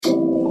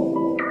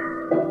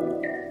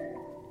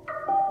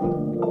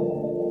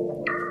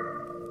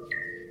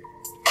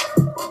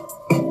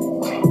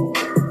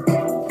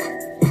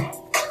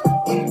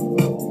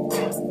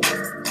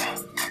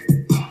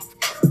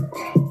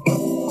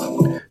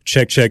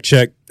Check, check,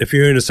 check. If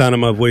you're hearing the sound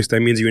of my voice, that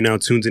means you're now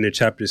tuned into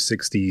chapter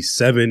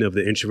 67 of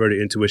the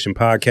Introverted Intuition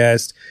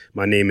podcast.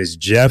 My name is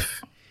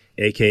Jeff,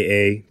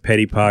 a.k.a.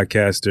 Petty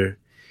Podcaster,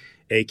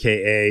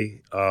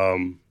 a.k.a.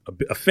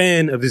 A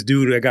fan of this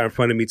dude that got in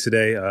front of me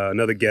today,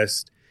 another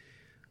guest.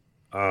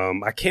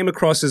 I came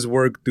across his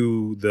work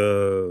through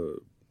the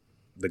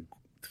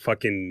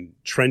fucking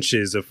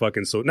trenches of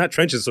fucking, not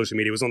trenches of social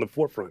media, it was on the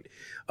forefront.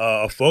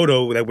 A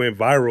photo that went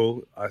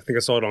viral, I think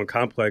I saw it on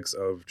Complex,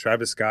 of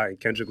Travis Scott and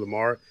Kendrick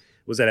Lamar.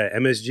 Was that at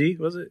MSG,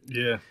 was it?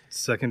 Yeah,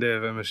 second day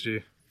of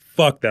MSG.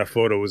 Fuck, that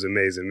photo was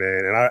amazing,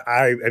 man. And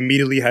I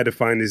immediately had to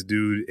find this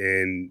dude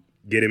and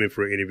get him in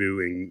for an interview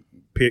and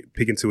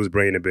pick into his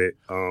brain a bit.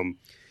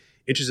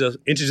 Introduce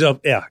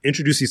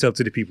yourself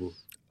to the people.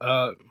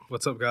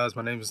 What's up, guys?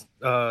 My name is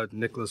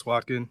Nicholas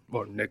Watkin,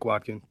 or Nick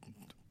Watkin.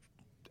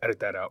 Edit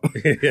that out.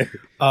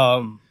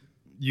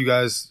 You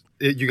guys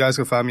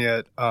can find me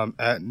at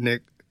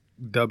Nick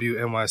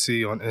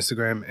WNYC on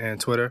Instagram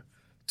and Twitter.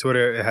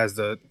 Twitter, it has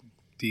the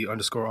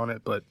underscore on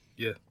it, but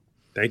yeah.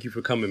 Thank you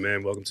for coming,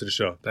 man. Welcome to the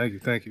show.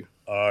 Thank you.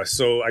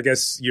 So I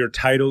guess your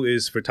title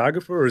is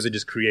photographer, or is it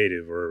just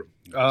creative, or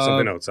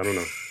something else? I don't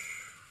know.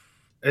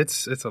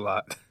 It's a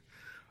lot.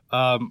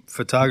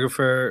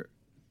 Photographer,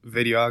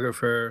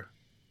 videographer,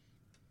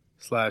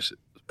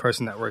 /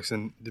 person that works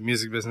in the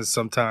music business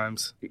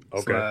sometimes.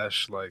 Okay.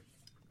 / like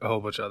a whole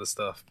bunch of other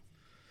stuff.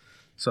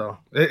 So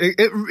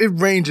it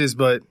ranges,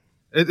 but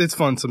it's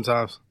fun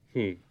sometimes.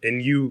 And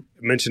you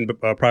mentioned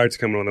prior to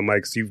coming on the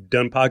mics, you've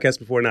done podcasts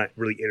before, not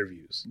really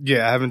interviews.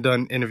 Yeah, I haven't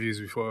done interviews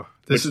before.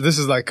 This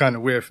is like kind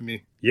of weird for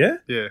me. Yeah?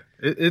 Yeah.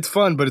 It's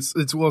fun, but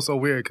it's also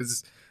weird because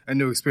it's a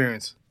new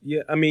experience.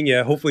 Yeah, I mean,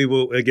 hopefully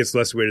it gets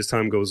less weird as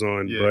time goes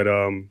on. Yeah. But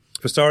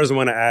for starters, I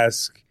want to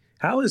ask,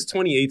 how has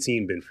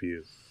 2018 been for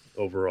you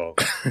overall?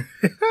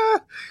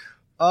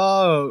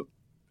 I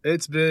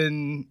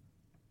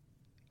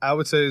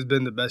would say it's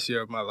been the best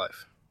year of my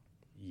life.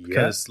 Yeah.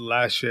 Because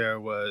last year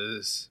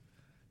was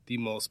the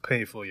most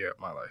painful year of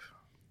my life.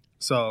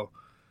 So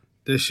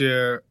this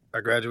year I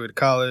graduated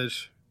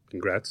college.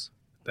 Congrats.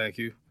 Thank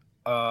you.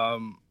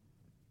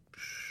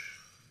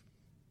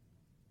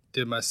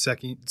 Did my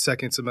second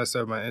semester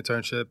of my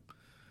internship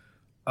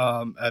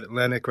at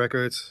Atlantic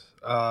Records.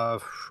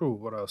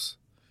 What else?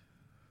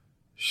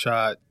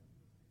 Shot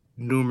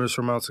numerous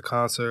amounts of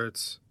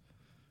concerts.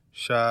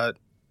 Shot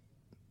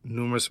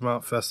numerous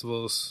amount of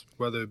festivals,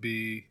 whether it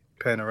be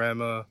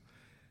Panorama,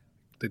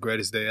 The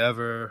Greatest Day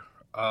Ever.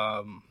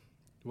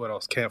 What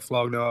else? Camp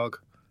Flog Dog.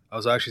 I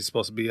was actually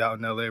supposed to be out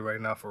in LA right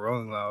now for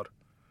Rolling Loud.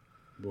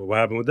 Well, what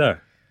happened with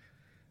that?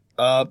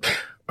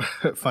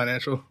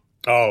 Financial.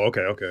 Oh,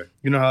 okay.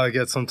 You know how it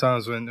gets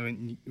sometimes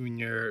when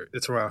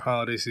it's around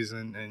holiday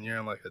season and you're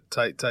in like a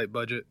tight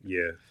budget.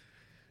 Yeah,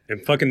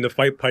 and fucking the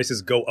fight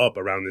prices go up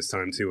around this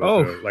time too.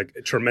 Like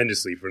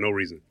tremendously for no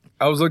reason.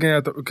 I was looking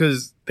at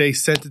because they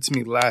sent it to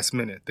me last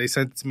minute. They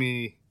sent it to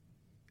me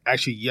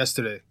actually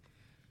yesterday.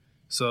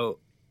 So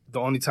the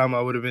only time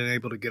I would have been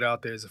able to get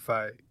out there is if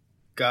I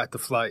got the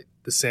flight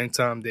the same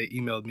time they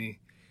emailed me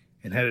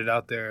and headed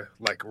out there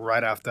like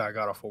right after I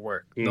got off of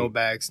work. No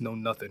bags, no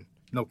nothing.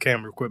 No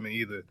camera equipment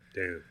either.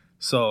 Damn.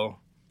 So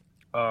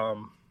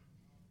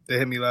they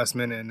hit me last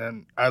minute, and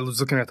then I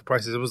was looking at the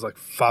prices. It was like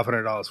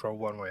 $500 for a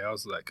one-way. I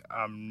was like,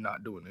 I'm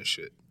not doing this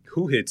shit.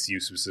 Who hits you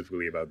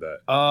specifically about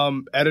that?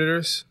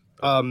 Editors.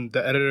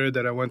 The editor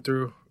that I went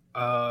through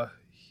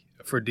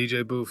for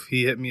DJ Booth,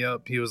 he hit me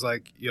up. He was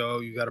like, yo,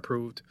 you got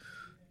approved.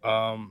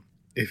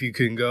 If you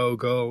can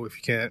go. If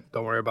you can't,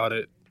 don't worry about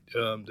it.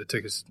 The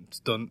tickets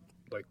done,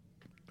 like,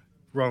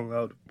 Rolling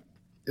Loud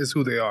is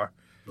who they are.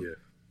 Yeah.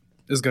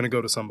 It's going to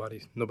go to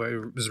somebody. Nobody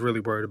is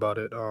really worried about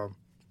it.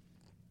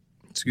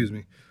 Excuse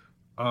me.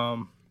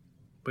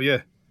 But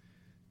yeah.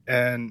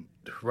 And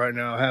right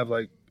now I have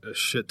like a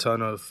shit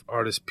ton of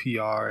artist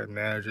PR and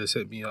managers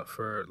hit me up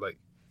for like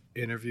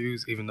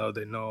interviews, even though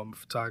they know I'm a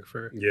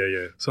photographer.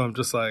 Yeah. So I'm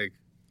just like,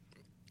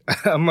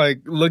 I'm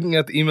like looking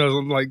at the emails.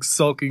 I'm like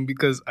sulking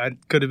because I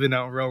could have been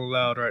out Rolling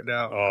Loud right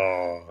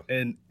now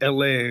in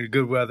LA in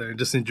good weather and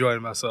just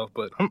enjoying myself.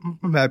 But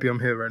I'm happy I'm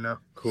here right now.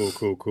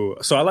 Cool.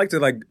 So I like to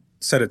like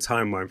set a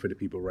timeline for the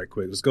people right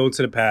quick. Let's go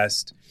to the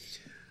past,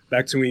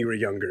 back to when you were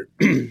younger.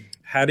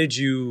 How did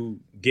you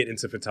get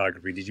into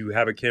photography? Did you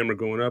have a camera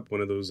growing up, one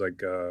of those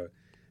like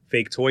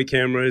fake toy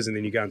cameras, and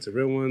then you got into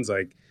real ones?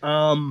 Like,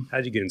 how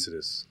did you get into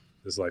this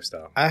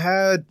lifestyle? I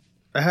had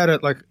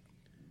it like,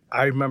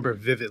 I remember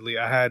vividly.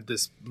 I had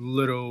this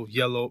big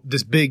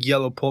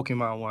yellow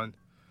Pokemon one,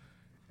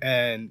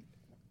 and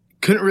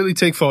couldn't really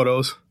take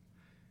photos.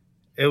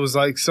 It was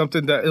like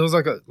something that it was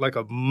like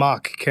a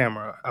mock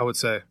camera, I would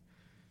say.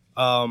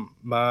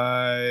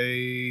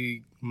 My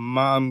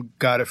mom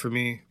got it for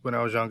me when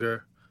I was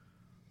younger.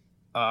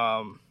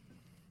 It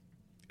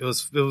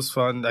was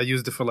fun. I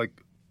used it for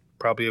like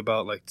probably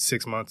about like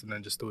 6 months and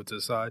then just threw it to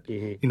the side.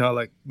 Mm-hmm. You know,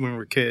 like when we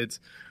were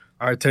kids.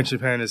 our attention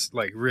span is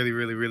like really,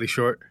 really, really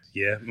short.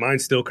 Yeah,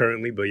 mine's still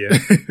currently, but yeah.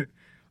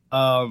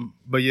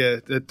 But yeah,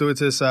 they threw it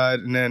to the side,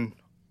 and then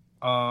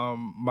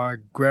my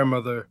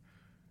grandmother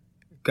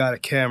got a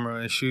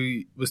camera, and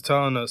she was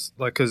telling us,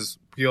 like, because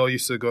we all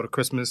used to go to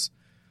Christmas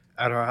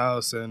at her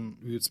house, and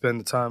we would spend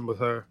the time with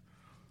her.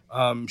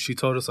 She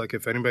told us, like,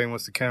 if anybody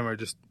wants the camera,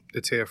 just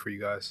it's here for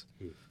you guys.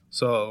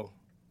 So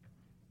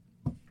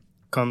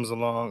comes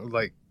along,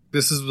 like,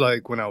 this is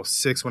like when I was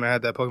 6 when I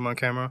had that Pokemon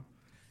camera,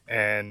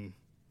 and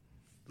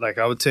like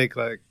I would take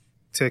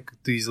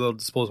these little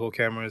disposable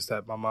cameras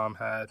that my mom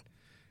had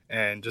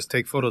and just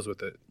take photos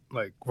with it,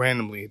 like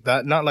randomly.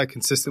 Not like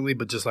consistently,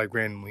 but just like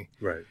randomly.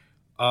 Right.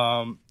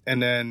 And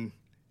then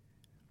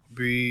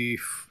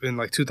in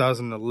like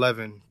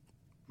 2011,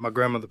 my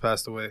grandmother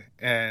passed away,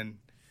 and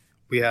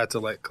we had to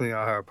like clean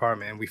out her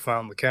apartment, and we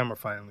found the camera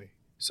finally.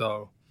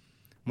 So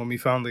when we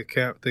found the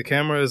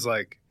camera is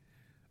like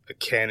a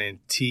Canon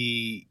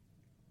TXI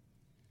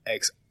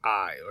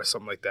or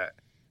something like that.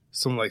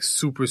 Some like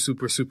super,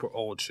 super, super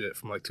old shit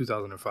from like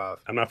 2005.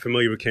 I'm not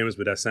familiar with cameras,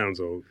 but that sounds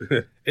old.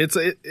 It's.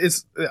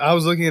 I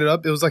was looking it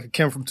up. It was like a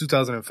camera from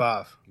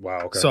 2005. Wow.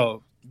 Okay.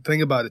 So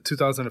think about it,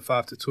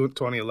 2005 to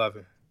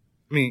 2011.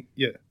 I mean,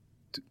 yeah,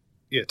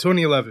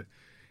 2011.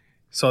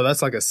 So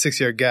that's like a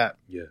 6-year gap.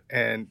 Yeah.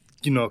 And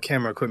you know,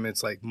 camera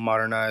equipment's like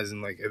modernized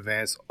and like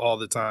advanced all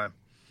the time.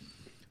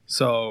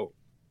 So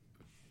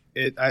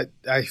I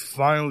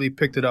finally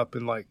picked it up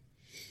and like,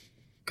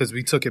 because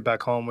we took it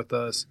back home with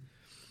us.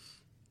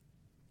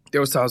 There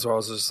was times where I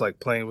was just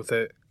like playing with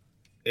it.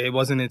 It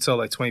wasn't until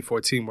like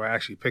 2014 where I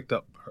actually picked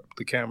up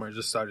the camera and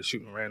just started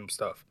shooting random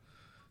stuff.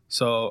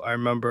 So I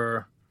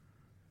remember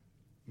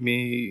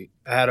I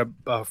had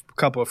a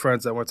couple of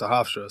friends that went to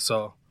Hofstra.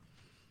 So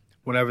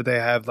whenever they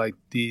have like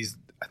these,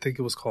 I think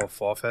it was called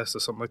Fall Fest or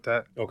something like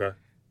that. Okay.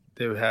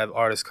 They would have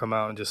artists come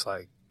out and just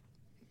like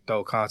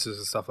throw concerts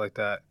and stuff like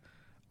that.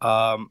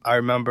 I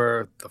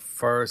remember the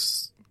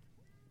first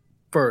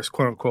quote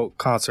unquote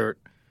concert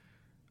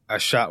I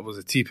shot was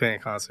a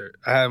T-Pain concert.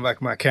 I had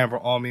like my camera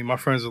on me. My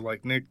friends were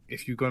like, Nick,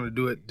 if you're going to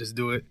do it, just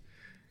do it.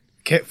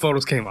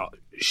 Photos came out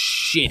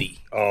shitty.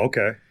 Oh,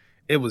 okay.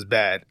 It was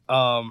bad.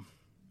 Dang.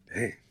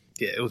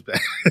 Yeah, it was bad.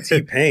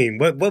 T-Pain.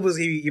 What was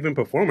he even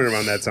performing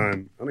around that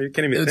time? I mean, you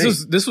can't even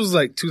think. This was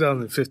like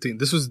 2015.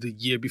 This was the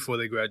year before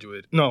they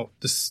graduated. No,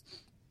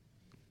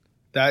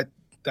 that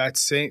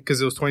same, because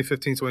it was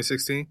 2015,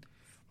 2016.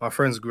 My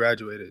friends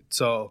graduated.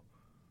 So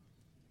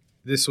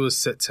this was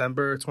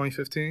September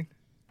 2015.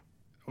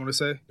 I want to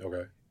say.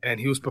 Okay. And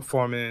he was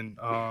performing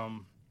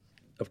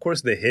of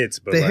course the hits,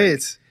 but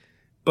hits.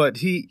 But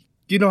you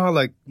know how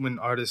like when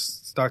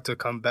artists start to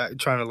come back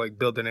trying to like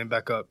build their name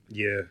back up.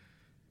 Yeah.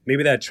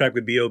 Maybe that track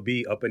with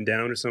B.O.B. Up and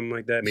Down or something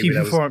like that. Maybe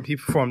he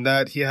performed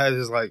that. He had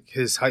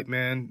his hype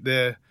man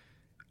there.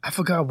 I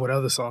forgot what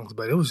other songs,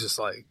 but it was just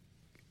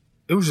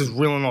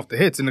reeling off the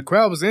hits, and the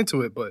crowd was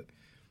into it, but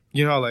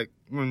you know, like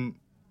when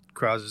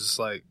crowds are just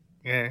like,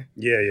 eh.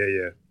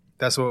 Yeah.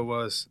 That's what it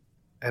was.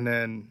 And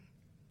then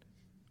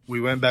we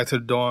went back to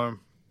the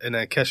dorm, and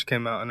then Kesha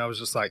came out, and I was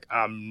just like,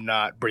 I'm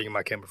not bringing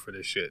my camera for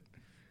this shit.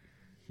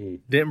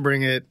 Didn't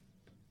bring it.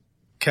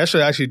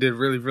 Kesha actually did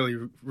really,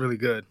 really, really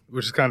good,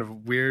 which is kind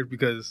of weird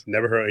because...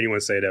 Never heard anyone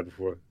say that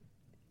before.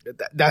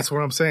 That's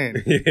what I'm saying.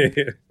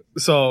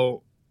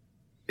 So,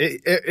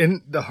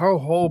 her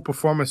whole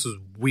performance was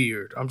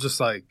weird. I'm just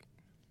like,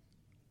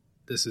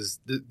 this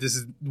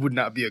would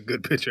not be a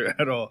good picture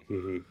at all.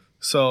 Mm-hmm.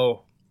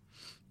 So...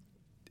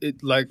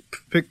 It like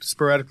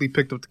sporadically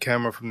picked up the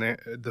camera from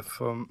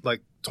like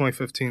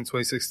 2015,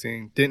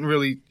 2016. Didn't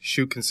really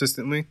shoot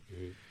consistently.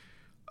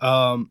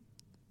 Mm-hmm.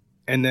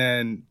 And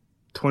then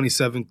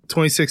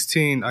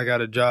 2016, I got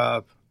a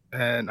job,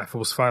 and I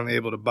was finally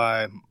able to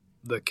buy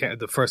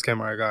the first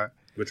camera I got.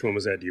 Which one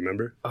was that? Do you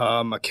remember?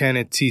 A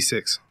Canon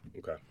T6.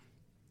 Okay.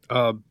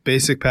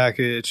 Basic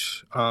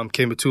package.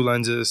 Came with 2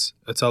 lenses,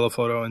 a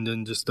telephoto, and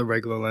then just the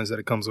regular lens that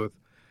it comes with.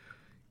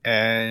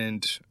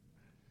 And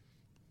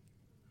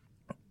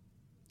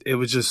it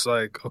was just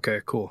like,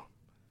 okay, cool.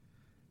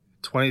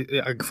 I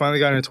finally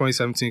got it in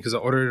 2017 because I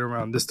ordered it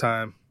around this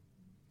time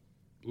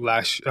in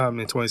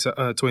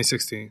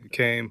 2016. It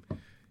came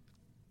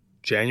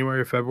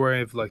January or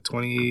February of like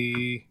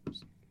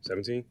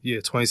 2017. Yeah,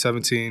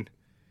 2017.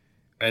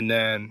 And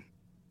then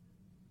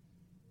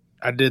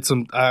I did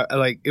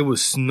it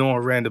was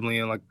snowing randomly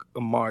in like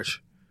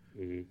March.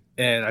 Mm-hmm.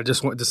 And I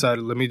just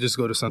decided, let me just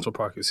go to Central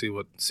Park and see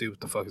what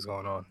the fuck is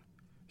going on.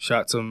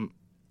 Shot some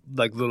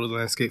like little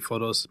landscape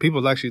photos.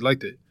 People actually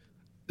liked it.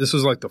 This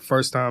was like the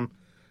first time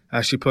I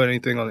actually put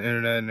anything on the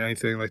internet and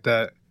anything like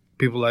that.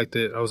 People liked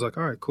it. I was like,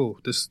 all right, cool.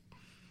 This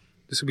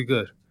would be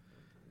good.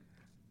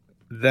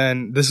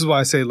 Then this is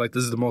why I say like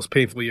this is the most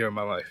painful year of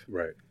my life.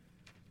 Right.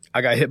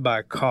 I got hit by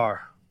a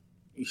car.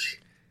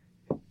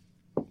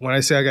 When I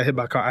say I got hit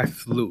by a car, I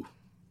flew.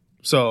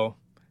 So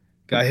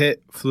got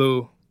hit,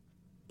 flew,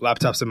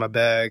 laptop's in my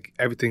bag,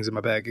 everything's in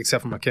my bag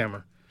except for my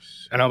camera.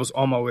 And I was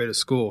on my way to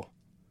school.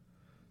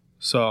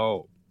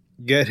 So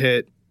get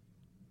hit,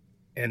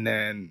 and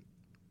then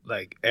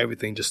like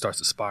everything just starts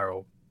to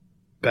spiral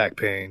back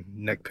pain,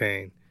 neck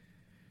pain.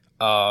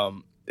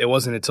 It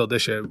wasn't until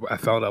this year I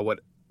found out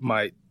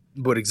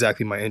what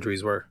exactly my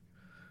injuries were.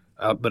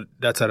 But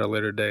that's at a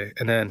later day.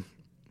 And then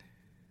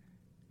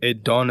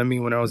it dawned on me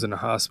when I was in the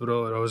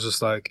hospital, and I was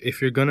just like,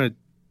 if you're gonna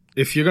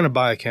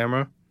buy a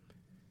camera,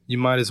 you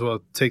might as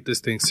well take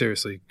this thing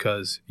seriously,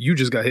 because you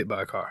just got hit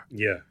by a car.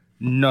 Yeah.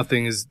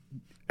 Nothing is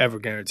ever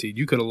guaranteed.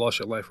 You could have lost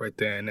your life right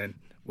there, and then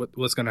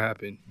what's gonna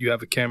happen? You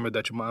have a camera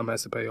that your mom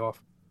has to pay off,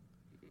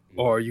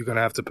 or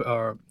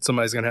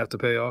somebody's gonna have to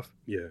pay off.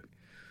 Yeah.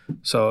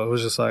 So it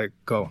was just like,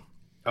 go.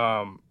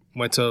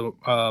 Went to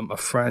a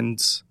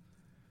friend's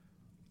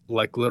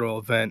like little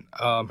event.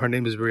 Her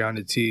name is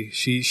Brianna T.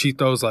 She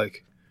throws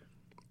like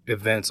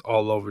events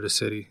all over the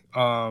city.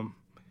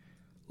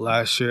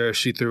 Last year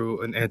she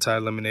threw an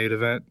anti-lemonade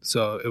event,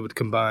 so it would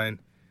combine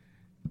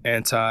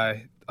Rihanna's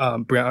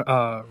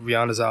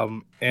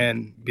album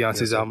and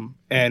Beyonce's album,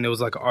 and it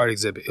was like an art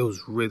exhibit. It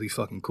was really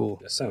fucking cool.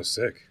 That sounds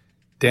sick.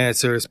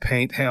 Dancers,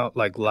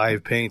 like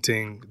live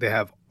painting. They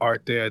have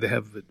art there. They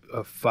have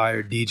a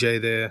fire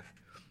DJ there,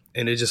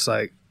 and it's just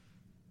like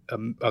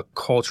a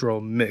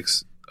cultural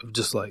mix of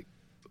just like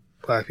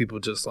Black people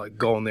just like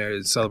going there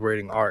and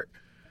celebrating art,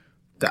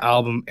 the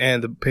album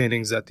and the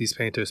paintings that these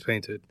painters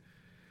painted.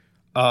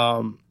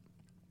 And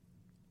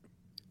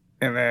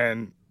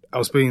then I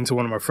was speaking to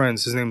one of my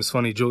friends. His name is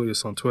Funny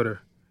Julius on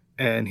Twitter.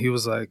 And he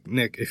was like,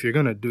 Nick, if you're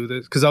going to do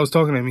this, because I was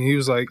talking to him, and he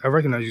was like, I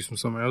recognize you from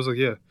somewhere. I was like,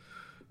 yeah.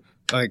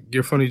 Like,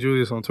 you're Funny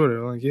Julius on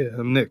Twitter. I'm like, yeah,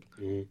 I'm Nick.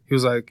 Mm-hmm. He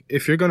was like,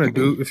 if you're going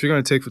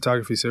to take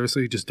photography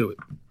seriously, just do it.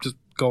 Just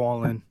go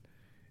all in.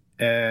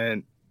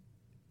 And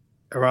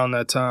around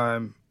that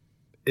time,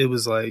 it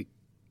was like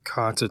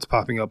concerts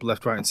popping up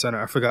left, right, and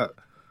center. I forgot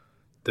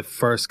the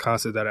first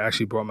concert that I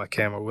actually brought my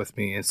camera with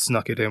me and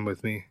snuck it in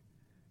with me.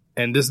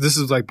 And this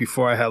was like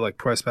before I had like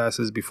press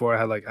passes, before I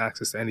had like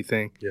access to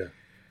anything. Yeah.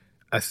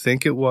 I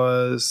think it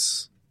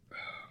was,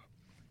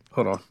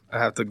 hold on, I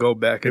have to go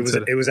back. It was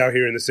out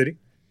here in the city?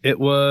 It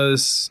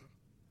was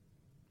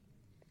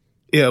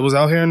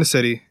out here in the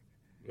city.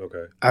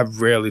 Okay. I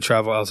rarely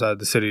travel outside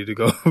the city to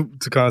go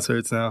to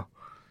concerts now.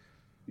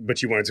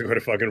 But you wanted to go to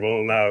fucking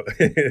Rolling Loud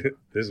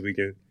this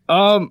weekend.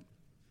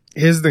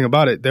 Here's the thing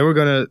about it. They were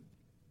going to,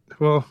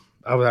 well,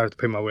 I would have to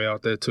pay my way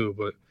out there too,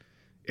 but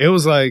it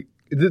was like,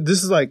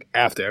 this is like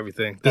after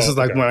everything. This is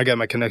like when I got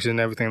my connection and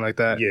everything like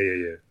that.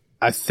 Yeah.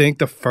 I think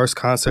the first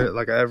concert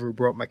like I ever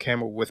brought my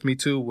camera with me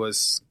to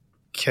was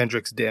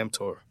Kendrick's Damn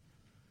Tour.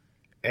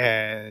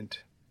 And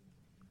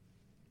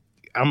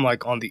I'm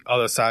like on the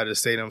other side of the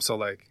stadium. So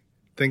like,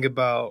 think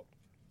about,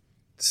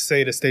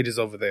 say the stage is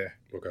over there.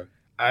 Okay.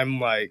 I'm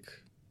like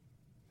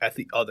at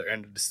the other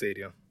end of the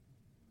stadium.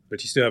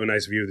 But you still have a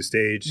nice view of the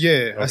stage? Yeah,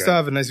 okay. I still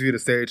have a nice view of the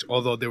stage,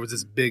 although there was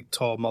this big,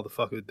 tall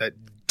motherfucker that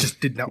just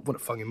did not want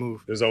to fucking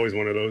move. There's always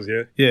one of those,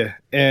 yeah? Yeah,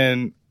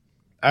 and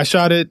I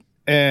shot it,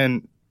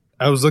 and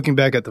I was looking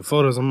back at the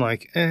photos. I'm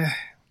like, eh.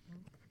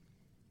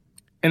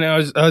 And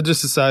I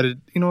just decided,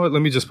 you know what,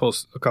 let me just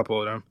post a couple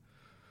of them.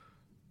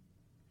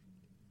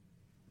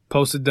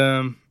 Posted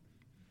them.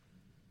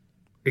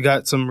 It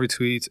got some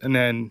retweets, and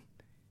then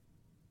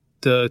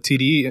the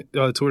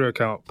TDE Twitter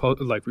account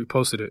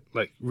reposted it,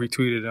 like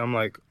retweeted it. I'm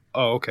like,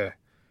 oh, okay.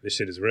 This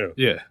shit is real.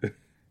 Yeah.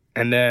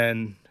 And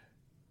then,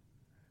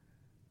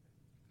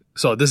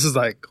 so this is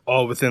like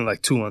all within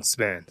like 2 months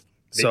span.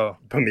 So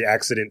from the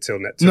accident till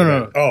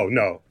no. Oh,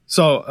 no.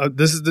 So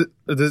this is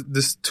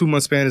this 2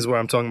 month span is what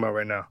I'm talking about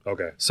right now.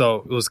 Okay.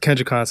 So it was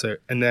Kendrick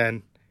concert, and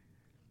then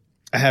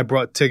I had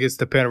brought tickets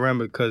to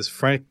Panorama because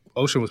Frank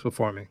Ocean was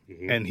performing,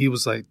 and he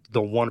was like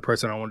the one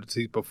person I wanted to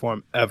see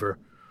perform ever.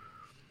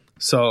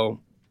 So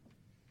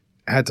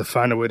I had to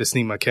find a way to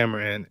sneak my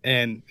camera in,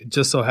 and it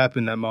just so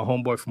happened that my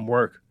homeboy from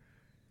work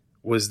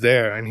was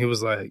there, and he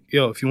was like,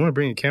 "Yo, if you want to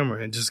bring a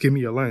camera in, just give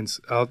me your lens.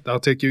 I'll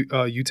take you.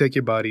 You take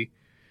your body.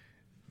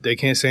 They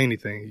can't say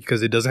anything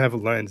because it doesn't have a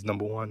lens.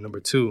 Number one,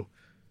 number two,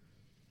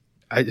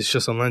 it's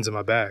just a lens in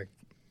my bag."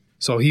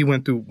 So he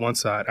went through one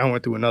side, I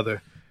went through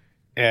another,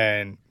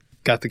 and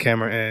got the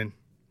camera in.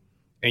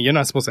 And you're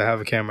not supposed to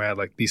have a camera at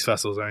like these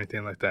festivals or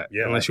anything like that,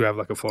 unless you have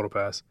like a photo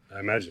pass. I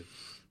imagine.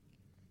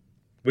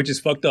 Which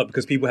is fucked up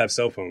because people have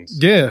cell phones.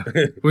 Yeah,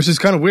 which is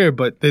kind of weird,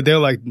 but they're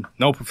like,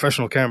 no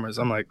professional cameras.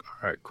 I'm like,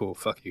 all right, cool,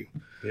 fuck you.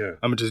 Yeah.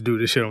 I'm going to just do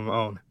this shit on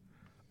my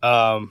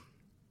own.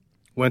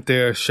 Went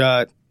there,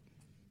 shot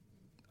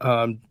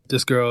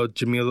this girl,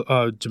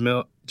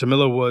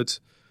 Jamila Woods,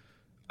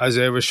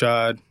 Isaiah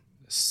Rashad,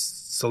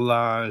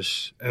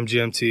 Solange,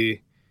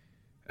 MGMT,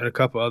 and a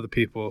couple other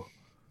people.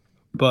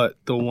 But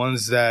the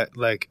ones that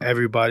like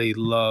everybody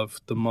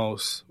loved the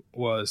most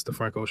was the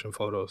Frank Ocean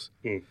photos.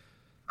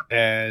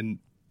 And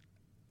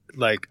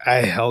like I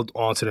held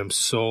on to them for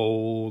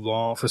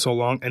so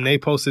long.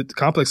 And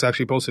Complex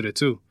actually posted it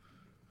too.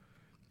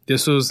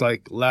 This was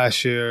like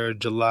last year,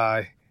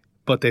 July,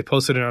 but they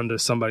posted it under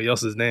somebody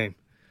else's name.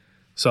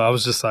 So I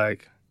was just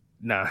like,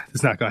 nah,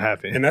 it's not going to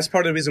happen. And that's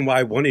part of the reason why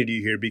I wanted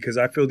you here, because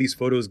I feel these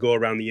photos go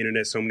around the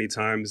internet so many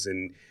times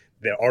and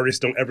the artists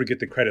don't ever get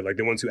the credit, like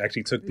the ones who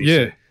actually took these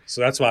shit. So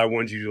that's why I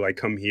wanted you to like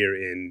come here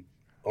and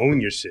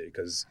own your shit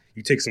because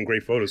you take some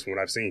great photos from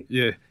what I've seen.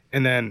 Yeah,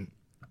 and then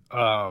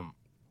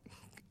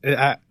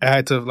I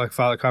had to like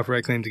file a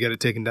copyright claim to get it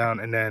taken down,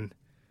 and then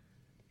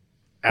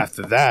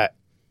after that,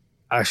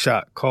 I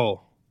shot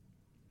Cole,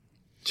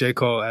 J.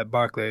 Cole at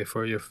Barclay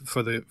for your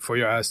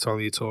Eyes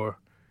Totally tour,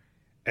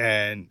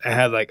 and I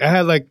had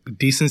like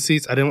decent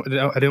seats. I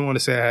didn't want to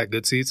say I had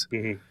good seats,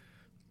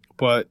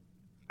 but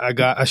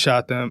I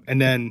shot them,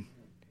 and then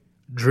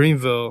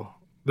Dreamville.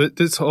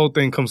 This whole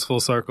thing comes full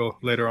circle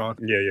later on.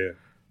 Yeah.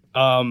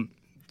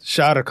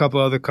 Shot a couple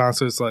other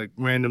concerts like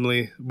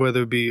randomly,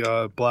 whether it be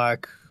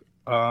Black.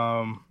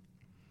 There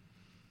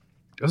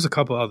was a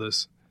couple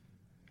others,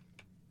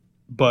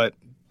 but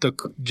the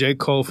J.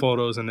 Cole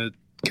photos and the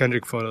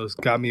Kendrick photos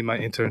got me my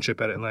internship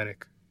at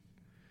Atlantic.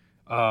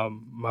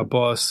 My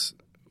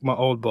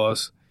old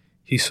boss,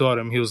 he saw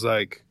them. He was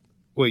like,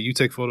 "Wait, you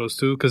take photos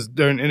too?" Because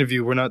during an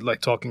interview, we're not like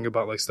talking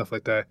about like stuff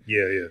like that.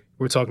 Yeah.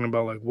 We're talking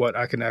about like what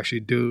I can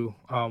actually do,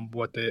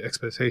 what the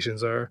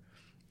expectations are.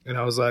 And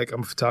I was like,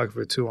 I'm a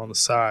photographer too on the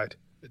side.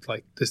 It's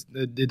like this,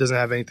 it doesn't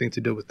have anything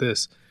to do with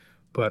this.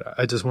 But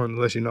I just wanted to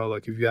let you know,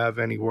 like, if you have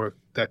any work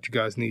that you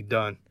guys need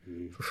done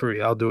for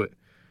free, I'll do it.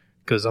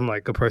 Because I'm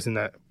like a person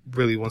that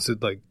really wants to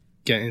like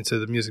get into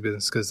the music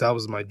business because that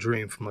was my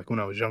dream from like when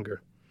I was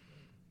younger.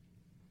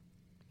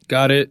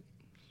 Got it.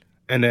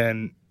 And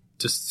then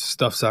just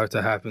stuff started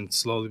to happen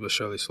slowly but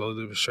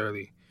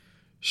surely.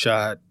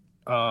 Shot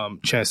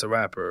Chance the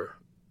Rapper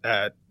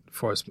at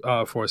Forest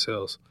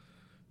Hills.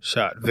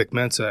 Shot Vic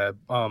Mensa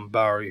at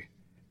Bowery.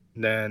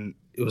 And then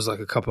it was like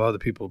a couple other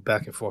people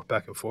back and forth.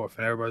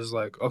 And everybody's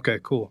like, okay,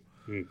 cool.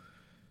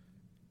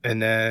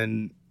 And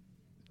then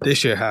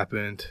this year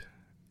happened.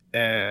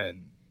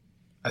 And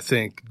I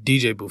think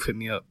DJ Booth hit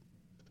me up.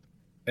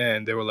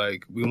 And they were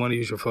like, we want to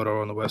use your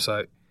photo on the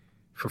website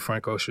for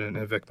Frank Ocean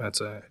and Vic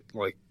Mensa.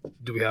 Like,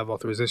 do we have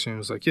authorization? It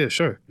was like, yeah,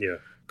 sure. Yeah.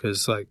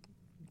 Because, like,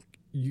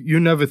 you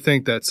never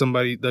think that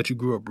somebody that you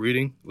grew up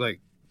reading, like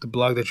the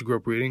blog that you grew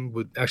up reading,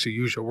 would actually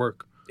use your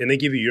work. And they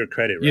give you your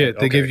credit, right? Yeah,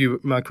 they give you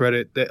my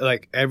credit.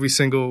 Like, every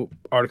single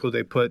article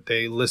they put,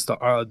 they list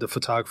the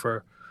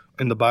photographer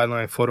in the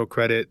byline, photo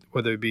credit,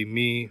 whether it be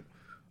me,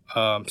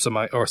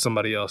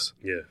 somebody else.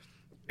 Yeah.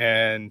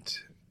 And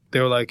they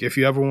were like, if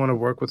you ever want to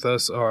work with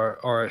us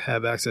or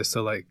have access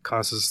to like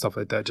concerts and stuff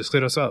like that, just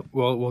hit us up.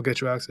 We'll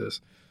get you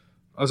access.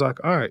 I was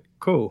like, all right,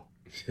 cool.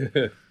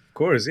 Of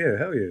course, yeah,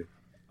 hell yeah.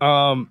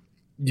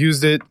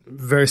 Used it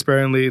very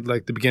sparingly,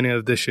 like the beginning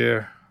of this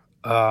year.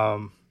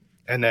 And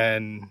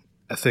then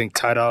I think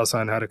Ty Dolla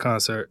 $ign had a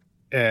concert,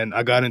 and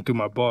I got in through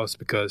my boss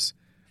because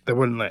they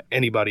wouldn't let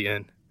anybody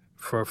in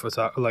for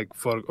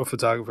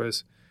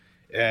photographers.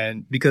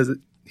 And because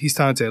he's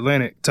signed to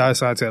Atlantic, Ty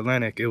signed to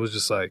Atlantic, it was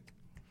just like,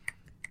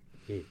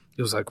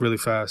 it was like really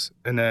fast.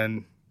 And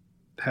then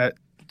had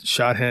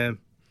shot him,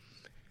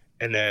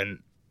 and then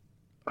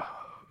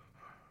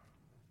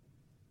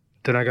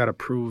I got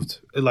approved.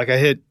 Like, I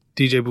hit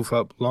DJ Booth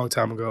up a long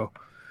time ago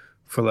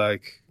for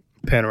like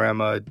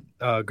Panorama,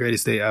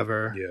 Greatest Day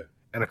Ever,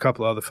 and a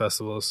couple other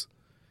festivals.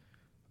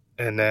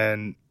 And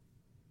then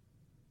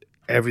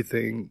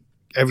everything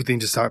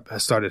just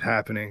started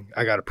happening.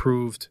 I got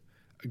approved.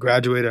 I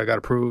graduated. I got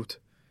approved.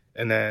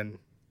 And then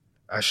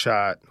I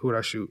shot. Who did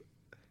I shoot?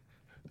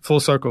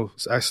 Full circle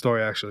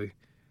story, actually.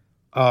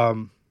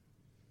 I'm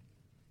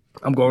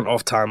going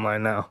off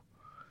timeline now.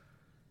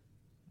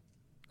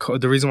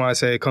 The reason why I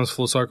say it comes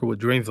full circle with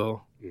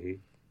Dreamville,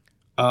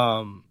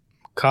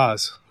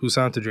 Kaz, who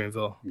signed to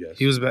Dreamville, yes.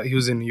 He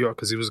was in New York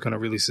because he was going to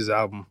release his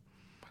album,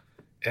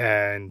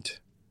 and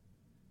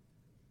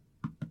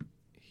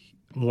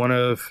one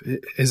of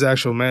his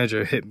actual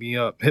manager hit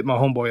my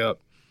homeboy up,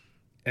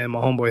 and my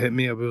homeboy hit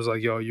me up. It was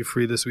like, yo, you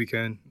free this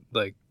weekend?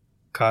 Like,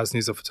 Kaz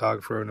needs a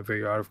photographer and a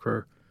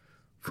videographer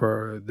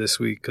for this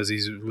week because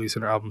he's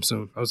releasing an album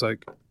soon. I was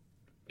like,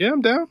 yeah,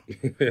 I'm down.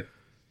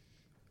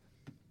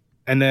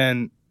 And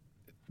then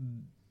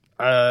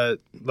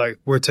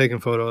we're taking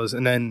photos,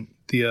 and then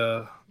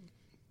the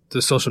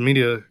social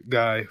media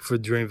guy for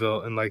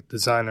Dreamville and like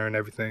designer and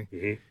everything,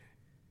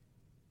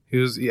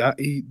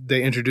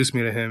 they introduced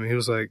me to him. He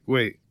was like,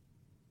 wait,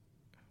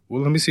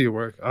 well, let me see your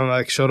work. I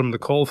like showed him the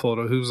Cole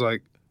photo. He was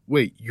like,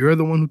 wait, you're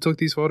the one who took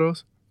these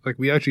photos? Like,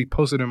 we actually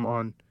posted them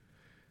on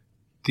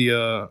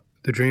the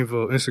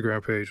Dreamville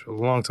Instagram page a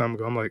long time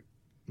ago. I'm like,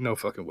 no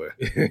fucking way.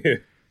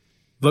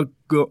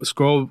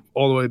 Scroll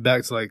all the way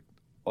back to like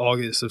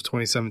August of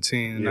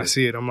 2017, and I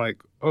see it. I'm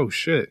like, oh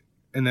shit.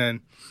 And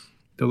then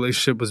the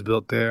relationship was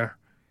built there.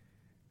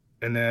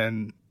 And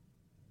then,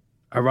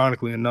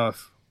 ironically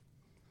enough,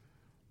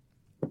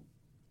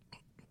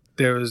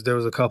 there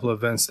was a couple of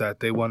events that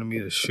they wanted me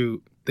to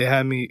shoot. They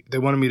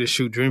wanted me to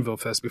shoot Dreamville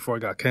Fest before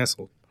it got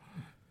canceled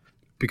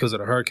because of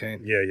the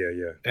hurricane. Yeah.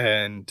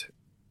 And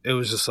it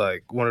was just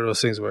like one of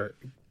those things where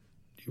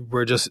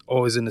we're just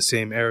always in the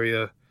same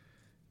area.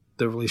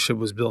 The relationship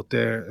was built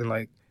there, and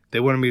like they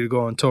wanted me to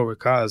go on tour with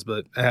Kaz,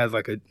 but I had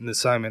like an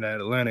assignment at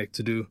Atlantic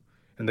to do,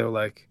 and they were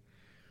like,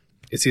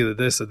 it's either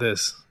this or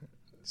this.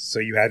 So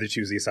you had to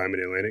choose the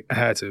assignment at Atlantic? I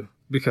had to,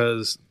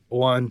 because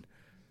one,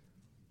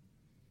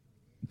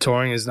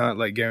 touring is not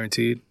like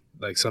guaranteed.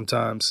 Like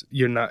sometimes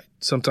you're not.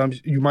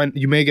 Sometimes you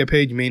may get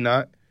paid, you may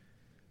not.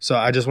 So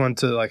I just wanted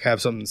to like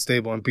have something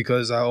stable, and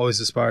because I always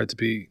aspired to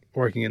be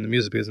working in the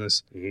music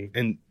business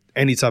in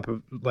any type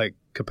of like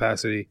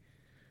capacity,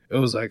 it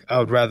was like I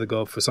would rather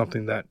go for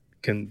something that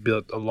can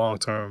build a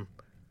long-term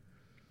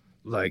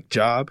like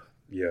job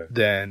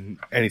than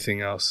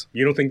anything else.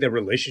 You don't think that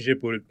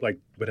relationship would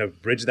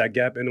have bridged that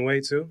gap in a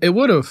way too? It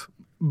would have,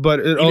 but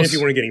it even also, if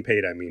you weren't getting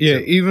paid, I mean. Yeah,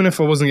 too. even if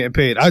I wasn't getting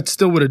paid, I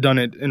still would have done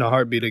it in a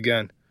heartbeat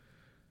again.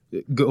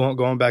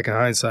 Going back in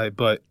hindsight,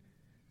 but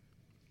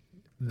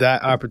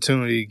that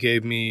opportunity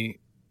gave me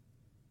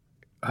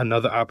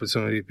another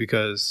opportunity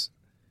because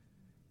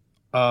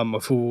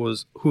of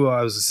who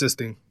I was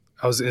assisting.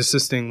 I was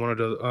assisting one of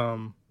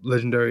the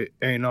legendary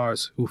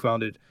A&Rs who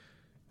founded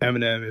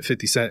Eminem and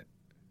 50 Cent.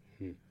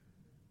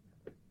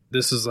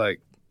 This is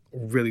like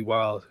really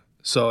wild.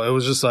 So it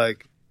was just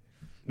like...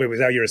 Wait, was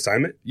that your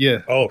assignment? Yeah.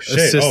 Oh, shit.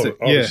 Assistant.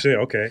 Oh, shit.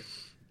 Okay.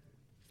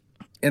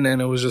 And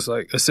then it was just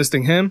like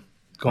assisting him,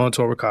 going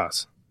to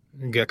Overcast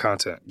and get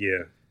content.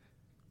 Yeah.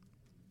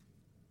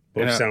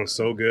 Both sound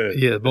so good.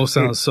 Yeah, both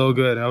sound so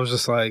good. And I was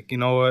just like, you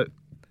know what?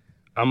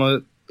 I'm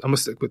gonna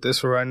stick with this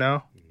for right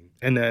now.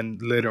 And then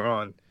later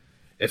on,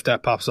 if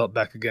that pops up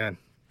back again,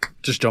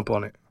 just jump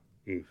on it.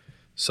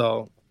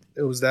 So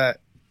it was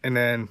that. And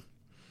then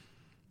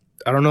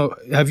I don't know.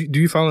 Do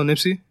you follow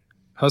Nipsey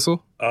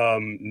Hussle?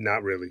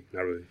 Not really.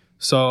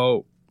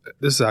 So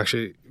this is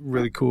actually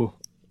really cool.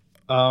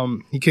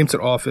 He came to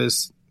the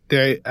office.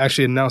 They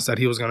actually announced that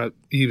he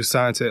was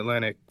signed to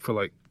Atlantic for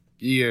like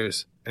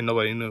years and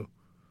nobody knew.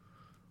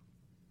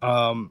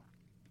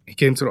 He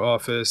came to the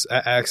office. I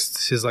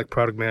asked his like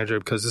product manager,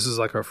 because this is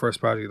like her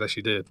first project that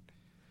she did.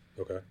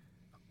 Okay.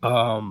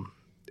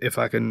 If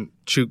I can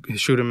shoot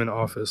him in the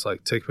office,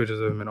 like take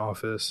pictures of him in the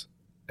office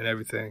and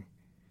everything.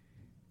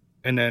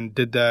 And then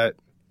did that.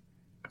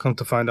 Come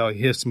to find out,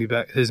 he hits me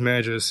back. His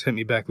managers hit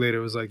me back later.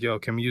 It was like, yo,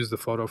 can we use the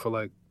photo for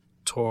like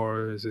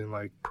tours and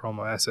like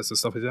promo assets and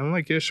stuff like that? I'm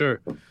like, yeah,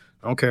 sure.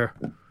 I don't care.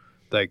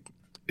 Like,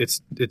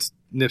 it's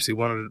Nipsey,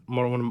 one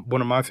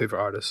of my favorite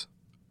artists.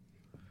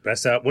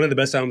 One of the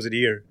best albums of the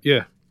year.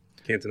 Yeah.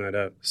 Can't deny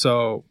that.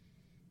 So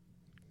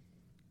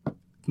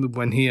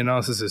when he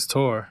announces his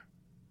tour,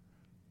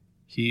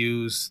 he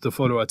used the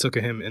photo I took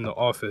of him in the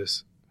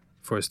office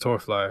for his tour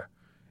flyer.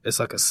 It's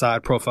like a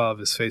side profile of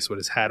his face with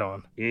his hat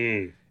on.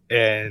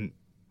 And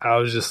I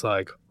was just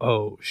like,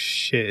 oh,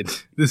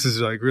 shit. This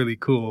is like really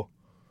cool.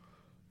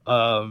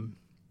 And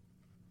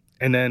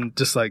then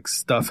just like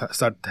stuff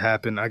started to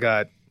happen. I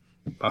got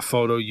a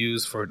photo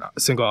used for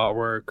single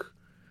artwork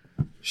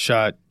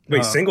shot.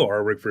 Wait, single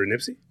artwork for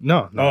Nipsey?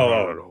 No.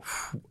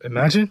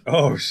 Imagine.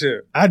 Oh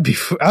shit! I'd be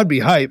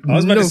hyped. I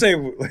was about to say,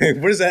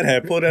 where's that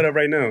at? Pull that up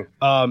right now.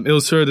 It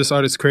was for this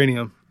artist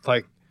Cranium.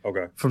 Like,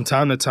 okay. From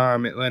time to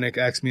time, Atlantic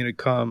asked me to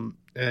come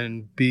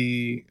and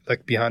be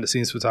like behind the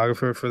scenes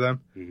photographer for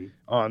them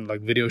on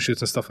like video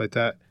shoots and stuff like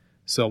that.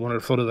 So one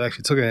of the photos I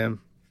actually took of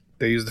him,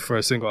 they used it for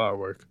a single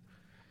artwork.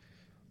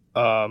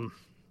 And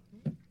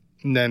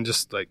then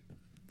just like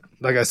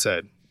I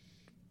said,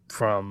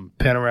 from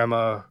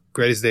Panorama,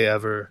 Greatest Day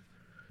Ever,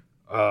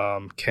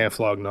 Camp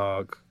Flog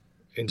Nog,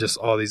 and just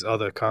all these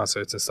other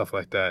concerts and stuff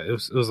like that. It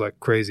was like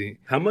crazy.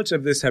 How much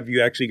of this have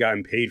you actually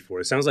gotten paid for?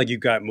 It sounds like you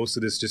got most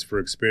of this just for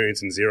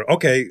experience and zero.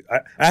 Okay,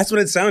 that's what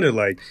it sounded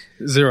like.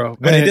 Zero.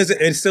 But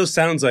it still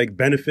sounds like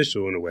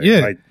beneficial in a way. Yeah.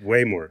 Like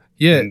way more.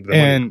 Yeah,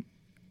 and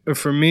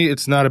for me,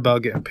 it's not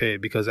about getting paid,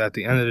 because at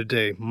the end of the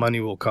day, money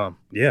will come.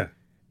 Yeah.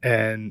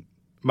 And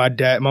my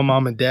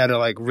mom and dad are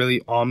like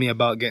really on me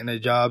about getting a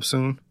job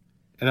soon.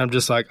 And I'm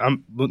just like,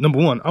 number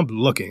one, I'm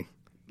looking.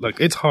 Like,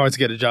 it's hard to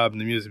get a job in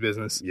the music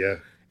business. Yeah.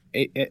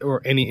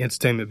 Or any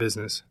entertainment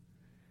business.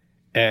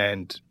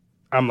 And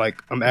I'm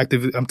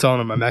telling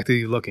them I'm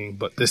actively looking,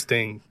 but this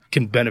thing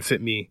can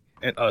benefit me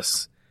and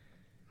us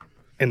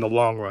in the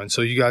long run.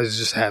 So you guys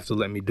just have to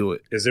let me do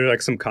it. Is there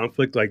like some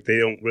conflict? Like they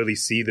don't really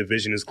see the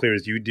vision as clear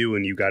as you do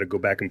and you got to go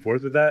back and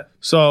forth with that?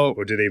 So,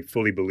 or do they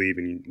fully believe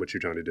in what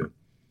you're trying to do?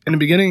 In the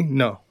beginning,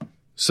 no.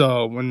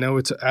 So when they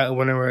were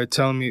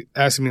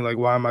asking me like,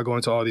 why am I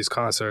going to all these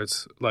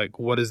concerts? Like,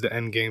 what is the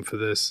end game for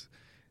this?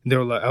 And they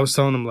were like, I was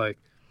telling them like,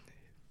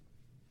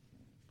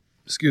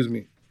 excuse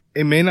me,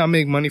 it may not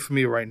make money for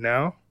me right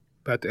now,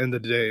 but at the end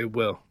of the day, it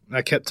will. And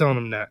I kept telling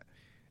them that.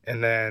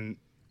 And then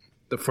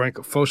the Frank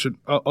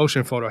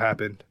Ocean photo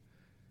happened.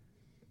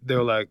 They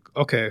were like,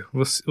 okay,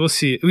 we'll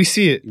see it. We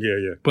see it.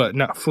 Yeah. But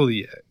not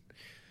fully yet.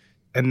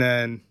 And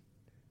then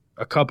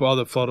a couple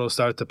other photos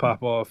started to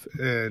pop off,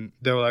 and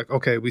they were like,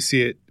 okay, we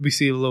see it. We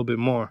see it a little bit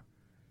more.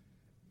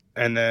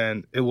 And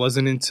then it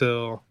wasn't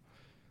until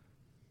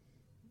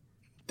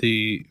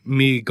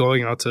me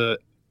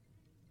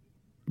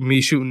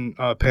shooting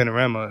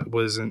Panorama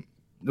was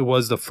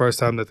the first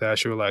time that they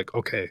actually were like,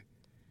 okay,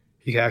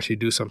 he can actually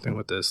do something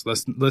with this.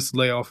 Let's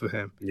lay off of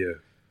him. Yeah.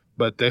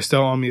 But they're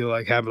still on me to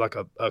like have like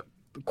a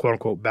quote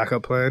unquote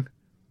backup plan.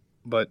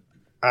 But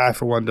I,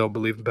 for one, don't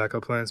believe in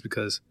backup plans,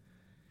 because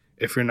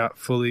if you're not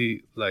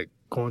fully like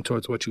going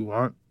towards what you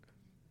want,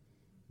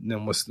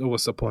 then what's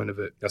the point of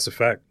it? That's a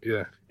fact.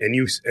 Yeah. And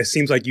it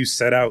seems like you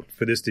set out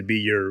for this to be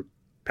your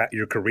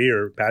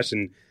career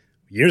passion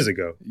years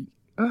ago.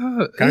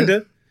 Kind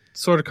of?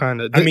 Sort of,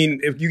 kind of. I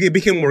mean, if you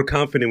become more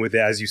confident with it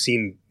as you've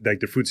seen like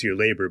the fruits of your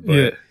labor,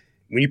 but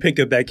when you picked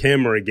up that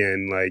camera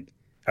again, like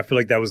I feel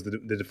like that was the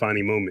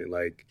defining moment,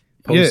 like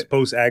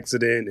post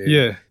accident,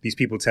 and these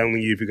people telling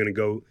you if you're gonna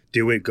go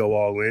do it, go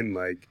all in,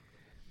 like.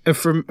 And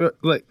for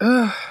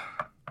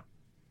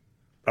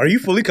are you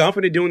fully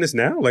confident doing this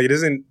now? Like it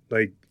isn't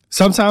like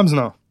sometimes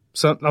no.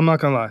 I'm not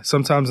gonna lie.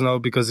 Sometimes no,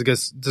 because it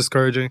gets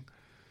discouraging.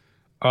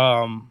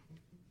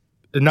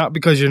 Not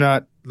because you're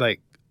not like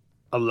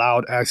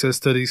allowed access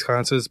to these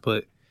concerts,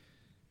 but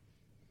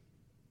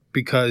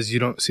because you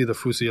don't see the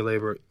fruits of your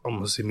labor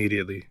almost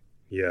immediately.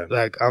 Yeah.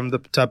 Like I'm the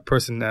type of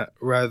person that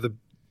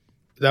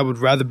would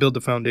rather build the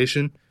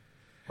foundation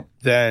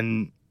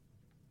than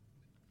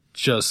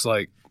just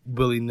like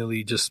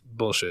willy-nilly just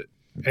bullshit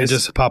and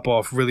just pop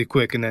off really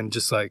quick and then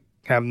just like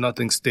have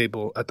nothing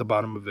stable at the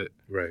bottom of it.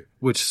 Right.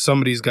 Which some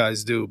of these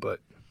guys do, but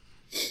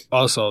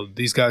also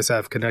these guys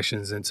have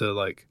connections into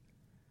like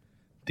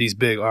these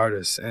big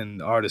artists, and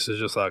the artist is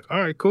just like,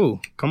 all right,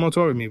 cool, come on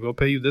tour with me, we'll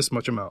pay you this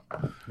much amount.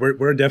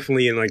 We're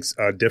definitely in like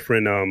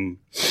different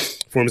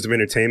forms of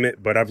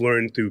entertainment, but I've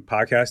learned through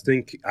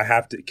podcasting I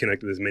have to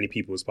connect with as many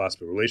people as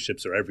possible.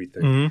 Relationships are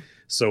everything. Mm-hmm.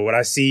 So what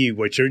I see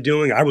what you're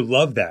doing, I would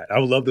love that. I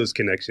would love those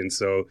connections.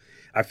 So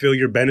I feel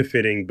you're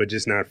benefiting, but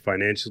just not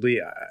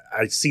financially.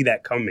 I see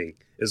that coming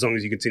as long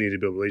as you continue to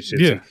build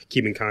relationships and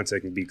keep in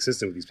contact and be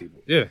consistent with these people.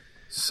 Yeah.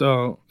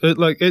 So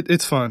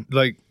it's fun.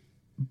 Like,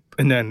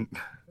 and then.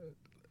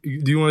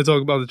 Do you want to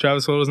talk about the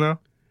Travis photos now?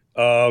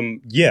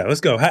 Yeah,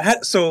 let's go.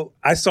 So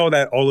I saw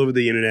that all over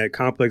the internet,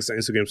 Complex on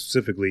Instagram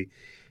specifically.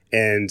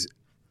 And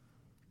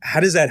how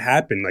does that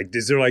happen? Like,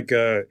 is there like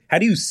how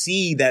do you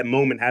see that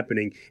moment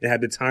happening and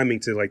have the timing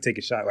to like take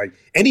a shot? Like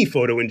any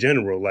photo in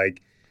general,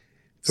 like,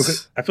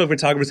 because I feel like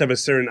photographers have a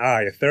certain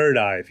eye, a third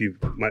eye, if you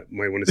might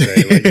want to say,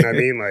 like, you know what I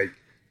mean? Like,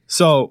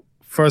 so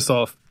first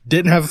off,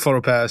 didn't have a photo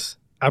pass.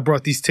 I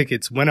brought these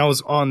tickets when I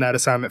was on that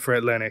assignment for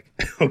Atlantic.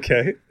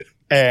 Okay.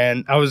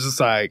 And I was just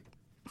like,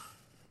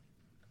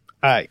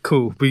 all right,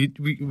 cool. We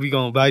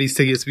gonna buy these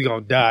tickets. We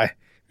gonna die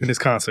in this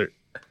concert.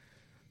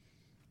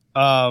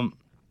 When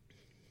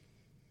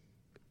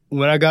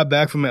I got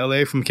back from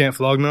LA from Camp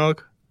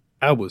Flognog,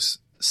 I was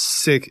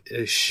sick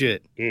as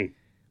shit.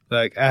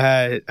 Like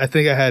I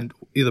think I had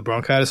either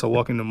bronchitis or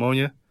walking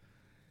pneumonia,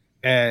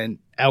 and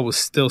I was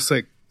still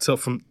sick till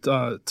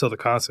the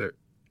concert.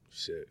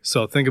 Shit.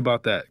 So think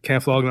about that.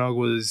 Camp Flognog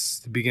was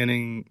the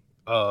beginning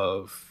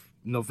of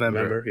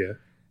November. Yeah.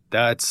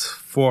 That's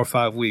 4 or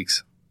 5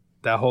 weeks.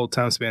 That whole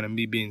time span of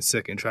me being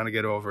sick and trying to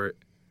get over it.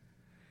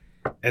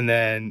 And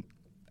then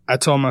I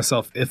told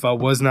myself if I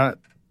was not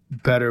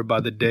better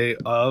by the day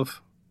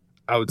of,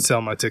 I would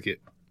sell my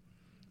ticket.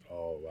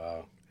 Oh,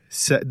 wow.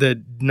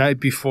 The night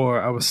before,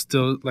 I was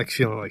still like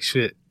feeling like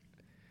shit.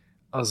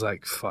 I was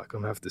like, fuck, I'm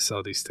going to have to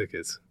sell these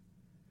tickets.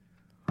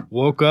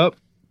 Woke up,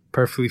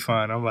 perfectly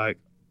fine. I'm like,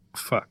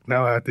 fuck,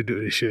 now I have to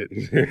do this shit.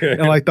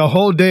 And like the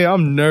whole day,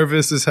 I'm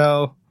nervous as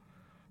hell.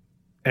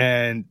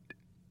 And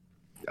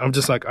I'm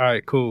just like, all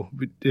right, cool.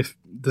 If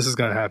this is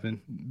gonna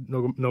happen,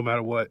 no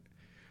matter what.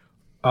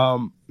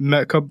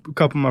 Met a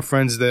couple of my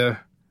friends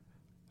there.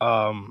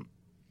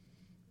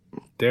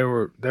 They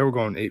were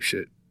going ape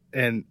shit.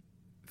 And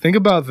think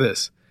about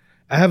this: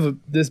 I have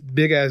this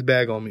big ass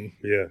bag on me.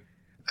 Yeah.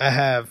 I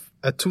have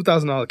a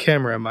 $2,000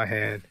 camera in my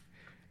hand,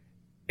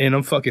 and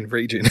I'm fucking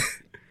raging.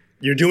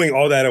 You're doing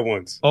all that at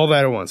once. All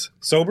that at once.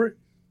 Sober?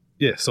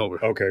 Yeah,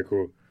 sober. Okay,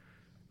 cool.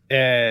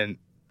 And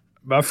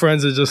my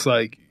friends are just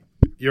like,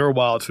 you're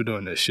wild for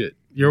doing this shit.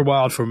 You're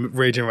wild for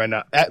raging right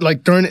now.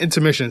 Like during the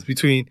intermissions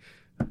between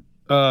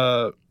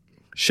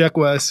Sheck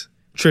West,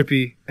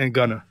 Trippy, and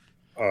Gunna.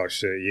 Oh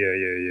shit!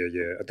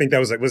 Yeah. I think that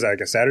was that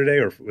like a Saturday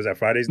or was that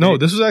Friday's day? No,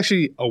 this was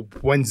actually a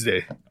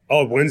Wednesday.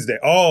 Oh, Wednesday.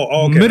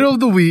 Oh, okay. Middle of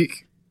the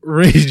week,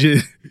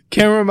 raging,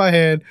 camera in my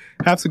hand,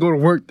 have to go to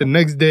work the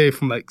next day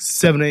from like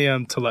 7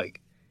 a.m. to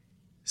like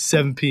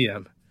 7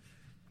 p.m.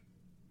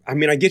 I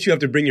mean, I get you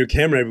have to bring your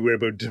camera everywhere,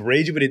 but to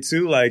rage with it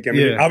too, like, I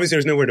mean, obviously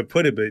there's nowhere to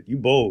put it, but you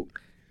bold.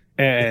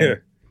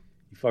 And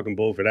you fucking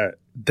bold for that.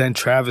 Then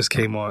Travis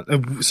came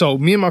on. So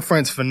me and my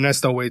friends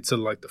finessed our way to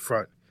like the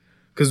front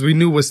because we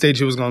knew what stage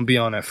he was going to be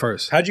on at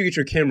first. How'd you get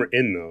your camera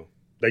in though?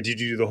 Like, did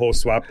you do the whole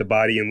swap the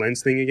body and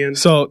lens thing again?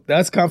 So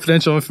that's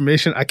confidential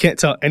information. I can't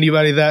tell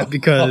anybody that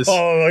because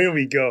here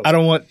we go. I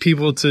don't want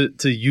people to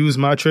use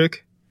my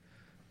trick.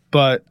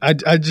 But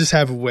I just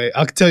have a way.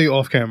 I'll tell you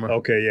off camera.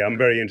 Okay, yeah, I'm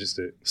very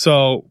interested.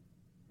 So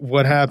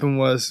what happened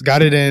was,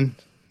 got it in.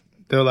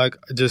 They were like,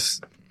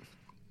 just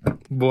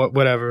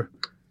whatever.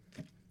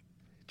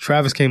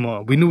 Travis came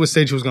on. We knew what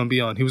stage he was going to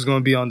be on. He was going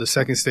to be on the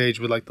second stage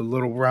with like the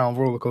little round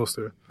roller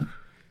coaster.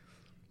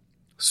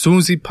 Soon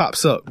as he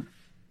pops up,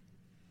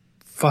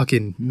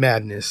 fucking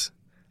madness.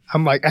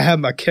 I'm like, I have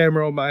my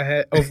camera on my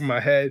head, over my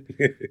head,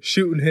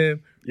 shooting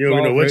him. You don't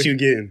even know what you're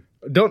getting.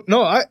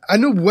 I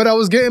knew what I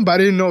was getting, but I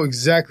didn't know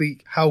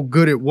exactly how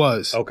good it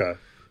was. Okay.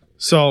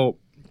 So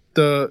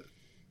the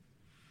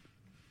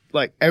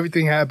like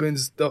everything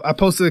happens. I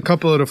posted a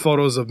couple of the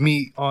photos of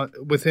me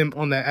with him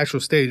on that actual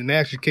stage, and they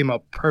actually came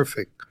out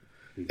perfect,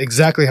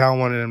 exactly how I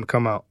wanted them to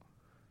come out.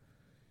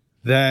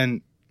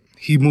 Then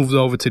he moved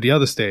over to the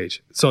other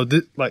stage. So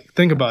like,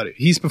 think about it.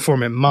 He's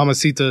performing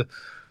Mamacita,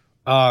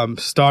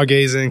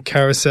 Stargazing,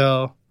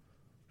 Carousel.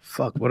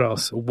 Fuck, what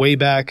else? Way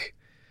Back.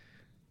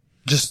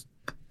 Just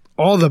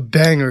all the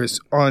bangers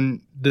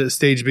on the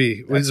stage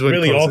B. That's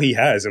really all he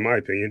has, in my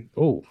opinion.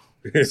 Oh,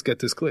 let's get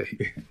this clear.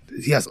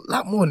 He has a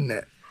lot more than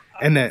that.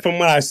 And that, from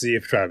what I see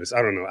of Travis,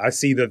 I don't know. I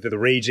see the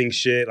raging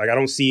shit. Like, I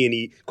don't see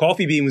any.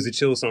 Coffee Bean was the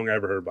chill song I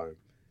ever heard by him,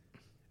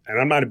 and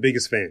I'm not the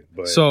biggest fan.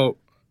 But so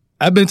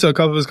I've been to a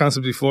couple of his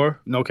concerts before.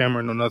 No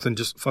camera, no nothing,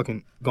 just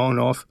fucking going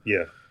off.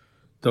 Yeah.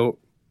 Though,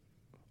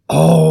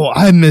 oh,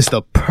 I missed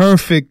the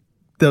perfect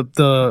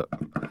the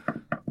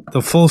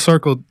full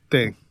circle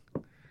thing.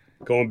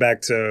 Going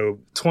back to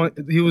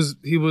he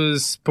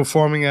was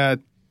performing at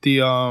the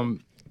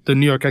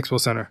New York Expo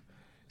Center,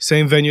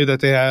 same venue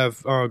that they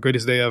have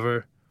Greatest Day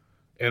Ever,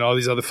 and all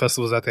these other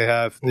festivals that they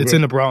have. Okay. It's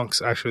in the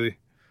Bronx actually,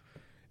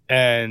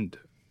 and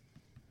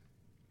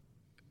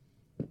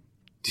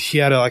he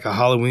had a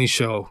Halloween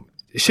show.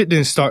 Shit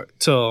didn't start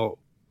till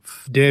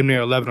damn near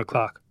 11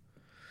 o'clock.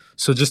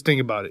 So just think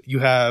about it. You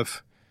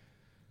have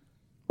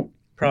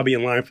probably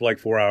in line for like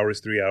 4 hours,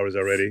 3 hours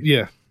already.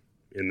 Yeah,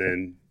 and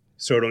then.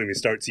 So it don't even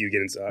start till you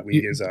get inside. When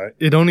you get inside,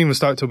 it don't even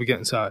start till we get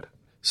inside.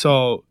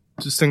 So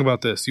just think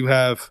about this: you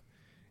have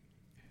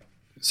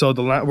the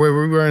line where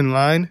we were in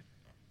line,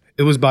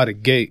 it was by the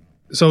gate,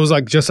 so it was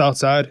like just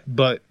outside,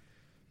 but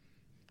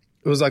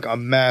it was like a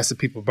mass of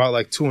people, about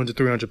like 200,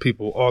 300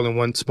 people, all in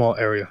one small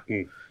area.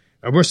 And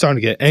we're starting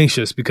to get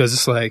anxious because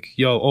it's like,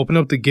 yo, open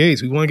up the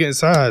gates. We want to get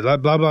inside. Blah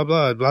blah blah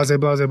blah. Blah blah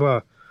blah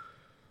blah.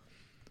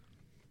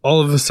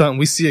 All of a sudden,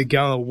 we see a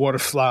gallon of water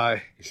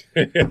fly.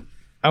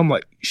 I'm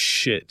like,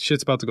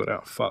 shit's about to go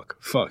down. Fuck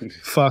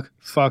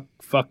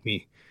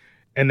me.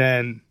 And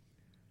then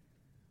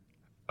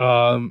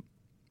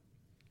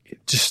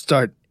just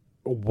start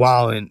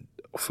wilding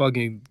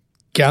fucking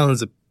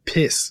gallons of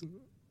piss.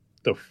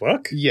 The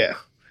fuck? Yeah.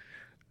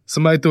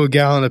 Somebody threw a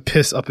gallon of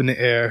piss up in the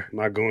air. I'm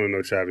not going to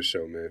no Travis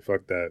show, man.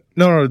 Fuck that.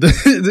 No.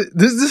 This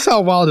is how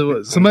wild it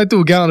was. Somebody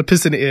threw a gallon of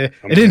piss in the air.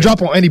 It didn't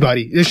drop on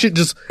anybody. This shit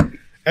just,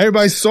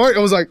 everybody saw it.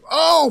 It was like,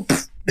 oh,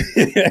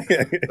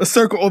 a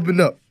circle opened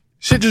up.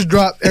 Shit just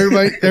dropped.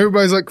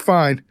 Everybody's like,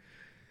 fine.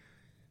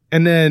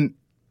 And then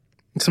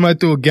somebody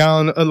threw a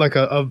gallon, like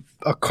a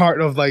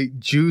cart of like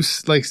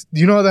juice. Like, do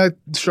you know that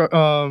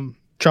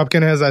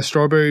Tropicana has that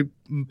strawberry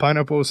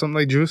pineapple or something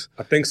like juice?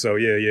 I think so.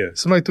 Yeah.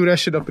 Somebody threw that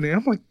shit up in there.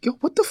 I'm like, yo,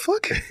 what the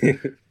fuck?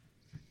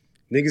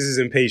 Niggas is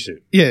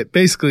impatient. Yeah,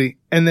 basically.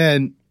 And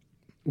then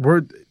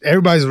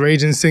everybody's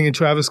raging, singing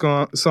Travis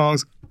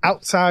songs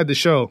outside the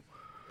show.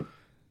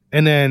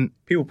 And then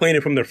people playing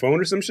it from their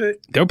phone or some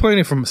shit? They're playing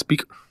it from a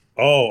speaker.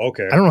 Oh,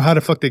 okay. I don't know how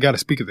the fuck they got a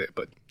speaker there,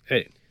 but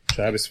hey.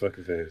 Travis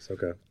fucking fans,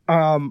 okay.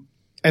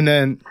 And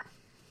then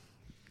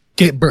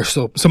gate burst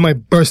open. Somebody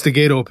burst the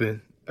gate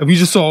open. And we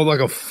just saw like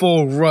a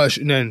full rush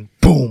and then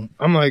boom.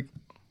 I'm like,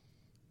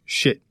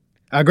 shit.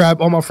 I grabbed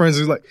all my friends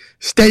and was like,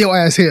 stay your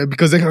ass here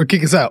because they're going to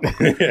kick us out.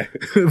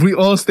 We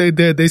all stayed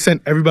there. They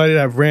sent everybody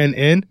that ran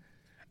in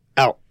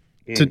out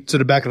to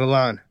the back of the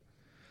line.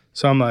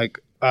 So I'm like,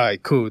 all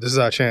right, cool. This is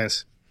our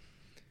chance.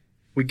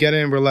 We get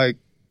in. We're like,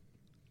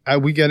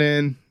 we get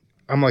in.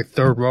 I'm like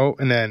third row,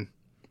 and then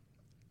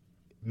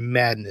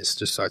madness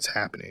just starts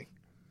happening.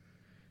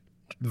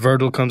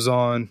 Verdal comes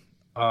on.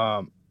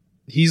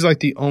 He's like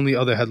the only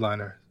other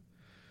headliner.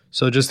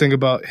 So just think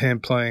about him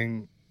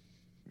playing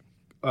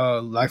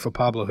Life of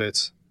Pablo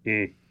hits.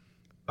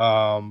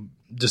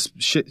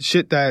 Just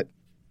shit that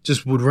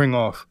just would ring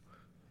off,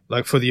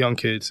 like for the young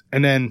kids.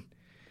 And then,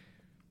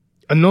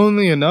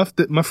 unknowingly enough,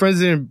 that my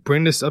friends didn't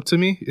bring this up to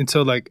me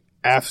until like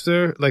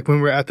after, like when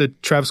we were at the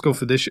Travis Go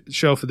for this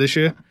show for this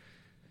year.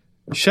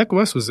 Sheck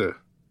West was there.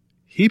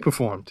 He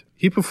performed.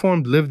 He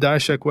performed Live Die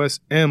Sheck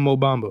West and Mo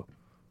Bamba.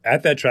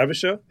 At that Travis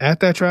show? At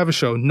that Travis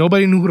show.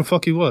 Nobody knew who the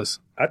fuck he was.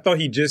 I thought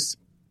he just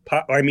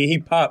popped. I mean, he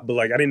popped, but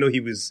like I didn't know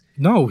he was.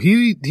 No,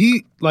 he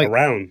like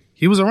around.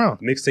 He was around.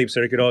 Mixtape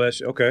circuit, all that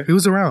shit. Okay. He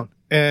was around.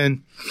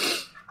 And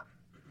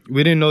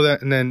we didn't know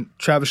that. And then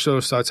Travis show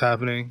starts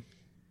happening.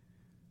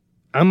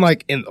 I'm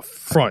like in the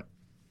front.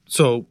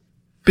 So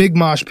big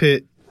mosh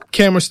pit.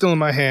 Camera still in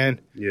my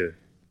hand. Yeah.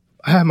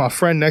 I had my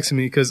friend next to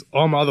me because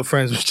all my other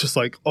friends was just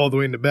like all the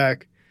way in the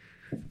back.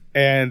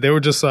 And they were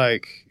just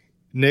like,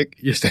 Nick,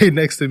 you stayed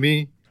next to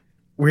me.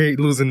 We ain't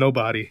losing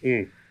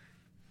nobody.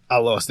 I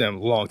lost them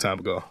a long time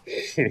ago.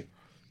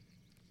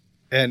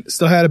 And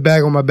still had a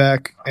bag on my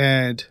back.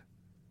 And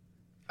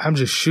I'm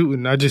just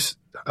shooting.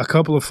 A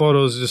couple of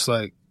photos just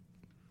like,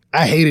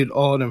 I hated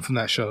all of them from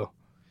that show.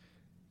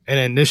 And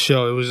then this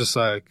show, it was just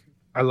like,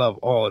 I love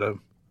all of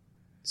them.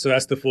 So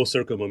that's the full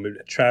circle moment.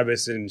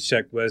 Travis and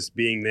Sheck West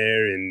being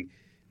there and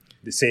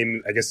the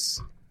same, I guess.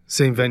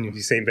 Same venue.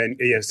 Same venue.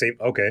 Yeah, same.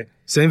 Okay.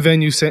 Same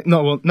venue.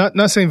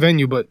 Not same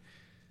venue, but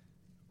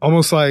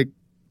almost like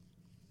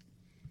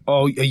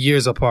a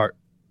years apart,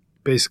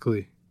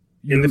 basically.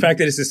 And the fact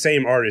that it's the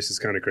same artist is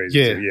kind of crazy.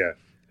 Yeah. Too. Yeah.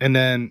 And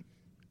then,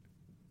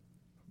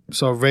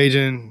 so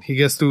Raging, he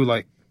gets through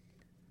like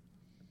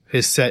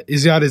his set.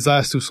 He's got his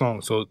last 2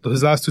 songs. So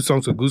his last 2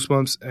 songs were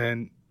Goosebumps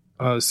and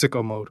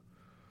Sicko Mode.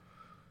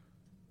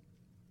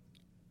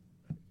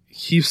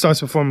 He starts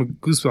performing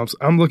Goosebumps.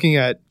 I'm looking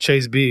at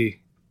Chase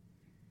B.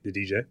 The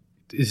DJ?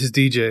 It's his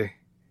DJ.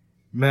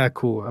 Mad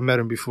cool. I met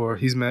him before.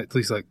 He's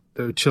like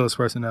the chillest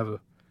person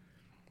ever.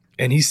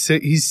 And he's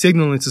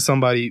signaling to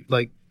somebody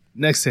like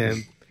next to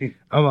him.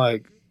 I'm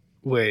like,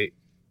 wait.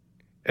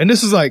 And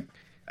this is like,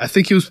 I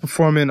think he was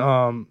performing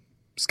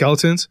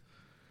Skeletons.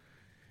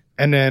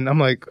 And then I'm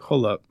like,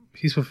 hold up.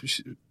 He's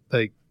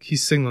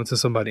signaling to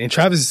somebody. And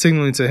Travis is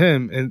signaling to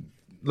him. And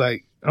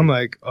like, I'm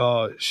like,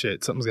 oh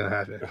shit, something's gonna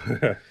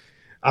happen.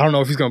 I don't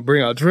know if he's gonna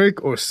bring out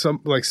Drake or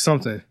something.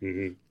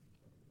 Mm-hmm.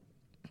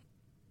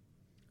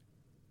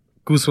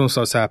 Goosebumps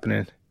starts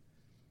happening.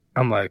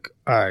 I'm like,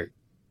 all right,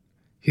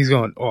 he's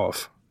going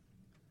off.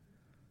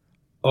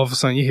 All of a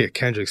sudden, you hear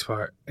Kendrick's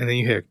part, and then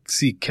you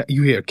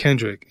hear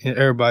Kendrick, and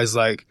everybody's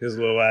like, his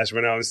little ass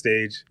run out on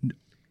stage,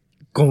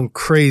 going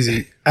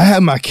crazy. I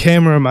had my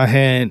camera in my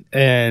hand,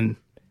 and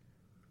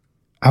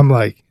I'm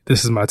like,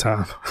 this is my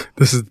time.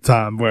 This is the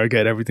time where I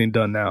get everything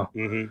done now,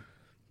 and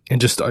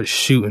just start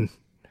shooting.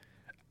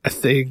 I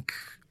think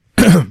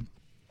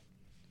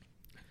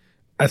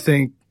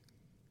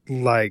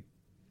like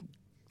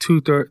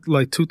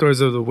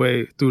two-thirds of the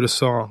way through the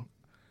song,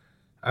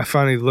 I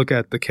finally look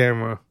at the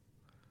camera.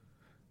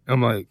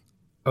 I'm like,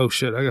 oh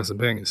shit, I got some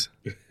bangers.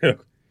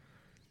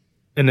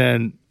 And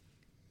then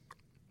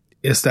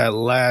it's that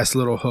last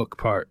little hook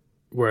part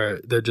where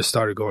they just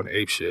started going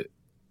ape shit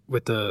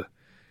with the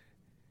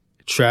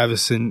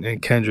Travis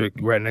and Kendrick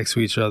right next to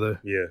each other.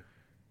 Yeah.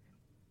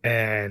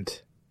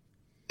 And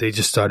they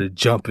just started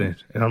jumping.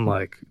 And I'm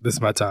like, this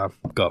is my time.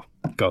 Go.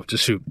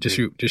 Just shoot.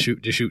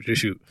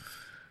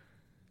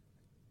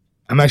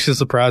 I'm actually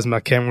surprised my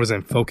camera was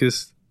in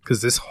focus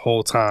because this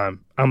whole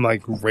time I'm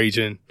like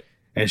raging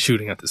and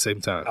shooting at the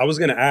same time. I was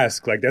going to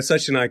ask, like, that's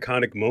such an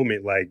iconic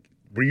moment. Like,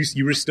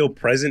 you were still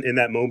present in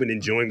that moment,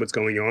 enjoying what's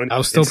going on? I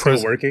was still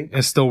present. Working?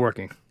 And still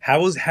working. How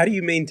do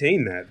you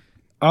maintain that?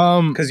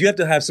 Because you have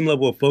to have some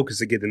level of focus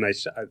to get the nice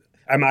shot.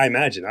 I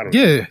imagine. I don't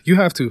know. Yeah, you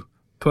have to.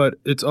 But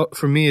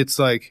for me, it's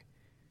like,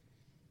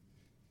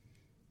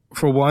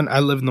 for one, I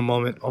live in the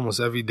moment almost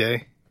every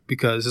day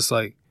because it's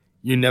like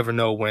you never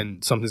know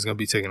when something's going to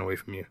be taken away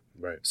from you.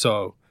 Right.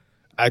 So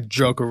I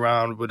joke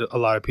around with a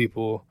lot of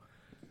people.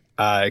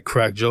 I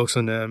crack jokes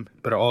on them.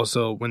 But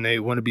also, when they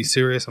want to be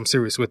serious, I'm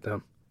serious with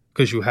them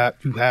because you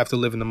have to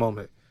live in the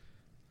moment.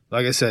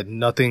 Like I said,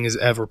 nothing is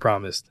ever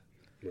promised.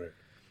 Right.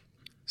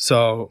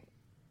 So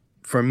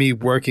for me,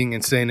 working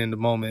and staying in the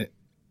moment,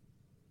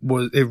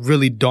 it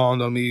really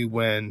dawned on me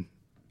when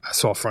I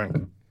saw Frank.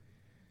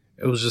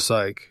 It was just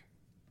like,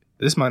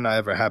 this might not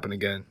ever happen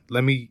again.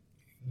 Let me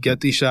get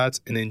these shots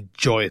and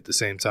enjoy it at the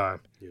same time.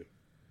 Yeah.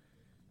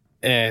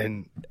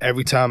 And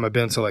every time I've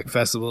been to like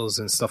festivals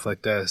and stuff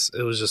like this,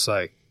 it was just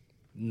like,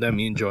 let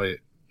me enjoy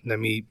it. Let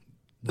me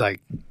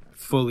like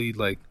fully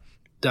like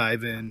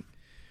dive in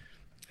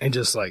and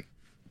just like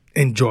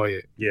enjoy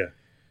it. Yeah.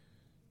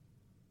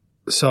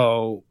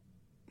 So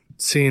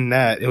seeing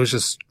that, it was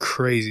just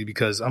crazy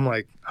because I'm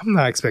like, I'm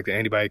not expecting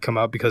anybody to come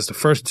out because the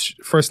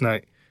first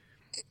night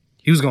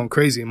he was going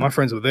crazy and my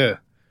friends were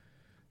there.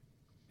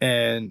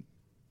 And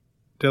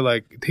they're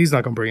like, he's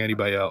not going to bring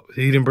anybody out.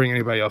 He didn't bring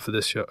anybody out for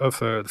this show,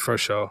 for the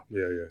first show.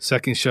 Yeah.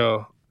 Second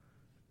show,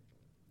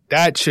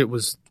 that shit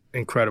was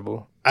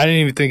incredible. I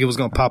didn't even think it was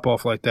going to pop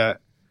off like that.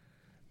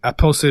 I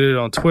posted it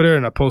on Twitter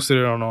and I posted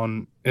it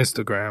on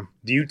Instagram.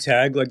 Do you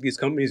tag like these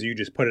companies or you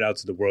just put it out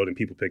to the world and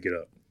people pick it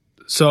up?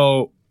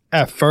 So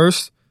at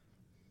first,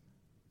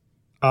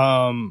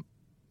 I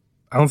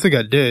don't think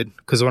I did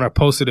because when I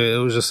posted it, it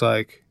was just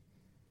like,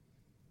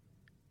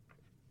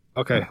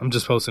 okay, I'm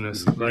just posting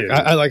this. Like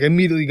yeah. I like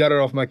immediately got it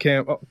off my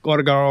camera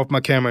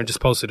and just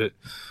posted it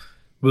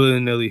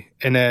willy-nilly.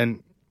 And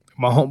then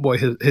my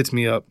homeboy hits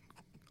me up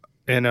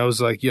and I was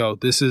like, yo,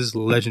 this is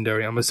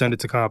legendary. I'm gonna send it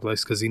to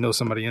Complex because he knows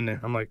somebody in there.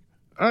 I'm like,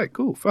 all right,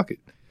 cool, fuck it.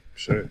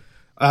 Sure.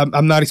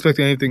 I'm not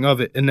expecting anything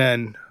of it. And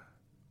then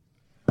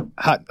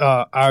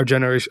our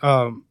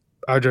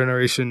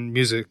generation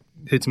music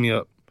hits me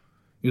up.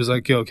 He was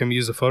like, yo, can we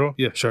use a photo?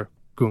 Yeah, sure.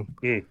 Cool.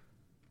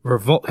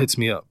 Revolt hits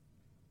me up.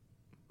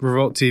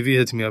 Revolt TV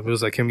hits me up. It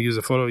was like, can we use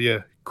a photo?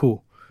 Yeah,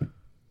 cool.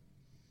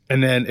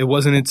 And then it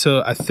wasn't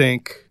until I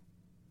think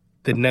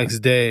the next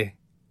day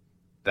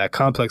that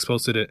Complex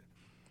posted it.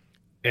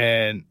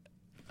 And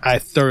I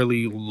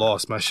thoroughly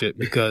lost my shit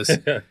because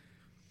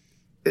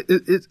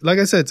it like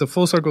I said, it's a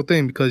full circle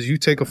thing because you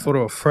take a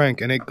photo of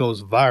Frank and it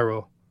goes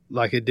viral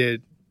like it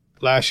did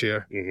last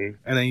year. Mm-hmm.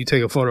 And then you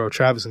take a photo of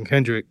Travis and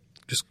Kendrick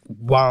just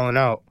wilding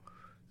out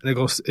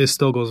and it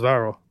still goes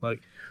viral.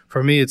 Like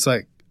for me, it's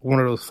like one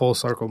of those full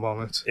circle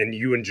moments. And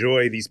you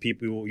enjoy these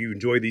people, you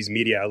enjoy these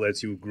media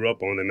outlets, you grew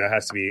up on them. That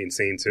has to be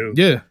insane too.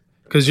 Yeah.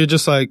 Because you're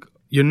just like,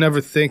 you're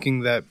never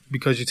thinking that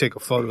because you take a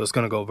photo, it's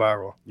going to go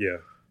viral. Yeah.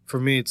 For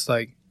me, it's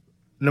like,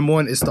 number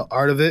one, it's the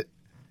art of it.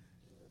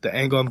 the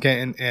angle I'm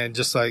getting, and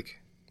just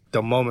like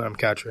the moment I'm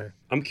capturing.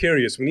 I'm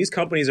curious, when these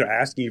companies are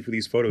asking you for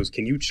these photos,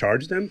 can you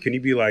charge them? Can you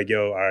be like,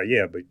 yo,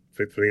 yeah, but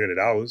for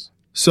 $300?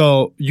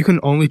 So you can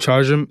only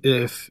charge them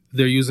if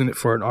they're using it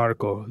for an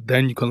article.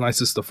 Then you can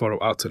license the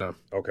photo out to them.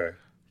 Okay.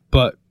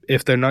 But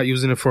if they're not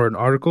using it for an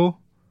article,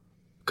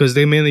 because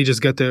they mainly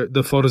just get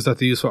the photos that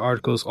they use for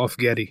articles off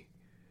Getty.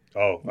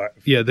 Oh.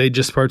 Yeah, they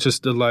just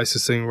purchased the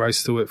licensing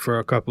rights to it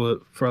for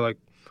like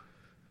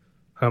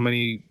how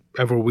many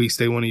ever weeks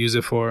they want to use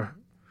it for,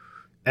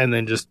 and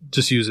then just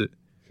use it.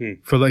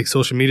 For like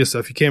social media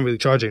stuff. You can't really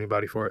charge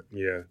anybody for it.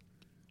 Yeah.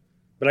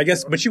 But I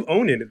guess, but you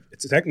own it.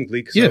 It's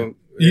technically. So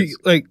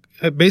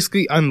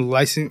basically, I'm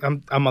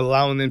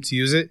allowing them to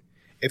use it.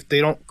 If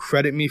they don't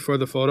credit me for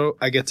the photo,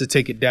 I get to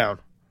take it down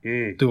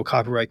through a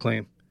copyright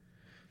claim.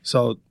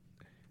 So,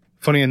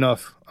 funny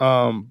enough,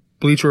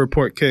 Bleacher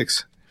Report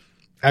Kicks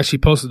actually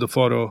posted the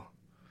photo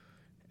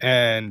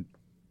and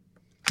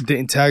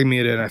didn't tag me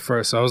in it at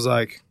first. So I was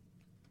like,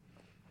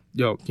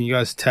 yo, can you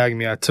guys tag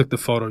me? I took the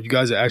photo. You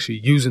guys are actually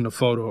using the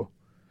photo.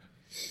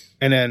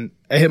 And then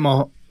it hit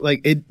my, like,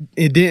 it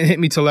didn't hit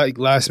me till like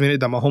last minute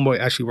that my homeboy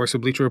actually works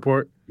at Bleacher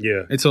Report.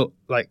 Yeah. Until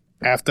like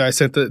after I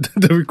sent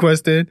the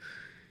request in,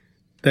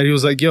 that he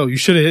was like, yo, you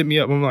should have hit me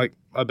up. I'm like,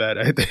 my bad.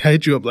 I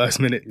hit you up last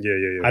minute. Yeah.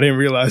 I didn't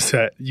realize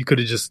that you could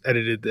have just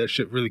edited that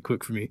shit really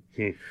quick for me.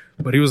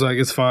 But he was like,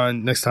 it's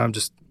fine. Next time,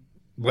 just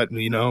let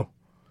me know.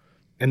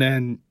 And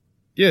then,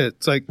 yeah,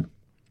 it's like,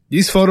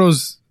 these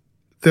photos,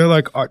 they're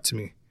like art to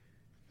me.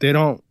 They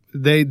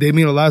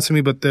mean a lot to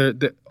me, but they're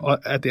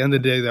at the end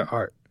of the day, they're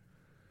art.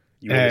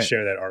 You want to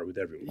share that art with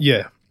everyone.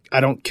 Yeah.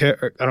 I don't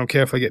care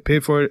if I get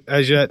paid for it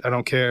as yet. I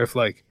don't care if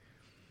like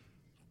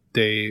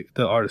the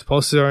artist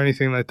posted or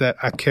anything like that.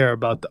 I care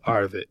about the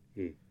art of it.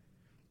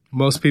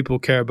 Most people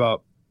care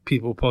about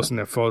people posting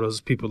their photos,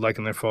 people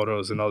liking their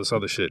photos, and all this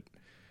other shit.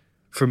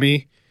 For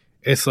me,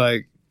 it's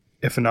like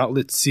if an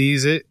outlet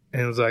sees it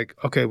and it's like,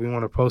 okay, we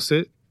want to post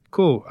it,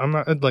 cool. I'm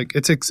not like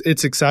it's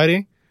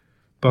exciting,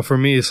 but for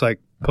me, it's like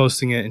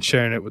posting it and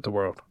sharing it with the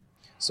world.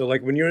 So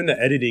like when you're in the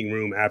editing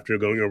room after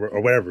going over or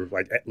whatever,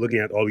 like looking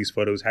at all these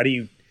photos, how do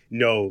you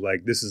know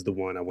like this is the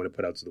one I want to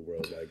put out to the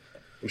world? Like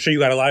I'm sure you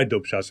got a lot of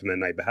dope shots from that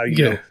night, but how do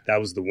you know that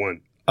was the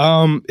one?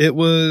 It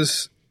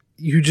was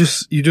you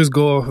just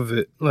go off of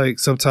it. Like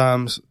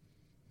sometimes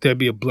there'd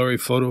be a blurry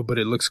photo, but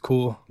it looks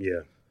cool.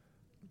 Yeah.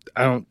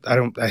 I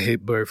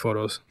hate blurry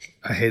photos.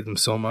 I hate them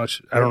so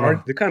much. I don't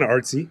know. They're kind of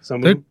artsy. Some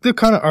of them. They're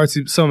kind of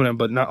artsy. Some of them,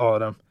 but not all of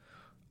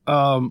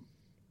them.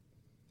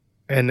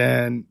 And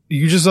then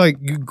you just like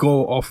you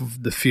go off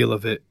of the feel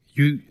of it.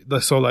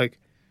 So like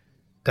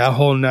that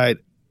whole night,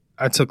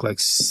 I took like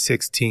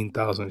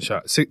 16,000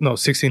 shots.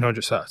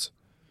 1,600 shots.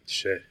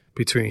 Shit.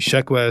 Between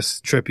Sheck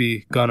West,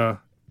 Trippy, Gunna,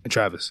 and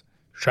Travis.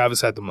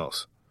 Travis had the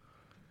most.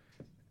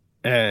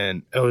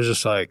 And it was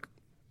just like,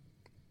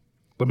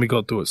 let me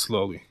go through it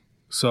slowly.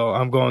 So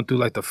I'm going through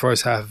like the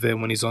first half of it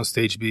when he's on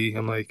stage B.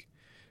 I'm like,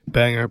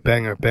 banger,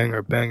 banger,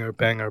 banger, banger,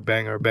 banger,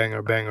 banger,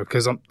 banger, banger.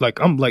 Because I'm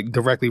like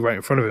directly right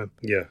in front of him.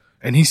 Yeah.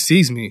 And he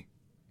sees me,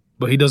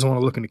 but he doesn't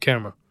want to look in the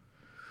camera.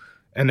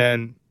 And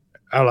then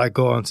I like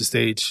go onto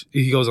stage.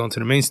 He goes onto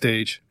the main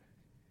stage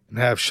and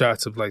have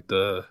shots of like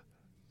the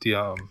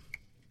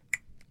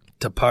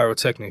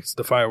pyrotechnics,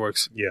 the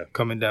fireworks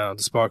coming down,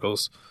 the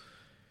sparkles.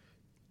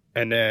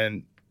 And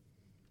then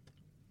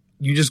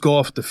you just go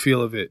off the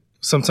feel of it.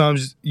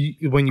 Sometimes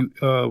when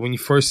you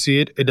first see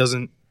it, it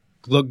doesn't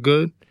look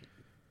good.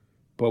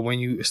 But when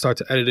you start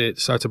to edit it,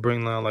 start to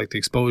bring down like the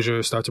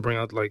exposure, start to bring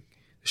out like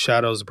the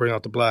shadows, bring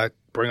out the black,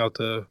 bring out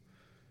the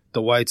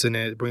whites in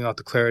it, bring out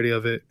the clarity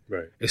of it.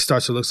 Right. It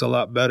starts to look a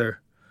lot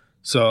better.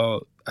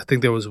 So I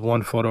think there was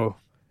one photo.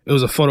 It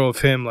was a photo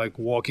of him like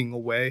walking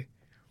away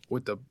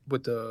with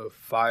the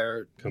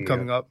fire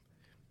coming up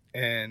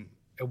and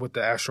with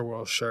the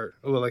Astroworld shirt,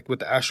 or like with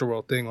the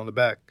Astroworld thing on the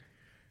back.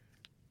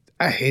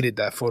 I hated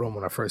that photo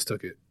when I first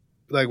took it.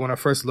 Like when I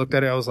first looked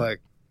at it, I was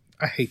like,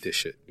 I hate this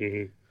shit.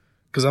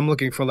 Because I'm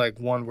looking for like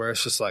one where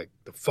it's just like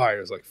the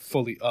fire is like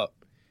fully up,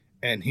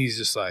 and he's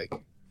just like,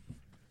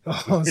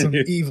 oh, some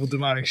evil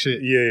demonic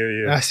shit. Yeah.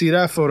 And I see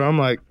that photo, I'm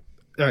like,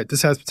 all right,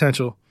 this has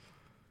potential.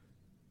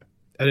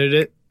 Edit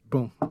it,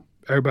 boom,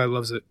 everybody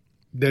loves it.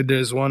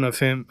 There's one of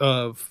him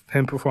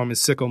performing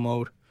Sicko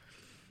Mode.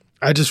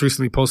 I just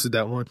recently posted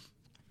that one,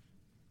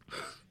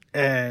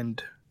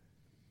 and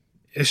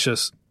it's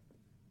just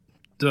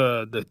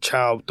the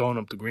child throwing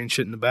up the green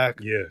shit in the back.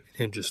 Yeah,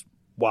 him just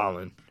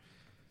wilding.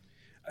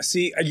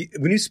 See,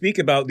 when you speak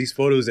about these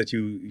photos that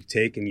you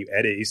take and you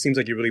edit, it seems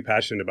like you're really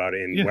passionate about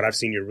it, and what I've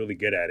seen, you're really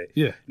good at it.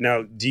 Yeah.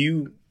 Now,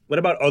 what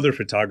about other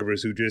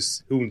photographers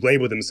who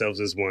label themselves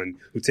as one,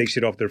 who take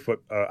shit off their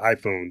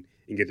iPhone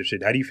and get their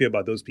shit? How do you feel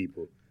about those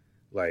people,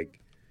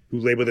 like who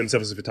label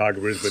themselves as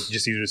photographers but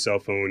just use their cell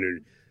phone, or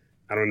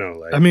I don't know,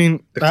 like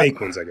the fake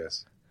ones, I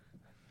guess.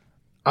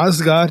 Honest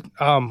to God,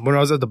 when I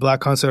was at the Black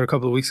concert a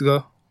couple of weeks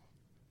ago,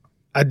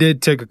 I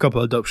did take a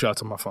couple of dope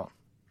shots on my phone.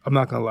 I'm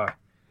not gonna lie.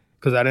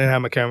 Because I didn't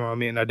have my camera on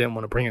me and I didn't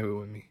want to bring it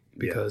with me.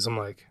 Because I'm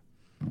like,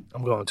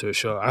 I'm going to a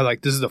show.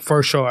 This is the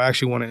first show I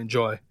actually want to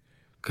enjoy.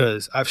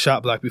 because I've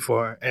shot Black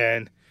before,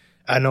 and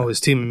I know his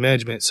team and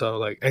management. So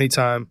like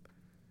anytime,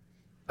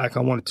 like if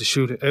I wanted to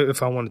shoot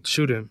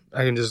him,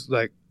 I can just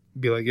like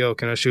be like, "Yo,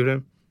 can I shoot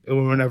him?"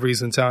 Whenever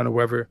he's in town or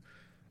wherever.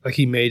 Like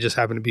he may just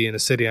happen to be in the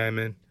city I'm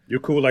in. You're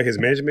cool with, like, his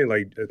management?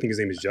 Like, I think his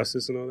name is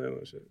Justice and all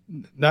that shit?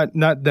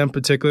 Not them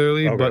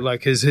particularly, Okay. but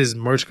like his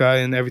merch guy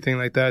and everything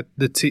like that.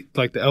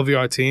 Like the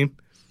LVR team,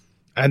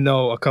 I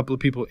know a couple of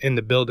people in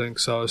the building,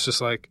 so it's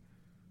just like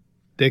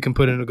they can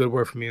put in a good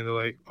word for me, and they're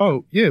like,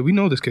 "Oh yeah, we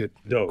know this kid.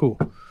 Dope. Cool."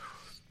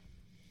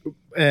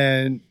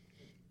 And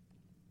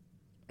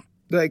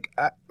like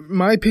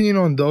my opinion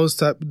on those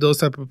type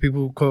of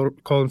people who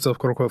call themselves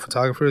quote unquote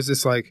photographers,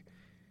 it's like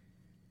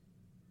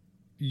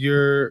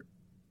you're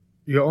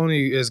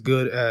only as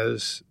good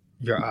as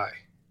your eye.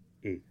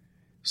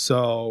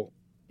 So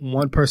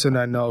one person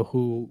I know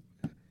who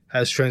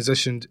has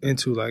transitioned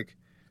into like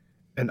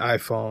an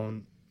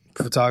iPhone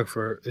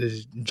photographer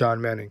is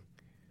John Manning.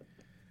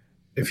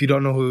 If you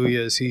don't know who he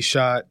is, he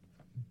shot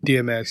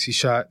DMX. He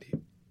shot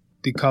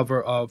the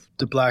cover of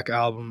the Black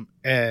Album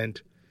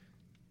and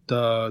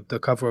the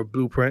cover of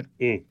Blueprint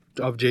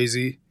of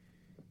Jay-Z.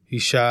 He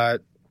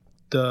shot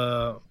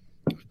the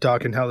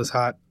Dark and Hell is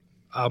Hot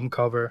album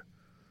cover.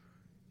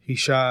 He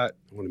shot...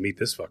 I want to meet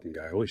this fucking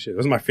guy. Holy shit.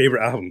 Those are my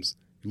favorite albums.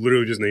 You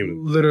literally just named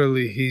them.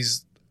 Literally,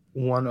 he's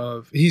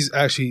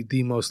actually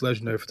the most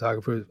legendary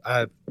photographer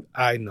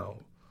I know.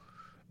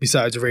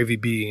 Besides Ravy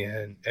B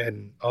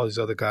and all these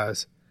other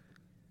guys.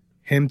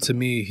 Him, to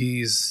me,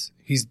 he's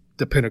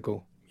the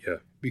pinnacle. Yeah.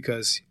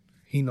 Because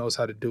he knows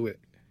how to do it.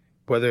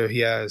 Whether he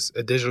has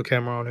a digital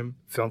camera on him,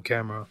 film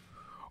camera,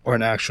 or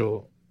an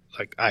actual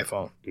like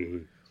iPhone.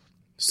 Mm-hmm.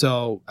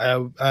 So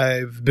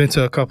I've been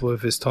to a couple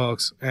of his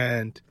talks,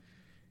 and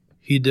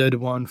he did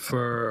one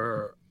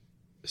for,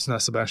 it's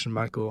not Sebastian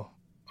Michael.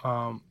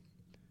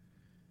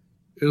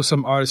 It was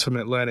some artist from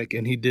Atlantic,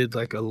 and he did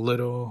like a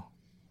little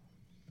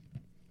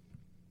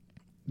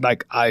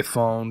like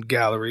iPhone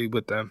gallery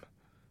with them.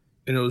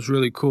 And it was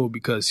really cool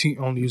because he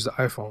only used the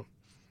iPhone,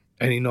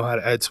 and he know how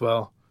to edit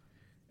well,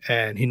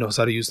 and he knows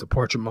how to use the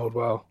portrait mode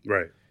well.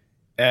 Right.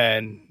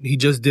 And he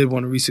just did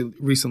one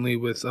recently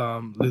with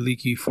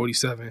Liliki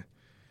 47.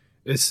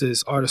 It's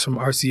this artist from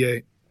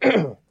RCA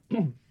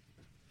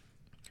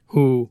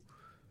who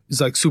is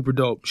like super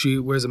dope. She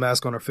wears a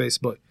mask on her face,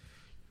 but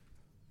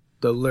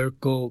the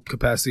lyrical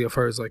capacity of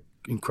her is like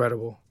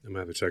incredible. I'm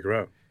going to have to check her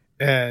out.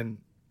 And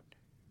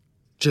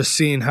just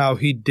seeing how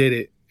he did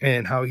it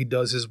and how he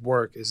does his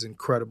work is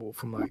incredible,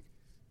 from like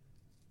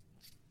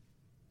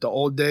the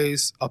old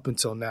days up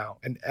until now.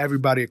 And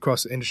everybody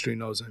across the industry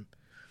knows him,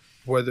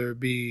 whether it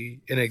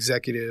be an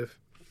executive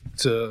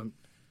to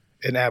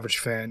an average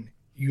fan.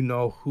 You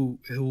know who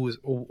is,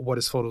 what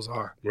his photos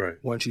are, right,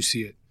 once you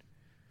see it.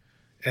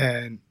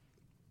 And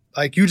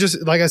like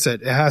I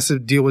said, it has to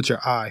deal with your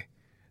eye.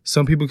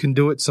 Some people can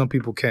do it, some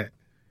people can't.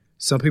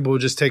 Some people will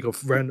just take a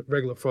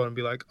regular photo and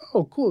be like,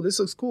 "Oh, cool, this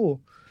looks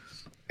cool,"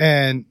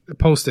 and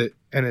post it,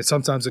 and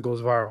sometimes it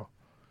goes viral.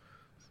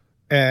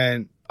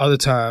 And other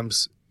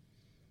times,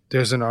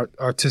 there's an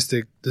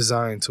artistic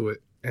design to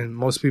it, and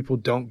most people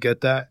don't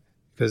get that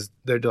because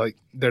they're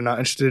not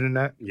interested in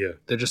that. Yeah,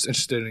 they're just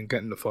interested in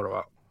getting the photo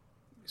out.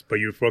 But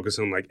you focus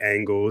on like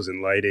angles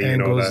and lighting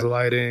and all that.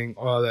 Lighting,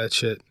 all that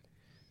shit.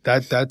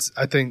 That's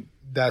I think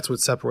that's what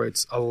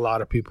separates a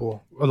lot of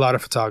people, a lot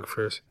of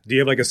photographers. Do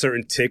you have like a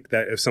certain tick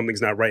that if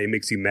something's not right, it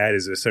makes you mad?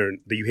 Is there a certain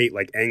that you hate,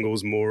 like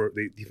angles more?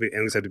 Do you think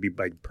angles have to be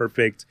like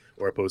perfect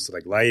or opposed to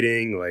like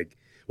lighting? Like,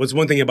 what's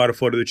one thing about a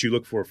photo that you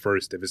look for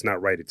first? If it's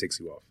not right, it takes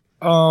you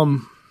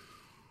off.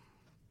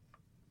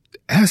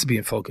 It has to be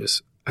in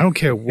focus. I don't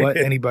care what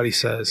anybody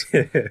says.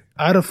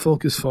 Out of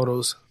focus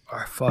photos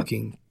are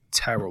fucking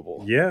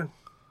terrible. Yeah.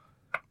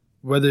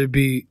 Whether it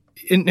be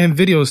in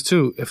videos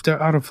too, if they're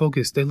out of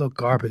focus, they look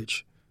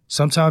garbage.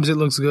 Sometimes it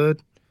looks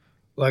good.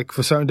 Like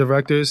for certain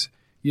directors,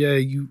 yeah,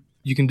 you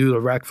can do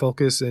the rack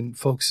focus and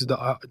focus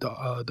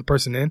the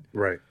person in.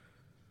 Right.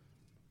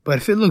 But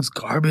if it looks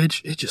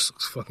garbage, it just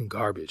looks fucking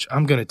garbage.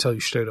 I'm gonna tell you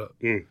straight up.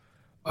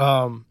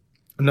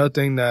 Another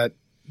thing that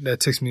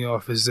ticks me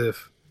off is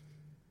if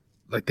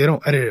like they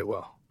don't edit it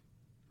well.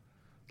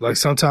 Like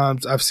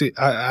sometimes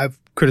I've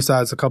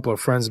criticized a couple of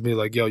friends and be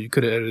like, "Yo, you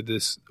could have edited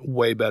this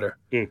way better."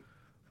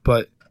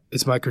 But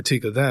it's my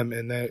critique of them,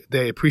 and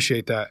they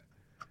appreciate that.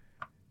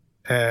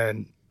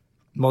 And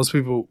most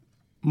of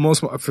my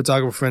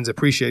photographer friends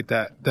appreciate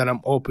that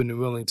I'm open and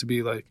willing to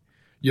be like,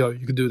 "Yo,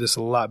 you could do this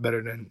a lot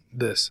better than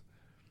this."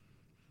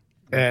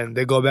 And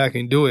they go back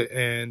and do it,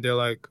 and they're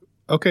like,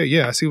 "Okay,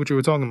 yeah, I see what you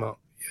were talking about.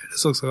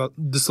 Yeah,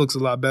 this looks a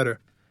lot better."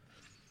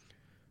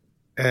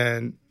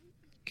 And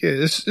yeah,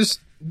 it's just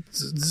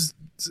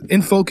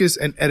in focus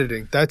and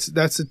editing. That's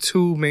the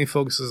two main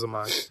focuses of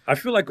mine. I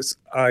feel like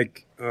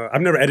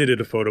I've never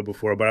edited a photo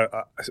before, but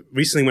I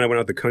recently when I went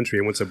out the country,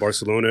 I went to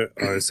Barcelona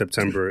in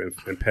September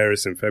and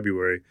Paris in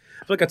February.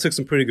 I feel like I took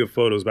some pretty good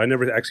photos, but I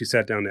never actually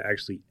sat down to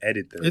actually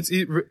edit them. It's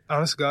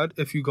honest to God,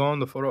 if you go on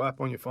the photo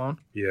app on your phone,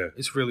 yeah,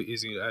 it's really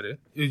easy to edit.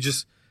 You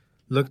just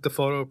look at the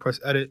photo,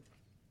 press edit,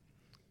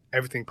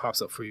 everything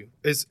pops up for you.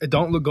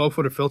 Don't go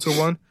for the filter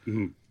one.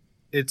 Mm-hmm.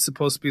 It's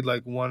supposed to be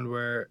like one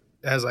where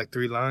it has like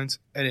 3 lines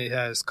and it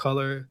has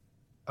color,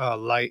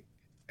 light,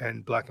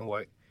 and black and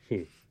white.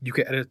 You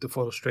can edit the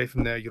photo straight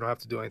from there. You don't have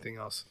to do anything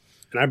else.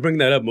 And I bring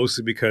that up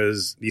mostly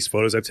because these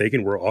photos I've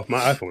taken were off my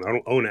iPhone. I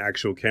don't own an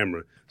actual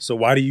camera. So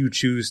why do you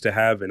choose to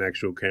have an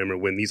actual camera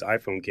when these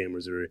iPhone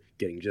cameras are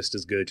getting just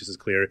as good, just as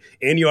clear?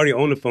 And you already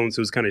own a phone,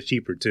 so it's kind of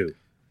cheaper too.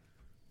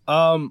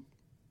 For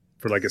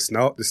like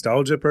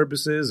nostalgia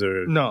purposes,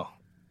 or no.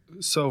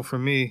 So for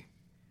me,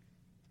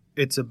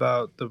 it's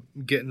about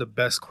getting the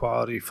best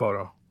quality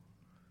photo.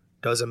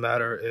 Doesn't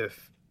matter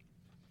if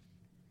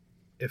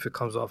it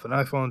comes off an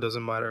iPhone.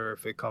 Doesn't matter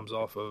if it comes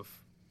off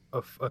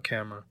of a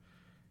camera.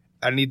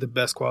 I need the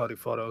best quality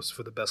photos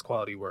for the best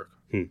quality work.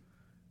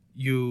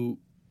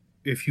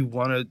 If you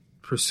want to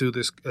pursue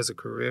this as a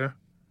career,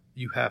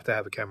 you have to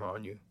have a camera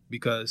on you,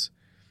 because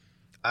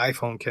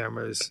iPhone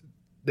cameras,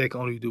 they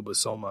can only do but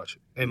so much,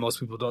 and most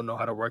people don't know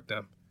how to work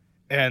them,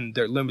 and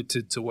they're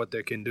limited to what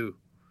they can do.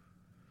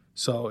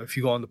 So if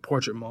you go on the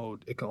portrait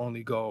mode, it can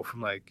only go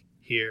from like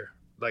here,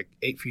 like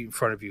 8 feet in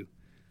front of you.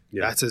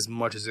 Yeah. That's as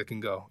much as it can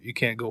go. You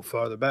can't go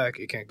farther back.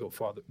 It can't go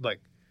farther, like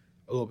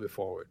a little bit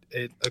forward.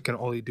 It can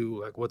only do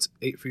like what's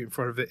 8 feet in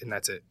front of it, and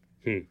that's it.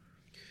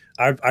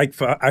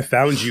 I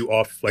found you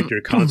off like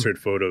your concert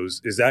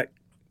photos. Is that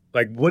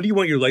like, what do you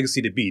want your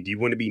legacy to be? Do you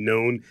want to be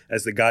known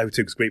as the guy who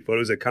took great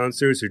photos at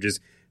concerts, or just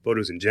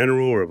photos in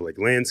general, or of like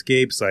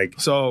landscapes? Like,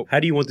 so how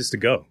do you want this to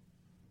go?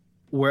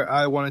 Where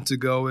I want it to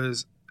go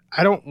is,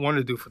 I don't want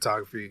to do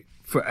photography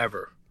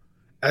forever.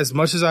 As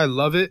much as I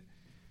love it,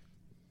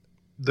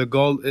 the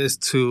goal is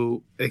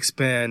to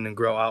expand and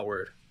grow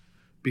outward.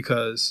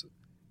 Because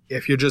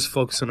if you're just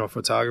focusing on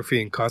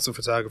photography and concert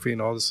photography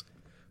and all this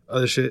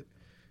other shit,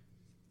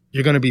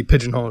 you're going to be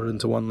pigeonholed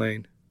into one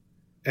lane.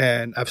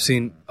 And I've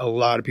seen a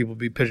lot of people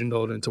be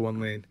pigeonholed into one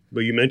lane.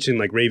 But you mentioned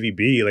like Ravy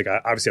B. Like,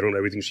 obviously I don't know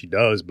everything she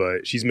does,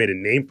 but she's made a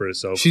name for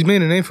herself. She's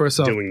made a name for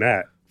herself doing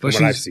that, from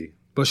what I see.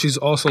 But she's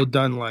also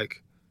done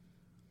like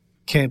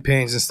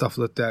campaigns and stuff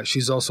like that.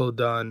 She's also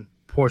done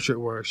portrait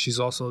work. She's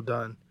also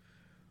done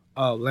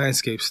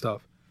landscape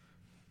stuff.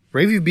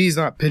 Ravy B is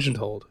not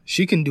pigeonholed.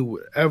 She can do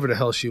whatever the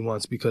hell she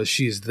wants because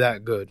she's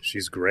that good.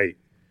 She's great.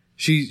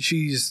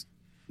 She's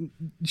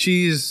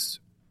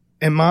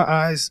in my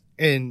eyes,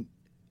 in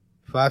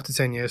 5 to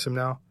 10 years from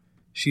now,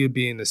 she would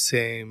be in the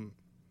same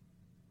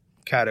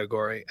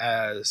category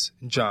as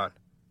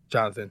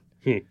Jonathan.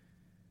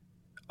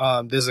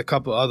 There's a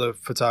couple other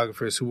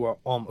photographers who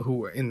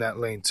are in that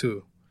lane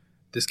too.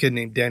 This kid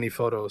named Danny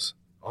Photos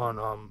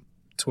on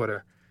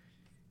Twitter.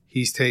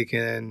 He's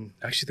taken.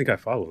 I actually think I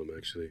follow him.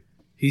 Actually,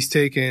 he's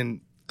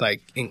taken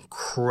like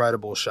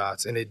incredible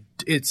shots, and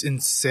it's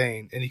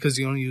insane. And because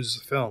he only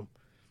uses film,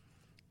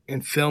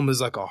 and film is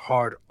like a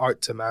hard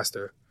art to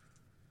master,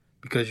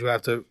 because you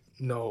have to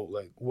know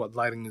like what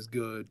lighting is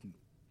good,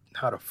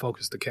 how to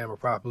focus the camera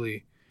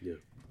properly,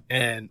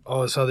 and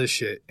all this other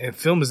shit. And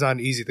film is not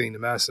an easy thing to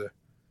master.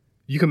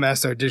 You can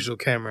master a digital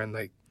camera in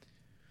like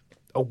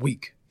a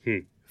week.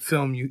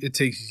 Film, it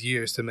takes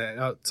years to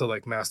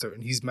master,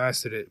 and he's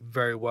mastered it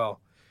very well.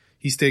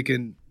 He's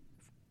taken,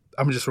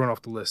 I'm just running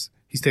off the list.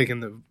 He's taken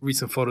the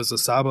recent photos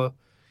of Saba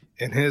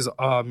and his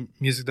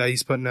music that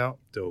he's putting out.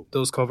 Dope.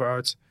 Those cover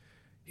arts.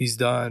 He's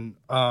done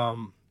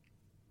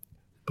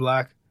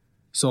Black.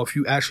 So if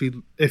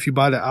you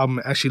buy the album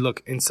and actually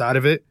look inside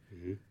of it,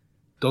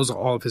 those are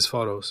all of his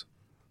photos.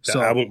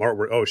 The album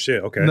artwork. Oh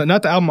shit! Okay. No,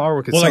 not the album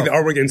artwork itself. Well, like the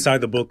artwork inside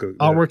the book.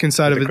 Artwork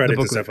inside of the it, credits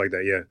the booklet. and stuff like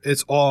that. Yeah,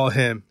 it's all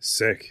him.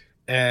 Sick.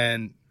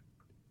 And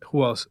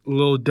who else?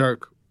 Lil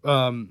Durk,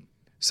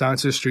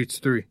 Science of the Streets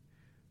 3.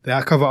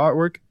 That cover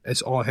artwork,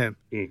 it's all him.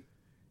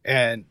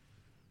 And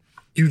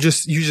you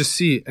just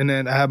see it. And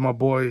then I have my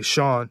boy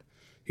Sean.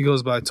 He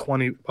goes by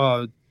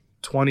 21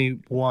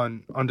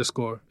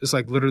 _ It's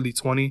like literally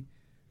 20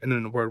 and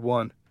then the word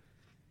 1.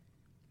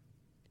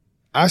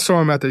 I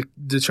saw him at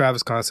the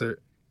Travis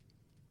concert.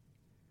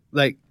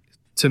 Like,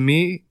 to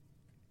me,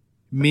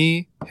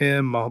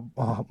 him, my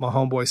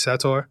homeboy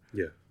Sator.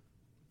 Yeah.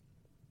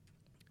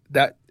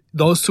 That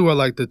those two are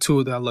like the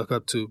two that I look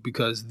up to,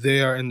 because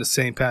they are in the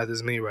same path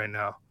as me right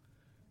now.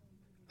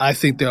 I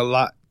think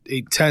they're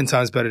 10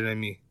 times better than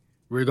me,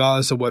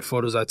 regardless of what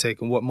photos I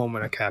take and what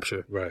moment I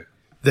capture. Right.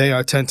 They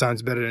are 10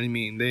 times better than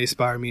me, and they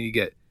inspire me to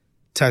get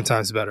 10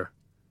 times better.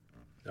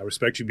 I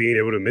respect you being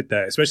able to admit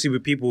that, especially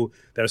with people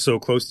that are so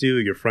close to you,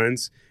 your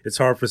friends. It's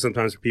hard for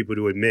people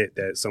to admit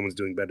that someone's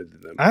doing better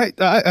than them.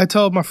 I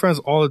tell my friends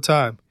all the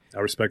time. I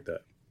respect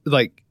that.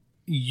 Like,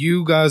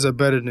 you guys are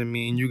better than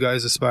me, and you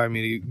guys inspire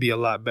me to be a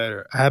lot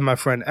better. I have my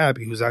friend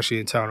Abby, who's actually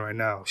in town right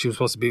now. She was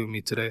supposed to be with me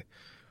today.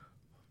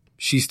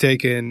 She's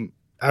taken,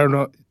 I don't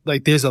know,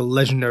 like there's a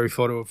legendary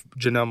photo of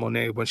Janelle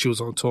Monáe when she was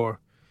on tour.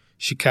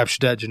 She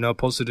captured that. Janelle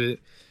posted it.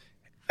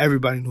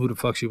 Everybody knew who the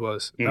fuck she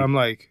was. And I'm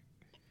like,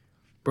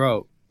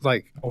 bro,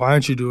 like, why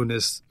aren't you doing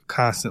this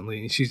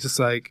constantly? And she's just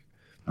like,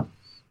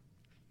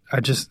 I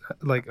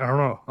don't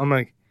know. I'm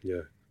like,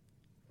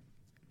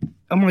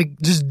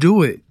 just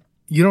do it.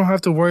 You don't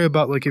have to worry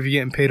about like if you're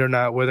getting paid or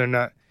not, whether or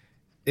not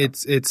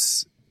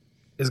it's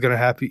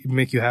gonna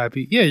make you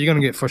happy. Yeah, you're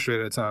gonna get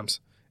frustrated at times.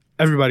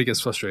 Everybody gets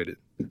frustrated.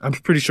 I'm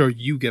pretty sure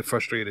you get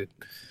frustrated.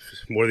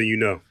 More than you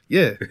know.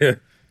 Yeah.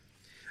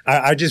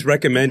 I just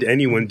recommend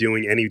anyone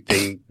doing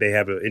anything they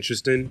have an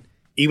interest in,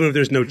 even if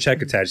there's no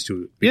check attached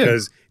to it,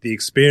 because the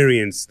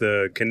experience,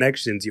 the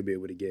connections you'll be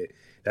able to get,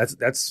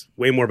 that's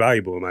way more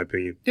valuable in my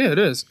opinion. Yeah, it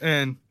is.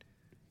 And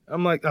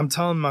I'm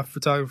telling my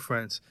photographer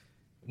friends,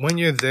 when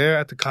you're there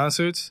at the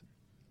concerts,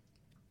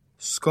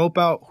 scope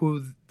out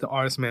who the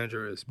artist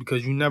manager is,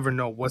 because you never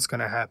know what's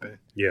gonna happen.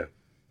 Yeah.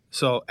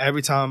 So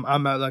every time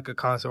I'm at like a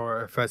concert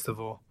or a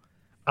festival,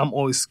 I'm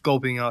always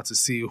scoping out to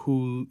see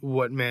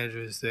what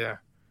manager is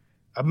there.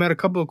 I've met a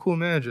couple of cool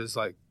managers.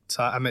 Like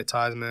I met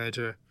Ty's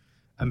manager.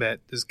 I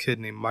met this kid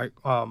named Mark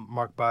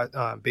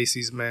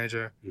Basie's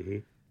manager.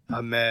 Mm-hmm.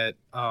 I met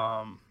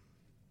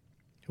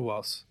who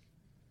else?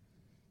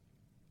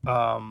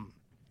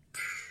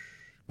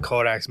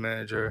 Kodak's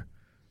manager,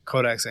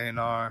 Kodak's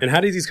A&R. And how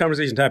do these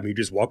conversations happen? You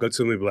just walk up to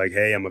them and be like,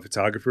 "Hey, I'm a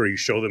photographer." Or you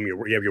show them you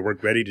have your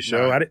work ready to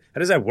show. Nah. How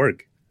does that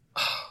work?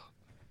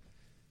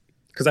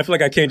 Because I feel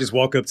like I can't just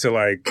walk up to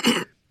like,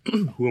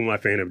 who am I a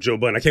fan of? Joe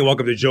Budden. I can't walk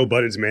up to Joe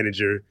Budden's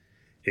manager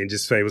and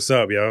just say, "What's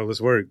up, yo?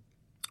 Let's work."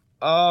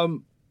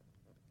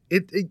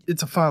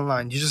 It's a fine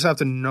line. You just have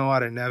to know how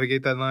to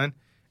navigate that line.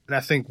 And I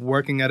think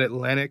working at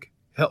Atlantic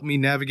helped me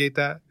navigate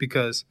that,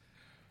 because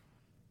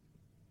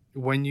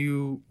when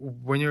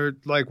you're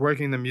like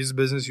working in the music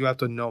business, you have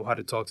to know how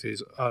to talk to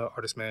these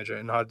artist manager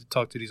and how to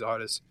talk to these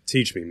artists.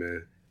 Teach me,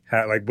 man.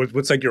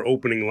 What's like your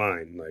opening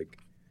line? Like,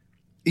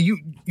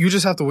 you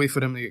just have to wait for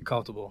them to get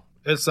comfortable.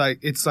 It's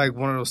like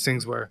one of those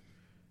things where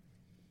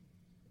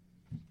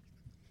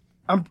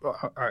all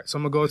right. So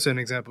I'm gonna go to an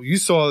example. You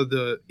saw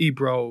the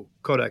Ebro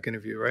Kodak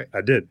interview, right?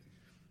 I did.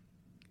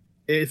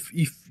 If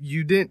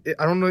you didn't,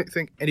 I don't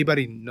think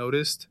anybody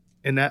noticed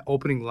in that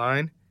opening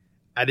line.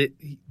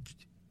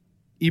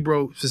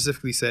 Ebro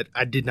specifically said,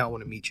 "I did not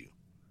want to meet you."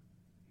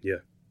 Yeah.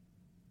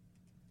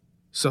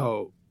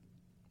 So,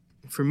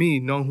 for me,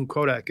 knowing who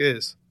Kodak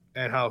is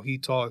and how he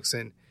talks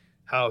and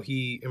how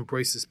he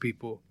embraces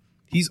people,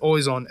 he's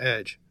always on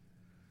edge.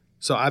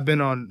 So I've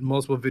been on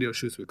multiple video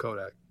shoots with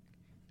Kodak.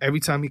 Every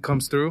time he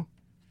comes through,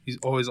 he's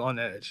always on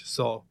edge.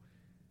 So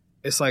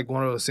it's like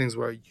one of those things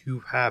where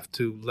you have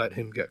to let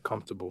him get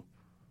comfortable.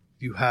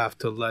 You have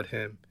to let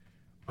him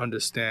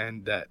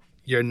understand that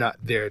you're not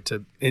there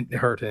to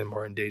hurt him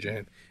or endanger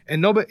him.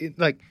 And nobody,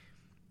 like,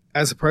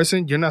 as a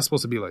person, you're not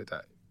supposed to be like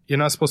that. You're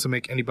not supposed to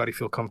make anybody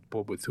feel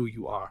comfortable with who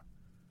you are.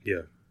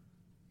 Yeah.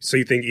 So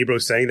you think Ebro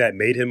saying that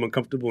made him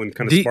uncomfortable and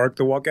kind of sparked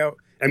the walkout?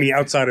 I mean,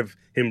 outside of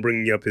him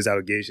bringing up his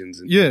allegations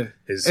and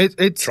his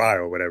trial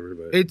or whatever.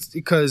 But it's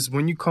because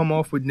when you come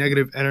off with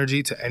negative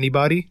energy to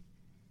anybody,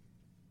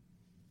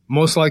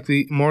 more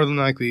than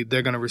likely,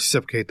 they're going to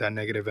reciprocate that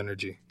negative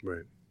energy.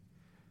 Right.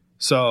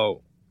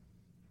 So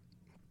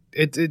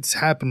it's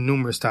happened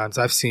numerous times.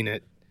 I've seen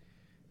it.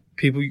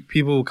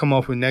 People will come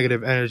off with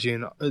negative energy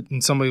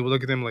and somebody will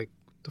look at them like,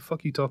 "The fuck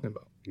are you talking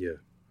about?" Yeah.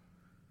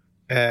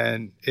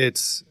 And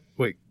this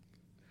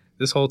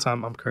whole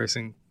time I'm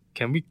cursing.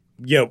 Can we?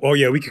 Yeah. Oh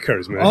yeah, we could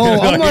curse, man.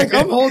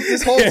 Oh,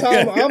 this whole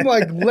time I'm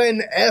like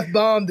letting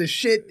F-bomb the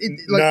shit.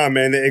 Nah,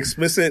 man. The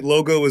explicit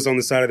logo is on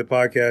the side of the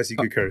podcast. You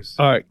could curse.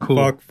 All right,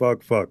 cool.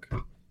 Fuck.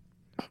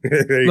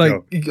 There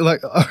you go.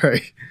 Like, all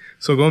right.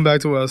 So going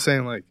back to what I was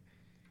saying, like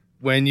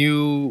when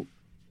you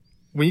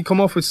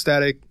come off with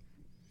static,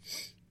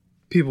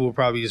 people will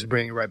probably just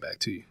bring it right back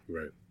to you.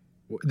 Right.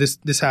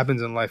 This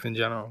happens in life in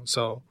general.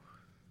 So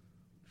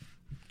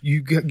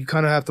you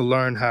kind of have to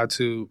learn how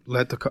to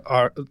let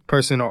the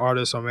person or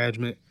artist or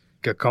management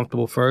get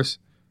comfortable first.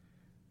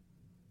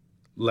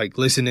 Like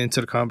listen into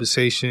the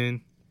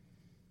conversation,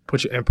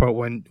 put your input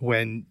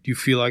when you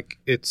feel like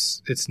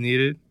it's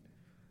needed.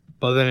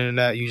 But other than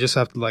that, you just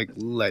have to like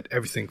let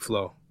everything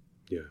flow.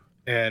 Yeah.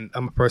 And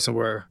I'm a person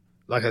where,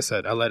 like I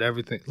said, I let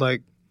everything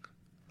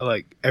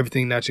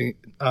everything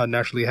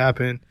naturally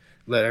happen.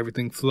 Let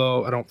everything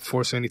flow. I don't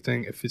force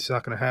anything. If it's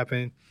not going to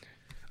happen,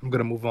 I'm going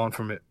to move on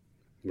from it.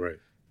 Right.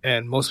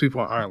 And most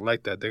people aren't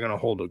like that. They're going to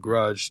hold a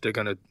grudge. They're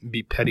going to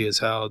be petty as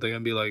hell. They're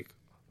going to be like,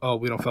 "Oh,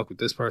 we don't fuck with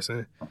this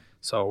person,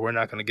 so we're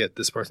not going to get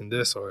this person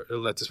this, or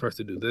let this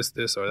person do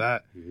this or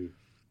that." Mm-hmm.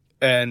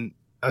 And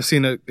I've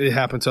seen it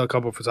happen to a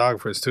couple of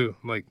photographers too.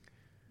 Like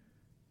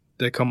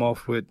they come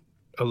off with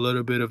a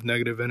little bit of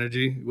negative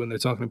energy when they're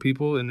talking to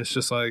people, and it's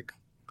just like,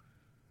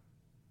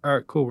 "All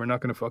right, cool. We're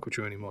not going to fuck with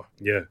you anymore."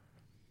 Yeah.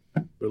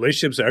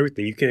 Relationships are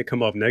everything. You can't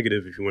come off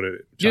negative if you want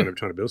to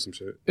try to build some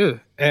shit. Yeah.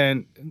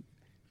 And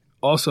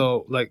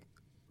also, like,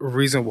 a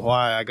reason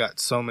why I got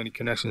so many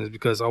connections is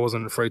because I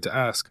wasn't afraid to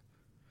ask.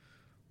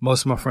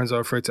 Most of my friends are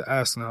afraid to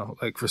ask now,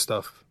 like, for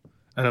stuff.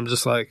 And I'm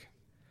just like,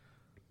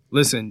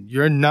 listen,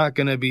 you're not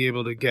going to be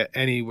able to get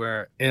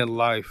anywhere in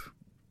life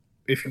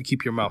if you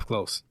keep your mouth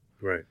closed.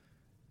 Right.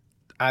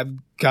 I've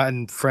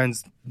gotten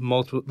friends,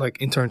 multiple, like,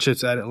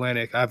 internships at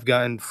Atlantic. I've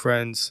gotten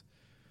friends,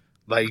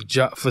 like,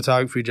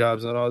 photography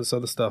jobs and all this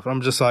other stuff.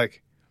 I'm just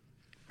like,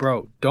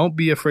 bro, don't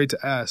be afraid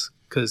to ask.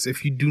 Because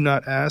if you do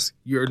not ask,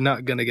 you're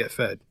not going to get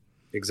fed.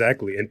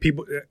 Exactly. And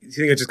people, you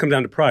think it just comes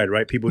down to pride,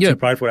 right? People are Yeah. too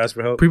prideful to ask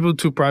for help. People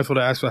too prideful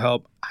to ask for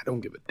help. I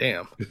don't give a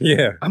damn.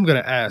 Yeah. I'm gonna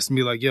ask and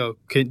be like, yo,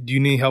 do you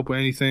need help with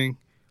anything?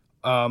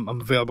 I'm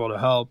available to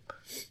help.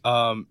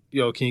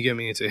 Yo, can you get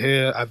me into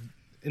here?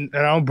 And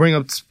I don't bring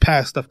up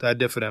past stuff that I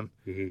did for them.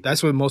 Mhm.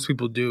 That's what most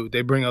people do.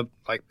 They bring up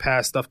like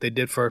past stuff they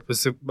did for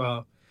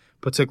a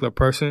particular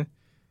person,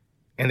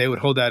 and they would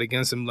hold that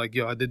against them. Like,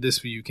 yo, I did this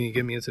for you. Can you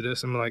get me into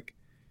this? I'm like,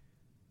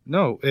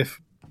 no. If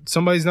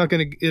somebody's not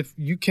gonna, if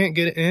you can't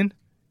get it in,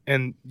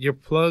 and your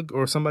plug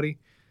or somebody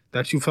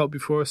that you've helped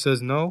before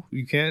says no,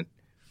 you can't,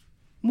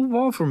 move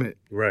on from it.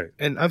 Right.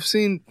 And I've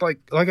seen, like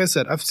I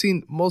said, I've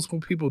seen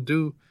multiple people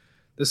do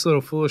this little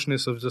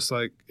foolishness of just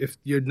like, if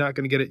you're not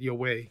going to get it your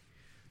way,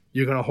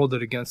 you're going to hold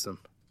it against them.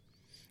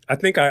 I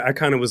think I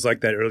kind of was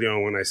like that early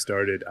on when I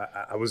started.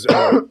 I was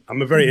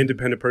I'm a very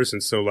independent person,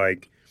 so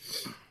like,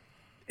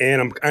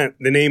 and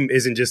the name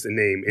isn't just a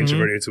name,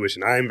 introverted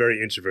intuition. I am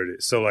very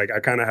introverted, so like I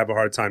kind of have a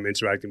hard time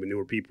interacting with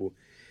newer people.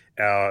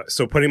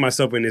 So putting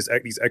myself in these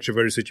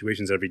extroverted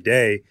situations every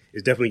day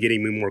is definitely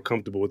getting me more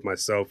comfortable with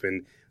myself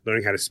and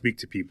learning how to speak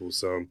to people.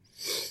 So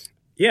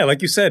yeah,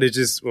 like you said, it's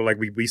just like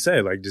we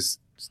said, like just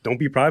don't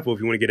be prideful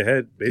if you want to get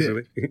ahead,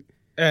 basically. Yeah.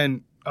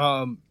 And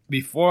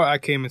before I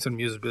came into the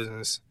music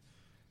business,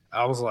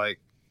 I was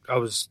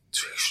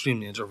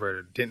extremely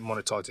introverted. Didn't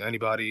want to talk to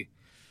anybody.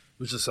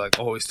 Was just like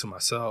always to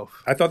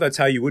myself. I thought that's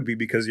how you would be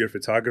because you're a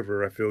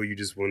photographer. I feel you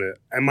just want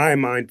to, in my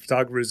mind,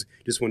 photographers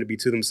just want to be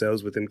to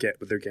themselves with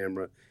their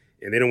camera,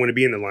 and they don't want to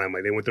be in the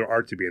limelight. They want their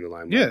art to be in the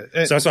limelight.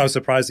 Yeah. So that's why I was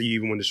surprised that you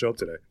even wanted to show up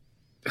today.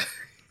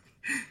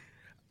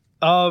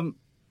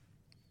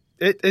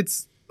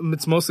 It's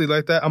mostly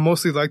like that. I'm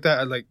mostly like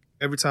that. Like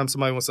every time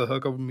somebody wants to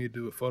hook up with me to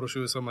do a photo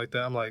shoot or something like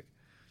that,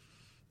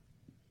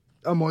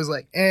 I'm always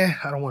like, I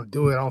don't want to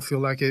do it. I don't feel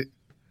like it.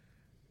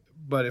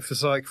 But if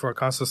it's like for a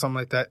concert or something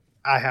like that,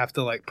 I have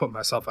to like put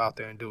myself out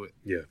there and do it.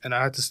 Yeah. And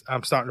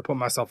I'm starting to put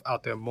myself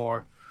out there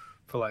more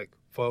for like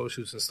photo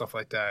shoots and stuff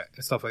like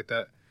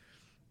that.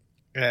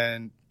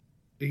 And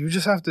you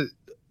just have to,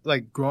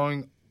 like,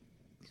 growing,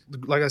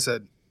 like I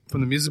said,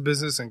 from the music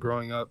business and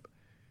growing up,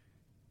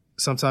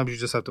 sometimes you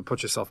just have to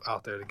put yourself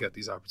out there to get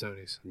these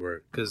opportunities.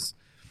 Right. Because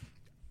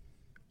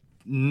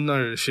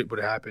none of this shit would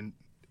have happened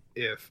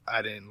if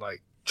I didn't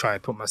like try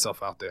and put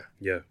myself out there.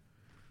 Yeah.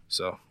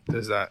 So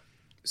there's that.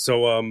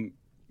 So,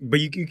 but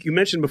you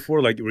mentioned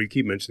before, like, where you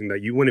keep mentioning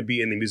that you want to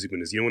be in the music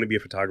business. You don't want to be a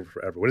photographer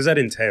forever. What does that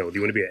entail? Do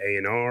you want to be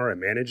an A&R, a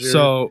manager?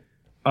 So,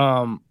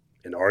 an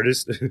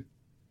artist?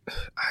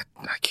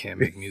 I can't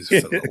make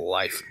music for the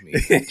life of me.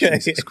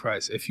 Jesus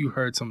Christ. If you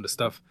heard some of the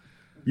stuff.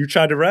 You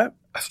tried to rap?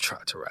 I've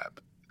tried to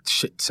rap.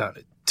 Shit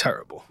sounded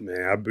terrible.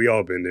 Man, we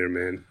all been there,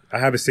 man. I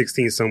have a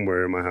 16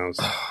 somewhere in my house.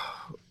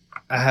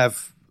 I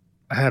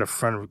had a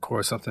friend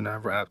record something I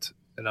rapped,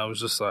 and I was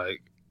just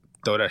like,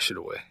 throw that shit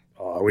away.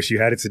 Oh, I wish you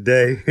had it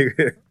today.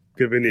 Could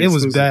have been It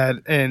was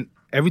bad. And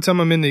every time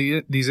I'm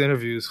in these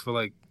interviews for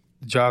like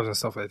jobs and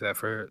stuff like that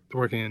for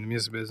working in the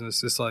music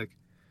business, it's like,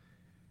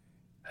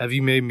 have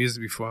you made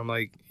music before? I'm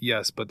like,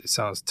 yes, but it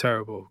sounds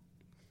terrible.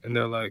 And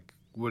they're like,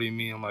 what do you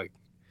mean? I'm like,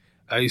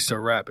 I used to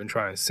rap and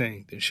try and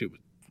sing. And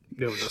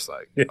they were just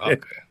like,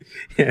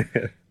 okay.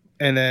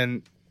 And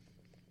then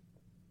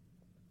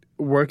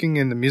working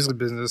in the music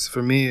business,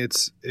 for me,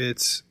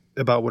 it's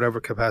about whatever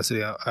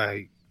capacity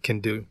I can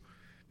do.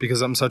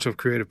 Because I'm such a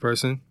creative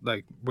person,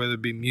 like whether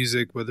it be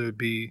music, whether it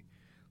be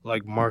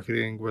like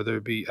marketing, whether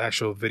it be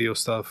actual video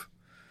stuff,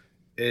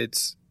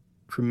 it's,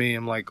 for me,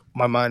 I'm like,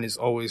 my mind is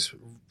always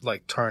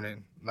like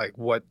turning, like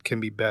what can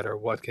be better,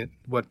 what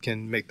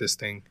can make this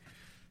thing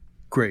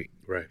great.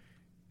 Right.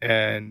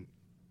 And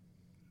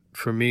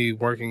for me,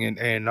 working in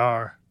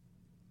A&R,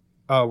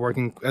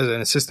 working as an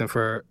assistant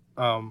for,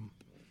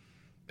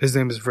 his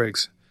name is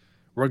Riggs.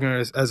 Working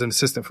as an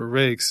assistant for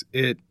Riggs,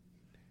 it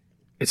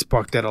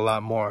sparked that a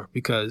lot more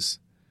because,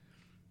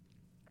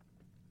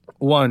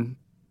 one,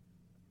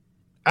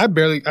 I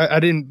barely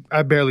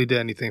did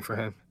anything for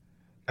him,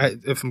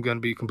 if I'm going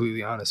to be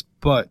completely honest.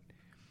 But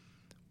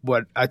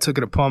what I took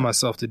it upon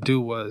myself to do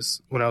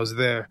was, when I was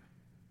there,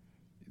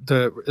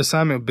 the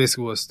assignment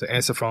basically was to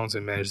answer phones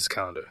and manage his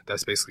calendar.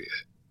 That's basically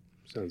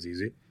it. Sounds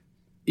easy.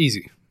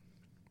 Easy.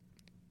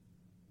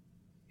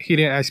 He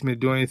didn't ask me to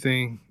do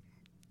anything.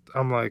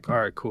 I'm like, all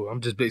right, cool.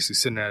 I'm just basically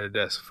sitting at a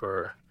desk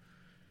for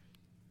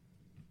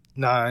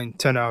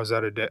 9-10 hours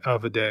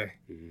of a day,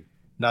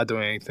 not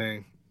doing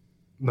anything.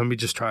 Let me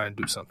just try and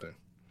do something.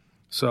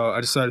 So I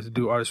decided to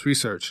do artist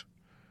research.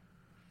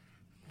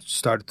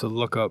 Started to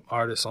look up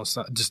artists on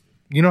just,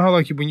 you know how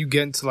like when you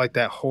get into like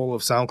that hole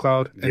of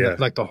SoundCloud and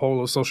like the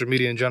whole of social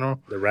media in general,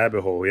 the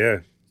rabbit hole, yeah.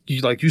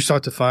 You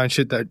start to find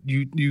shit that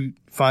you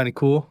find it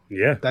cool.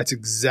 Yeah, that's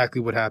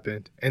exactly what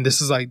happened. And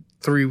this is like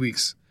 3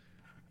 weeks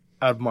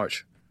out of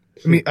March.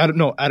 I mean, out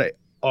of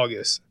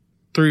August.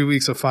 3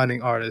 weeks of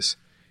finding artists.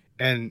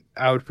 And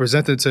I would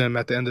present it to him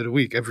at the end of the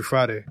week, every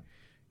Friday.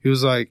 He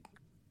was like,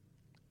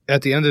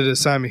 at the end of the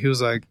assignment, he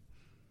was like,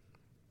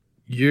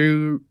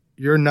 you're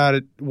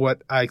not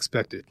what I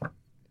expected.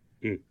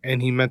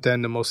 And he meant that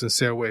in the most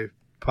sincere way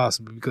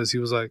possible, because he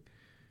was like,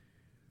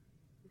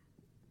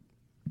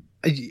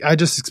 I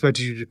just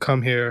expected you to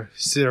come here,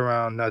 sit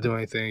around, not do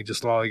anything,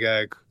 just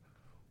lollygag,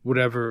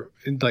 whatever,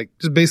 and like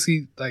just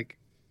basically like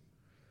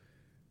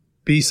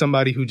be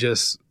somebody who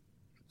just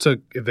took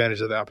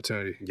advantage of the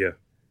opportunity. Yeah.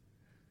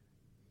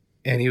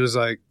 And he was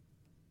like,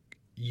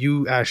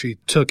 you actually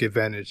took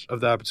advantage of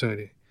the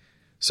opportunity.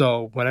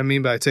 So what I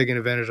mean by taking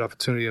advantage of the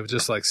opportunity of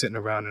just like sitting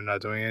around and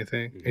not doing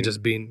anything and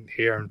just being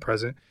here and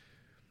present,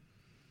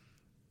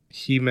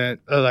 he meant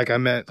I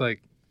meant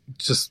like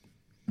just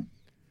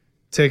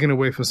taking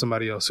away from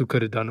somebody else who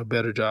could have done a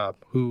better job,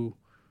 who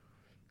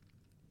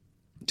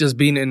just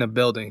being in a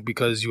building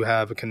because you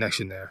have a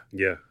connection there.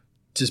 Yeah.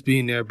 Just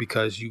being there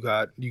because you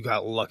got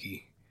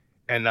lucky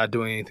and not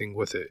doing anything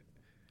with it.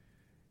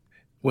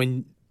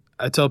 When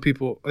I tell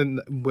people, and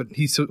what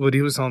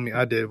he was telling me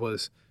I did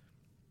was,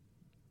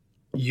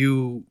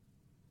 you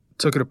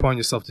took it upon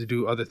yourself to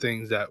do other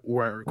things that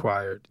weren't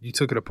required. You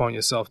took it upon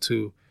yourself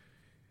to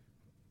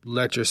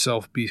let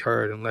yourself be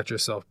heard and let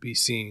yourself be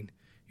seen.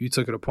 You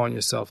took it upon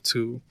yourself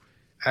to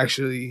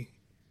actually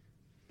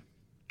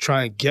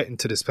try and get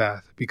into this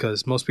path,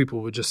 because most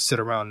people would just sit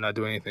around and not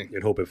do anything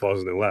And hope it falls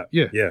in their lap.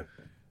 Yeah. Yeah.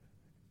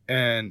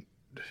 And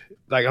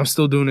like I'm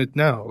still doing it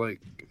now.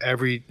 Like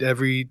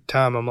every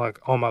time I'm like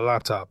on my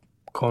laptop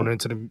going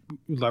into the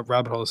like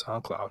rabbit hole of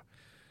SoundCloud,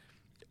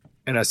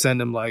 and I send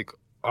them like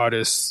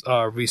artists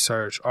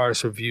research,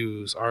 artist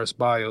reviews, artist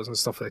bios, and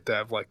stuff like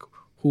that of like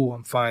who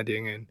I'm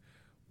finding and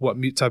what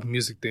type of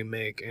music they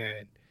make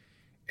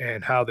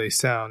and how they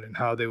sound and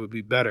how they would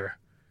be better.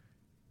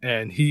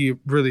 And he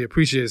really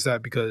appreciates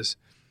that, because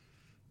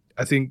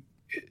I think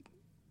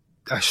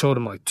I showed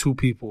him like 2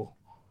 people,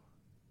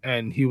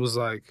 and he was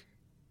like,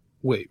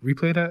 wait,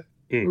 replay that?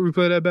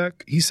 Replay that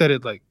back? He said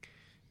it like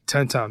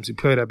 10 times. He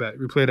played that back,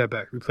 replay that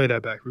back, replay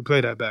that back,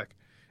 replay that back.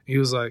 And he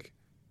was like,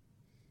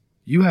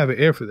 you have an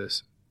ear for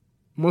this.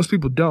 Most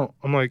people don't.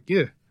 I'm like,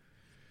 yeah.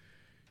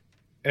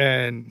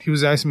 And he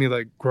was asking me,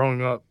 like,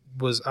 growing up,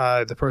 was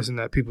I the person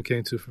that people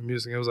came to for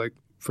music? I was like,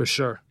 for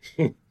sure.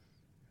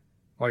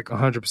 Like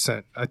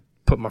 100%. I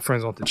put my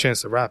friends on to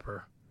Chance the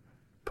Rapper.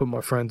 Put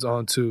my friends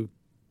on to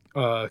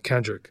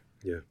Kendrick.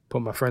 Yeah.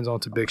 Put my friends on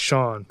to Big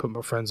Sean. Put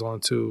my friends on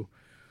to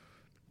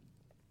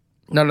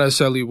not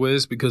necessarily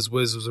Wiz, because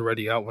Wiz was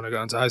already out when I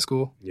got into high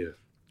school. Yeah.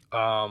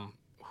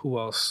 Who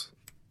else?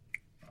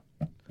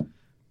 I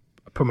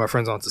put my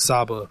friends on to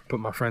Saba. Put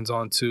my friends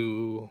on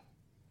to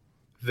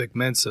Vic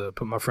Mensa.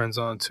 Put my friends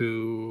on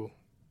to...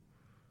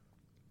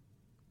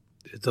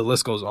 The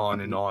list goes on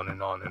and on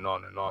and on and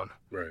on and on.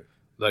 Right.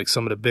 Like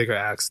some of the bigger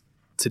acts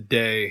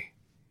today,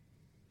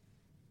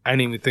 I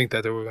didn't even think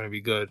that they were going to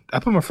be good. I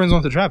put my friends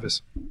on to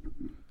Travis.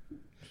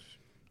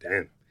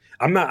 Damn.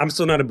 I'm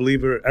still not a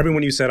believer.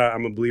 Everyone you said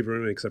I'm a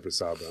believer in, except for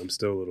Saba. I'm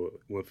still a little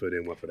one foot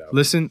in, one foot out.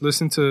 Listen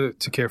to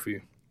Care For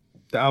You.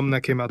 The album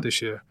that came out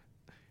this year.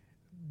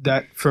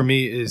 That for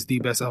me is the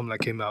best album that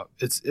came out.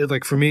 It's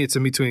like for me, it's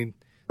in between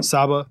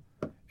Saba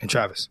and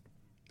Travis.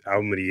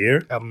 Album of the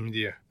year? Album of the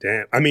year.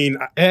 Damn. I mean,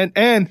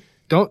 and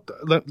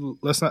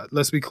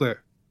let's be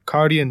clear.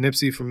 Cardi and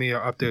Nipsey for me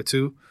are up there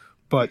too,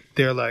 but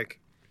they're like,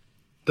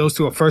 those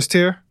two are first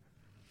tier,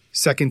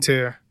 second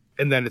tier,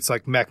 and then it's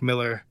like Mac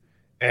Miller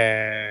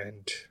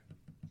and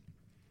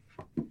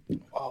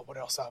what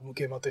else album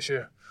came out this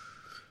year?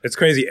 It's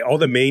crazy. All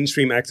the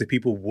mainstream acts that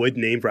people would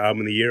name for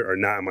album of the year are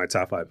not in my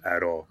top 5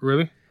 at all.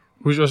 Really?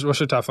 What's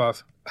your top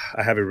 5?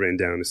 I have it written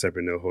down in a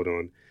separate note. Hold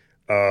on.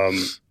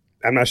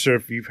 I'm not sure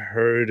if you've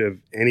heard of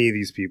any of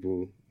these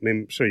people. I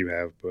mean, I'm sure you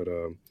have, but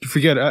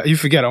you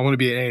forget. I want to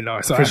be an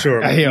A&R. So for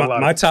sure. I hear a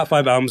lot. My top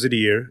 5 albums of the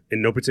year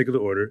in no particular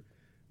order.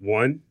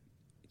 1,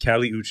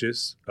 Kali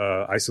Uchis,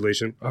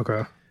 Isolation.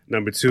 Okay.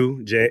 Number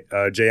 2, JID,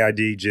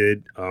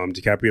 JID,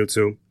 DiCaprio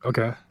 2.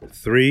 Okay.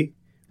 3,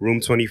 Room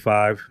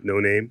 25, No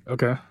Name.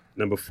 Okay.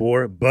 Number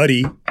 4,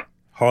 Buddy,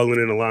 Harlan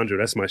and Alondra.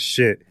 That's my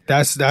shit.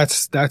 That's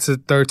a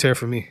third tier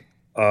for me.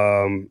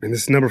 And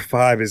this number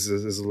 5 is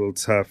a little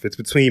tough. It's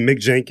between Mick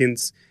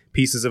Jenkins,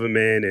 Pieces of a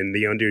Man, and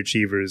the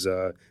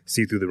Underachievers,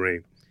 See Through the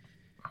Rain.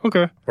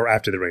 Okay. Or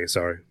After the Rain,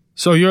 sorry.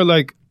 So you're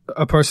like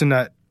a person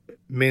that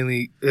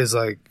mainly is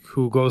like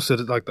who goes to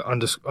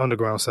the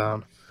underground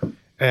sound.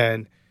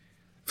 And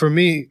for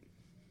me,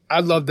 I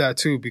love that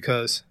too,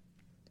 because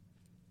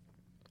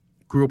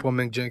grew up on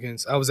Mick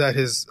Jenkins. I was at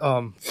his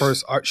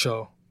first art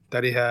show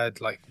that he had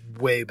like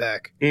way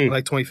back,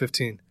 like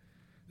 2015.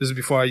 This is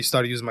before I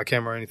started using my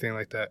camera or anything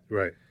like that.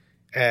 Right.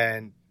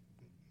 And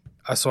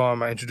I saw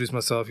him. I introduced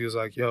myself. He was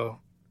like, "Yo,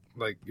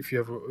 like if you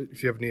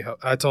ever need help,"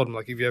 I told him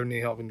like, "If you ever need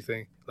help,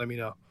 anything, let me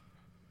know."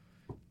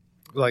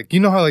 Like, you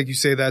know how like you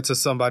say that to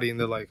somebody and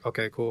they're like,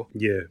 "Okay, cool."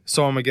 Yeah.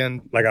 Saw him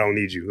again. Like, I don't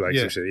need you. Like,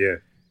 some shit. Yeah.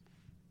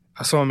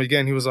 I saw him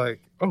again. He was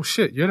like, "Oh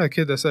shit, you're that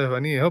kid that said if I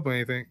need help or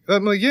anything."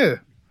 I'm like, "Yeah."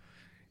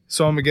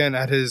 Saw him again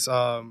at his.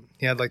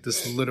 He had like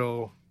this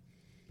little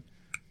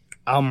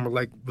album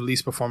like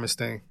release performance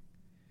thing.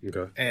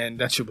 Okay. And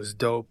that shit was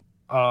dope.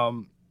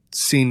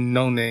 Seen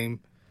No Name,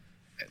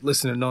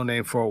 listened to No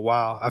Name for a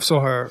while. I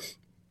saw her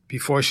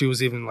before she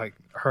was even like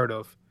heard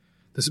of.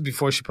 This is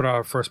before she put out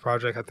her first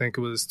project. I think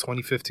it was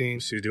 2015.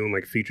 She was doing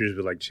like features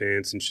with like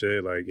Chance and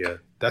shit. Like, yeah.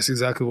 That's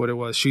exactly what it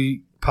was.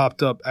 She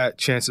popped up at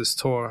Chance's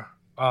tour.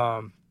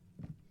 All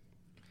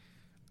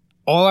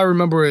I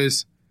remember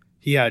is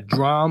he had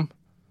Drum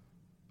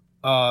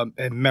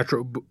and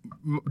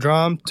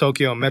Drum,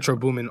 Tokyo, and Metro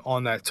Boomin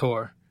on that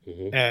tour.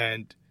 Mm-hmm.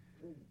 And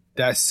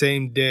that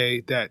same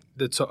day that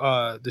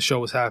the show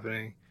was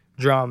happening,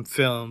 Drum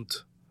filmed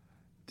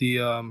the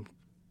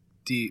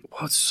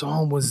what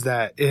song was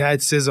that? It had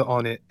SZA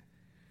on it.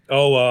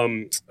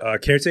 Oh,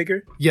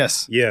 Caretaker?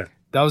 Yes. Yeah.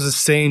 That was the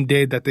same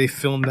day that they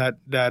filmed that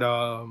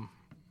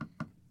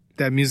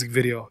music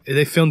video.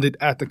 They filmed it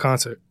at the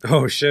concert.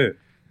 Oh, shit.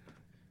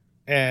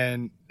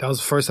 And that was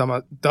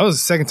the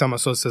second time I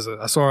saw SZA.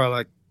 I saw her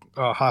like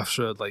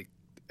Hofstra like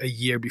a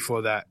year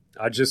before that.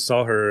 I just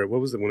saw her.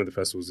 What was one of the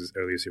festivals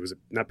earlier this year? Was it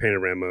not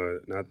Panorama?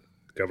 Not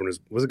Governor's?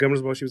 Was it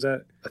Governor's Ball she was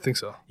at? I think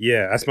so.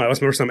 Yeah, that's my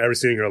first time ever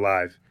seeing her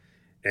live.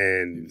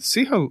 And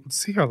see her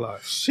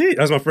live. Shit,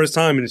 that was my first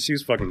time, and she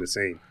was fucking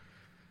insane.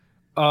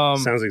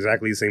 Sounds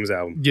exactly the same as the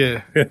album.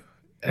 Yeah.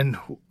 And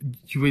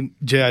you and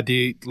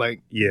JID,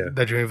 like, yeah,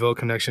 that Dreamville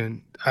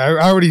connection. I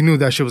already knew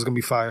that shit was gonna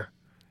be fire.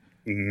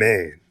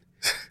 Man,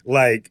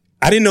 like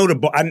I didn't know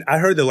I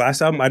heard the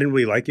last album. I didn't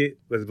really like it.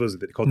 What was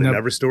it called? The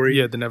Never Story.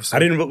 Yeah, the Never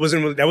Story. I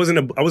wasn't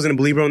a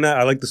believer on that.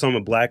 I liked the song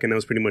with Black, and that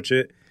was pretty much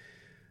it.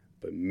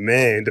 But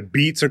man, the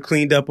beats are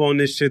cleaned up on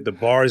this shit. The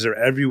bars are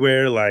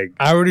everywhere. Like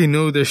I already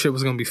knew this shit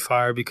was gonna be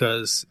fire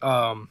because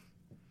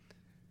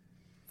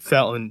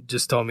Felton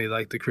just told me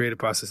like the creative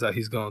process that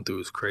he's going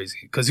through is crazy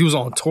because he was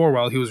on tour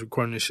while he was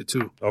recording this shit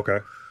too. Okay,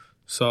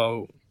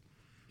 so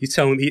he's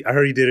telling me. I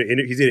heard he did an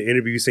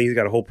interview saying he's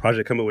got a whole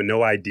project coming with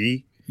no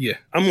ID. Yeah,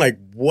 I'm like,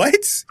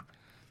 what?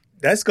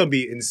 That's gonna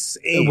be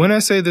insane. When I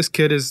say like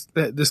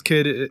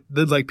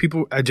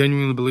people, I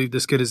genuinely believe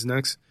this kid is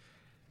next.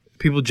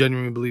 People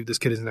genuinely believe this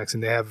kid is next,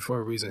 and they have it for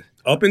a reason.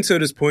 Up until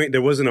this point,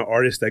 there wasn't an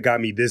artist that got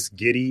me this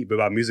giddy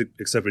about music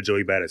except for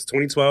Joey Badass.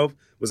 2012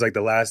 was like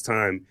the last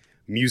time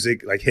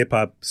music, like hip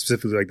hop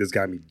specifically, like this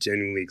got me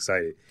genuinely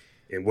excited.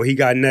 And what he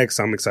got next,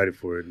 I'm excited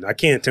for it. I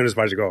can't turn this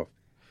project off.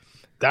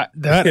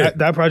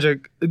 That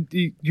project,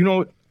 you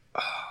know,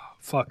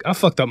 fuck, I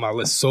fucked up my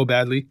list so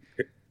badly.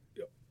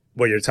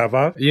 What, your top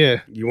 5?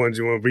 Yeah. You want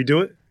to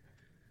redo it?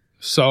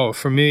 So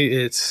for me,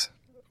 it's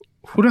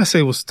who did I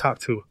say was top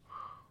 2?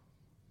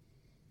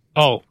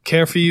 Oh,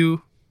 Care for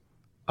You,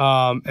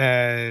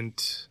 and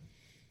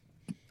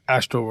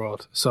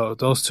Astroworld. So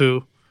those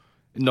two,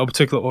 in no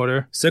particular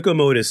order. Sicko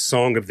Mode is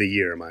song of the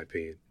year, in my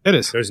opinion. It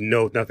is. There's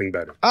nothing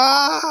better.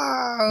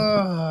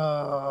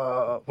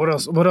 What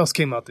else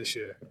came out this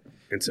year?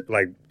 It's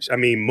like, I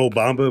mean, Mo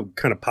Bamba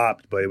kind of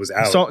popped, but it was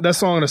out. That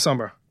Song of the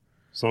Summer.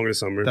 Song of the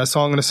Summer. That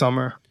Song of the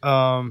Summer.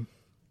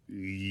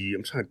 Yeah,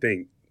 I'm trying to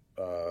think.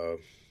 I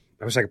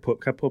wish I could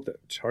pull up the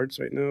charts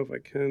right now if I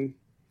can.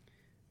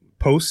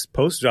 Post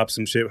dropped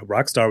some shit.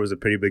 Rockstar was a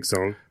pretty big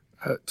song.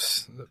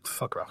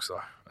 Fuck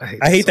Rockstar.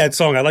 I hate that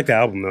song. I like the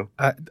album though.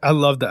 I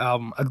love the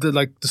album. I did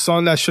like the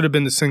song that should have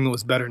been the single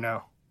was Better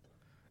Now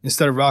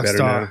instead of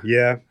Rockstar.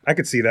 Yeah, I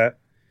could see that.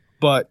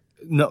 But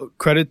no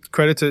credit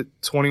to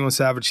 21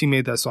 Savage. He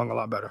made that song a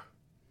lot better.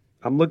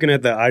 I'm looking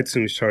at the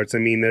iTunes charts. I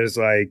mean, there's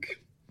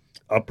like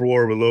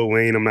Uproar with Lil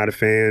Wayne. I'm not a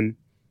fan.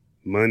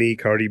 Money,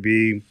 Cardi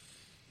B.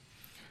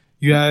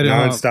 You had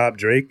Nonstop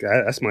Drake.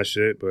 That's my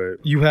shit. But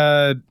you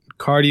had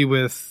Cardi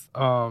with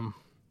I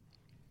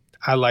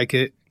Like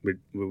It.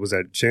 Was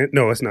that Chant?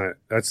 No, that's not.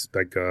 That's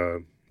like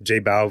J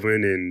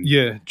Balvin and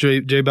J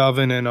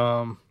Balvin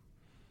and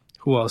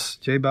who else?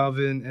 J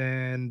Balvin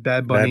and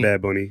Bad Bunny.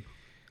 Bad Bunny.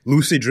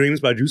 Lucid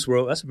Dreams by Juice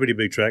WRLD. That's a pretty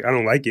big track. I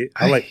don't like it.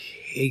 I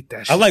hate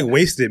that shit. I like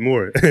Wasted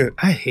more.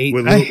 I hate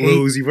with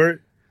Lil Uzi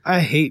Vert. I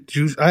hate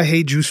Juice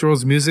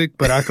WRLD's music,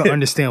 but I can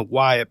understand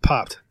why it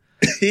popped.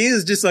 He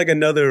is just like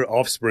another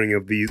offspring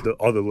of the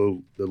other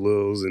the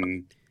Lils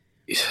and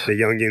the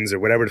Youngins or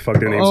whatever the fuck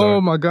their names are.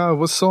 Oh my god,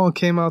 what song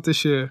came out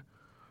this year?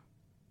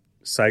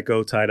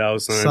 Psycho, Ty Dolla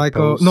 $ign. Psycho.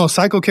 Post. No,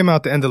 Psycho came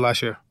out the end of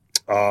last year.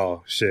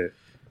 Oh shit.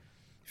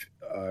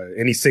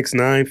 Any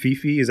 6ix9ine,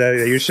 Fifi? Is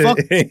that your shit? Fuck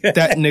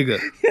that nigga.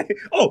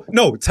 Oh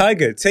no,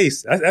 Tyga,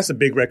 Taste. That's a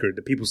big record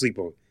that people sleep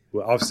on.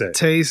 With Offset.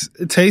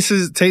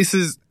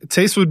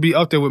 Taste would be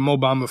up there with Mo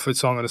Bamba for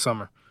Song of the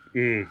Summer.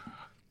 Mm.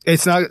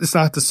 It's not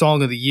the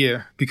song of the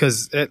year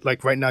because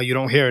like right now you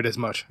don't hear it as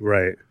much.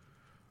 Right.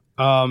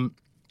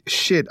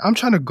 Shit, I'm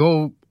trying to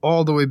go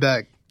all the way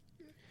back.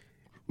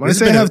 When I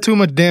say I have too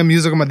much damn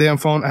music on my damn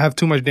phone, I have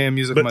too much damn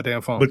music on my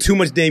damn phone. But too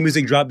much damn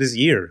music dropped this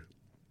year.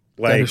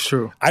 Like, that is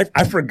true.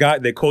 I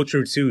forgot that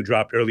Culture 2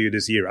 dropped earlier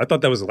this year. I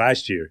thought that was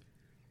last year.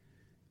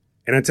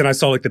 And until I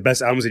saw like the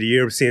best albums of the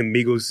year, Sam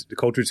Migos, the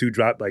Culture 2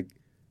 dropped like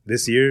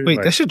this year. Wait,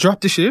 like, that shit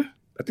dropped this year?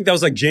 I think that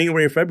was like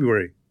January or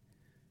February.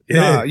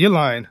 Yeah. Nah, you're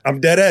lying. I'm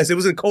dead ass. It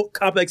was in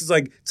Complex's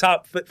like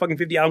top fucking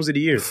 50 albums of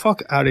the year.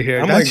 Fuck out of here.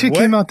 I'm that like, shit what?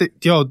 came out.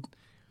 Yo,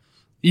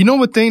 you know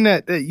what thing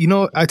that,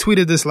 I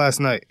tweeted this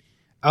last night.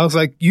 I was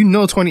like,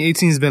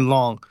 2018 has been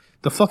long.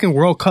 The fucking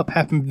World Cup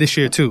happened this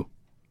year too.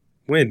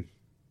 When?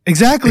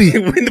 Exactly.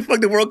 When the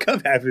fuck the World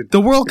Cup happened?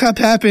 The World Cup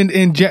happened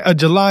in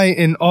July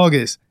and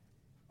August.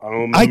 I don't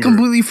remember. I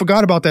completely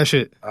forgot about that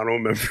shit. I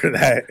don't remember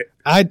that.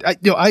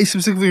 I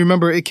specifically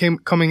remember it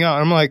coming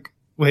out. I'm like,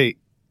 wait,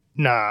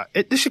 nah,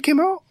 this shit came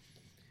out?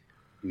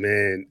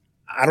 Man,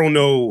 I don't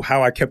know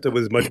how I kept up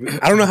with as much.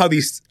 I don't know how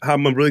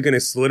I'm really going to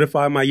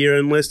solidify my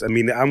year-end list. I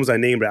mean, the albums I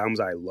named, the albums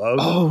I love.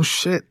 Oh,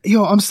 shit.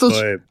 Yo, I'm still...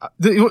 But,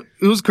 it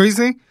was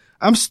crazy.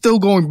 I'm still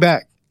going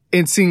back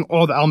and seeing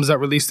all the albums that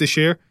released this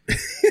year.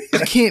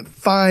 I can't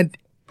find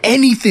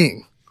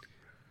anything.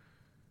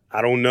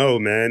 I don't know,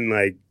 man.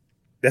 Like,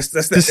 that's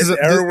the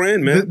era we're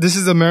in, man. This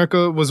Is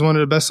America was one of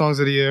the best songs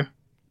of the year.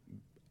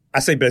 I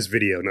say best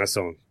video, not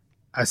song.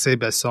 I say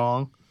best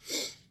song.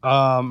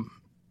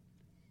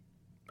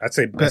 I'd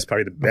say that's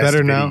probably the best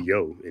video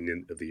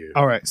of the year.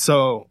 All right,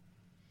 so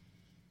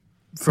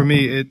for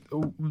me,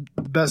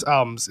 best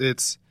albums.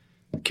 It's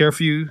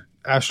Carefree,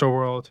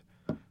 Astroworld.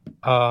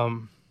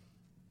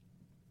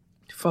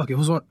 It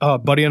was one.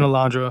 Buddy and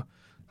Alondra,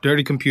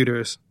 Dirty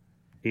Computers,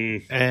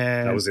 and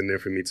that was in there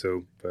for me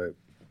too. But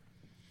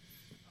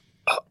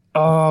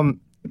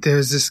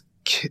there's this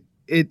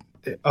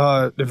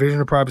Division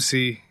of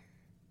Privacy.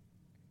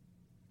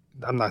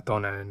 I'm not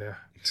throwing that in there.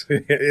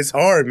 It's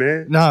hard,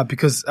 man. Nah,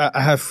 because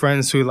I have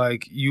friends who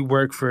like you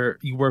work for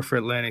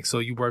Atlantic, so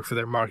you work for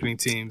their marketing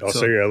team.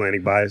 So you're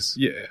Atlantic bias.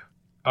 Yeah.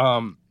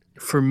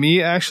 For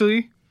me,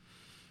 actually,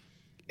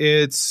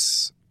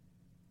 it's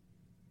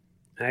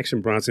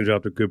Action Bronson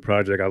dropped a good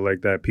project. I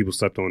like that. People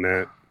slept on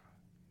that.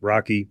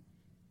 Rocky,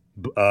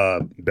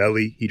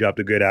 Belly, he dropped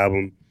a good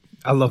album.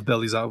 I love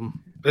Belly's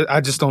album.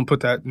 I just don't put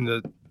that in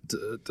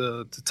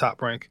the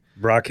top rank.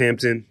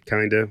 Brockhampton,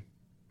 kinda.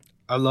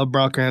 I love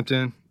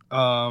Brockhampton.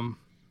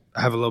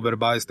 I have a little bit of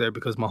bias there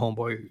because my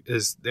homeboy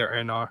is their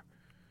A&R.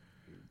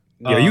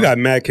 Yeah, you got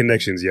mad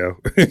connections, yo.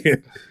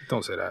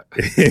 Don't say that.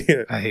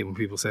 I hate when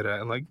people say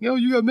that. I'm like, yo,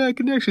 you got mad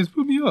connections.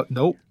 Put me up.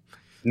 Nope.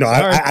 No,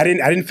 I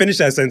didn't finish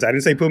that sentence. I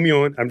didn't say put me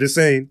on. I'm just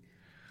saying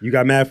you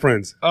got mad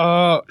friends.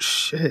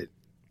 Shit.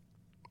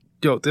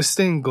 Yo, this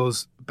thing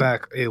goes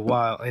back a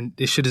while, and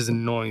this shit is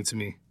annoying to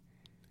me.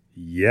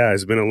 Yeah,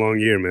 it's been a long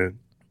year, man.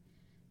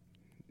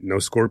 No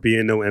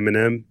Scorpion, no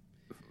Eminem.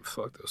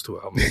 Fuck those two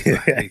albums. I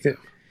hate them.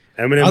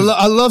 Eminem.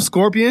 I love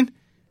Scorpion,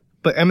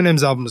 but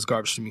Eminem's album is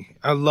garbage to me.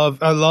 I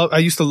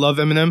used to love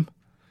Eminem.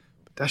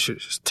 But that shit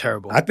is just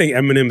terrible. I think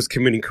Eminem is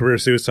committing career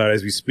suicide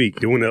as we speak.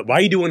 Why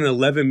are you doing an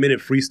 11-minute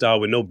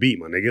freestyle with no beat,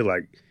 my nigga?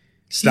 Like,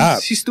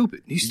 stop. He's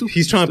stupid. He's stupid.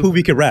 He's trying to prove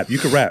he can rap. You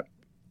can rap.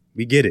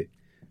 We get it.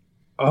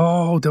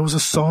 Oh, there was a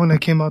song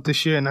that came out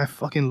this year, and I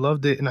fucking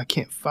loved it, and I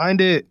can't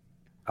find it.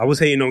 I was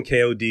hating on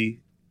KOD,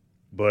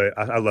 but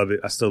I love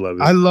it. I still love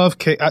it. I love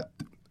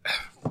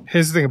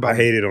here's the thing about I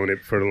hated on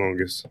it for the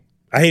longest.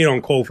 I hated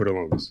on Cole for the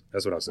longest.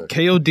 That's what I said.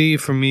 KOD,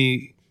 for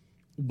me,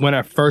 when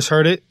I first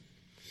heard it,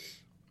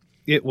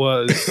 it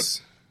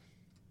was...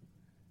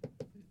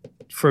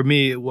 for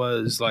me, it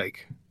was,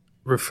 like,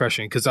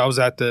 refreshing, because I was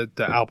at the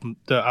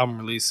album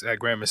release at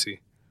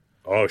Gramercy.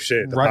 Oh,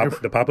 shit.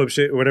 The pop-up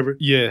shit or whatever?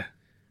 Yeah.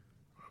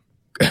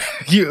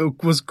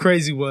 What's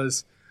crazy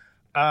was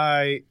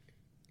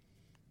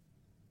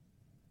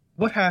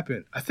what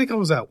happened? I think I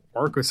was at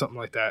work or something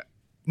like that.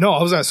 No,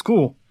 I was at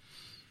school.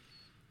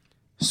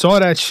 Saw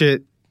that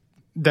shit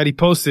that he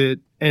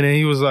posted, and then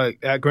he was like,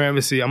 at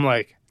Gramercy. I'm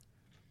like,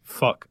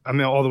 fuck. I'm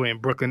all the way in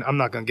Brooklyn. I'm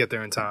not going to get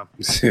there in time.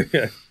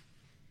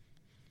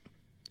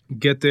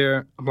 Get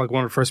there. I'm like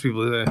one of the first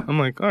people there. I'm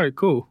like, all right,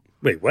 cool.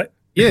 Wait, what?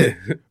 Yeah.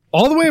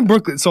 All the way in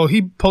Brooklyn. So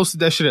he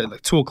posted that shit at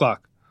like 2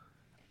 o'clock.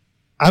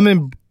 I'm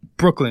in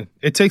Brooklyn.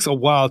 It takes a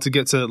while to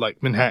get to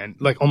like Manhattan,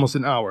 like almost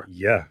an hour.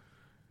 Yeah.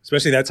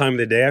 Especially that time of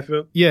the day, I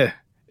feel. Yeah.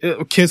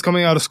 Kids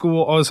coming out of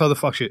school, all this other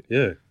fuck shit.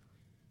 Yeah.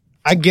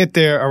 I get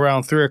there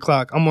around 3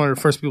 o'clock. I'm one of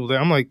the first people there.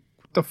 I'm like,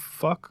 what the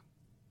fuck?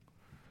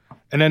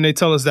 And then they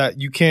tell us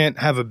that you can't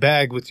have a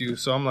bag with you.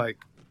 So I'm like,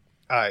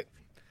 all right.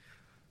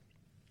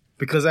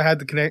 Because I had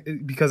to connect,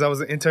 because I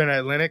was an intern at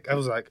Atlantic, I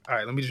was like, all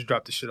right, let me just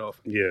drop this shit off.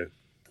 Yeah.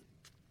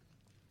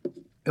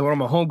 And one of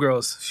my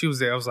homegirls, she was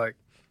there. I was like,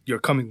 you're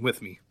coming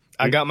with me.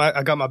 I got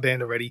my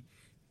band already.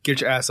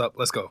 Get your ass up.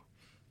 Let's go.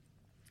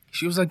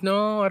 She was like,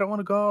 no, I don't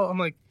want to go. I'm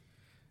like,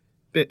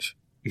 bitch.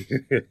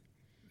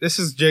 This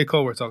is J.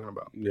 Cole we're talking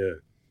about. Yeah.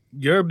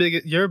 You're a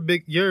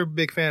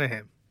big fan of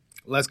him.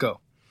 Let's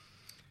go.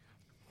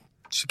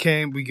 She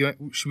came, we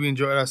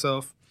enjoyed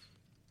ourselves.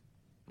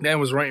 Man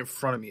was right in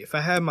front of me. If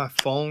I had my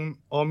phone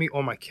on me,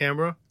 on my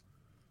camera.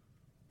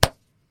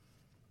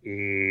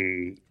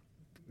 The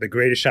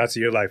greatest shots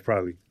of your life,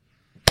 probably.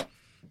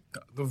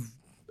 The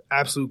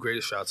absolute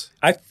greatest shots.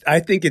 I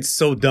think it's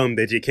so dumb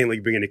that you can't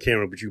like bring in a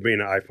camera, but you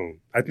bring an iPhone.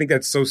 I think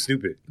that's so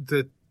stupid.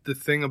 The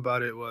thing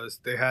about it was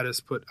they had us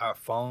put our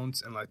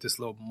phones in like this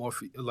little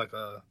like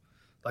a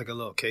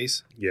little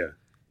case. Yeah.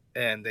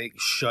 And they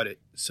shut it,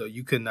 so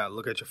you could not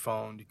look at your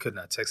phone. You could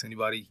not text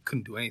anybody. You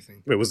couldn't do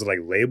anything. Wait, was it like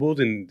labeled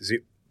and?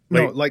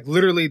 No, like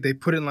literally, they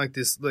put it in like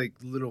this like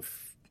little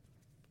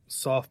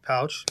soft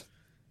pouch,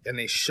 and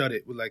they shut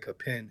it with like a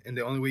pin. And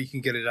the only way you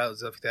can get it out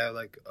is if they have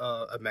like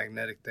a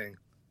magnetic thing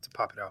to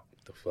pop it out.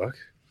 What the fuck?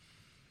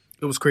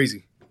 It was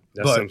crazy.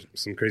 That's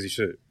some crazy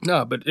shit.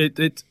 No, but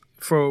it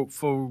for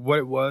what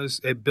it was,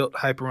 it built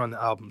hype around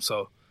the album.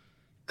 So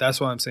that's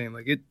why I'm saying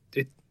like it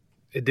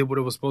did what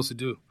it was supposed to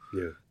do.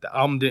 Yeah. The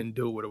album didn't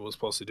do what it was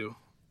supposed to do.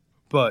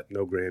 But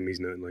no Grammys,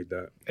 nothing like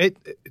that.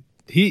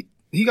 He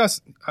got,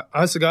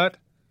 honest to God,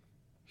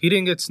 he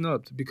didn't get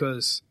snubbed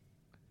because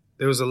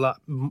there was a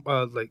lot,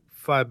 like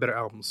 5 better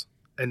albums,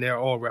 and they're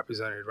all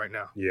represented right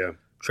now. Yeah.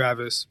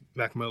 Travis,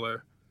 Mac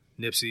Miller,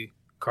 Nipsey,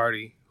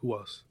 Cardi, who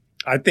else?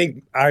 I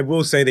think I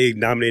will say they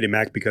nominated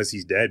Mac because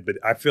he's dead, but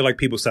I feel like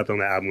people slept on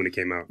that album when it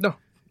came out. No,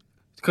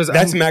 because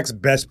that's Mac's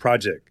best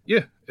project.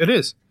 Yeah, it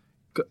is.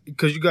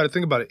 Because you got to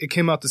think about it. It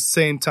came out the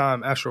same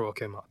time Astroworld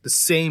came out, the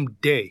same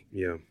day.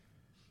 Yeah.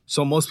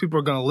 So most people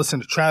are going to listen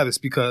to Travis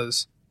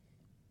because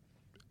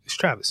it's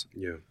Travis.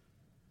 Yeah.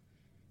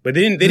 But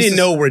they didn't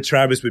know where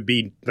Travis would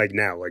be like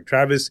now. Like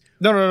Travis.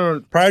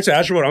 No. Prior to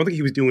Astroworld, I don't think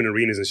he was doing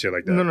arenas and shit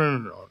like that.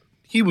 No.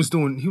 He was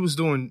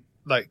doing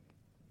like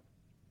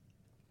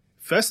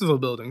festival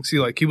buildings. See,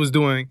 like he was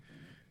doing,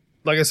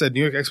 like I said,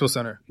 New York Expo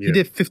Center. Yeah. He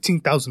did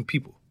 15,000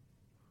 people.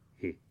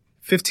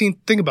 15.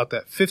 Think about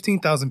that.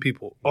 15,000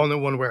 people all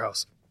in one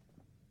warehouse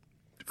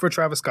for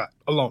Travis Scott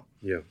alone.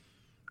 Yeah.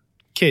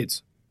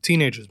 Kids,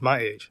 teenagers, my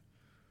age,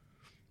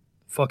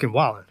 fucking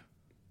wildin'.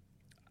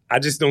 I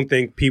just don't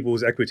think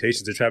people's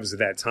expectations of Travis at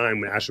that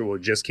time when Astroworld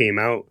just came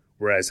out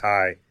were as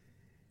high.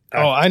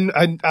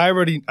 I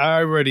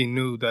already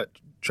knew that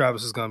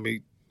Travis was gonna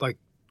be like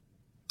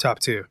top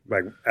tier.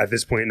 Like at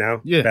this point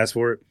now. Yeah. Fast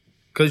forward.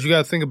 Because you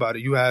got to think about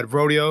it. You had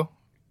Rodeo.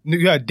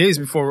 You had Days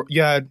Before.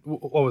 You had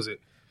what was it?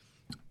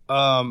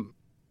 What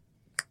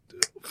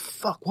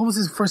was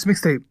his first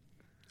mixtape?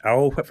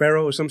 Owl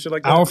Pharaoh or some shit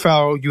like that? Owl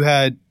Pharaoh. You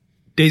had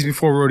Days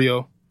Before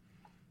Rodeo.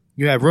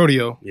 You had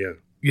Rodeo. Yeah.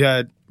 You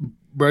had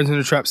Birds in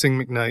the Trap Sing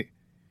McKnight.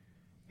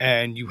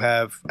 And you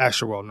have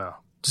Astroworld now.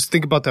 Just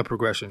think about that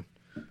progression.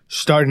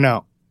 Starting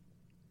out,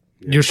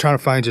 you're trying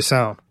to find your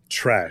sound.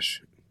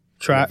 Trash.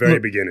 Very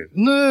beginning.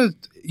 No,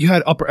 you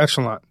had Upper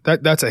Echelon.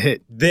 That's a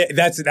hit.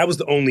 That was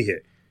the only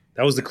hit.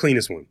 That was the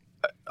cleanest one.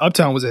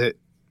 Uptown was a hit.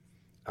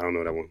 I don't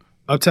know that one.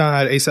 Uptown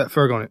had A$AP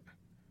Ferg on it.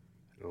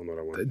 I don't know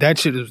that one. That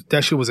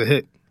shit was a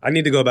hit. I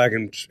need to go back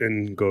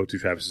and go to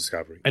Travis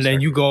Discovery. And then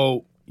you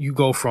go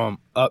from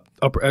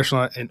Upper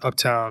Echelon and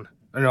Uptown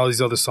and all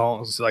these other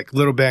songs like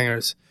Little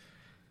Bangers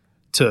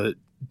to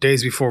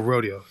Days Before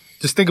Rodeo.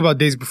 Just think about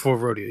Days Before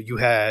Rodeo. You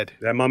had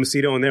that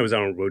Mamacita on there was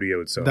on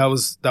Rodeo itself. That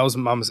was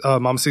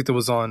Mamacita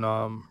was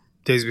on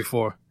Days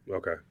Before.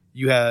 Okay.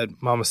 You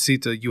had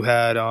Mamacita. You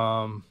had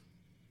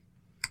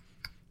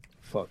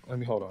fuck. Let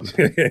me hold on.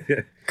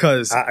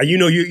 Because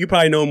you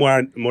probably know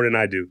more than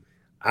I do.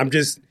 I'm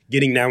just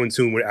getting now in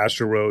tune with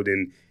Astroworld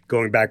and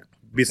going back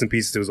bits and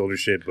pieces to his older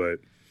shit, but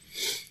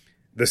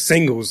the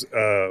singles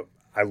I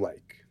like.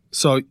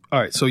 So all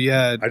right, so you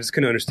had I just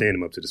couldn't understand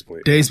him up to this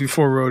point. Days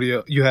Before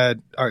Rodeo. You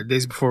had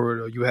Days Before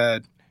Rodeo. You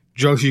had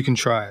Drugs You Can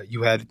Try.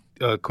 You had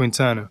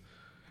Quintana.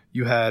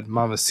 You had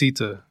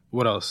Mamacita.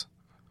 What else?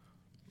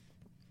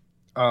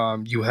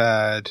 You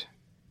had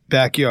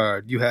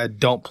Backyard. You had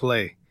Don't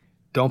Play.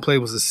 Don't Play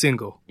was a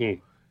single.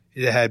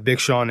 It had Big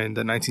Sean and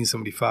the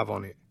 1975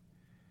 on it.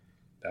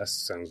 That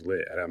sounds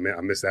lit. I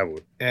missed that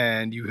one.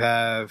 And you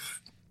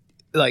have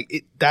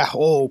that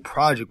whole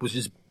project was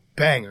just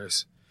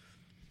bangers.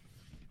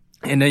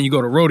 And then you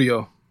go to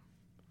Rodeo.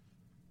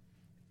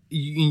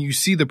 You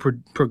see the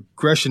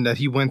progression that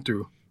he went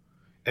through.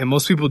 And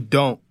most people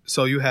don't.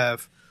 So you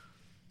have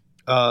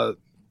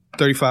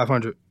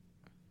 3500.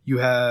 You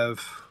have,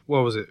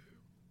 what was it?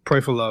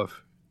 Pray for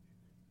Love.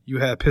 You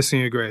have Piss in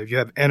Your Grave. You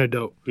have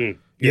Antidote.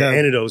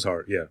 Antidote's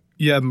hard, yeah.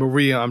 You have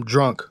Maria, I'm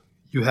Drunk.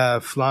 You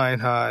have Flying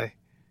High.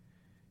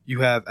 You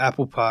have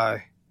Apple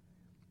Pie.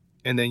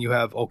 And then you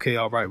have Okay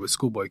Alright with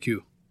Schoolboy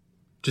Q.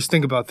 Just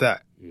think about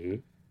that. Mm-hmm.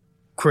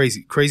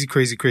 Crazy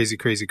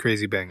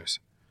bangers.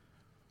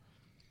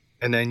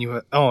 And then you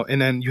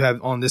have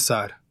on this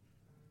side.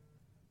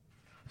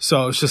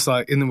 So it's just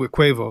like, and then with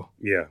Quavo.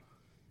 Yeah.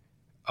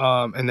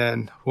 And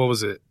then what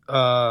was it?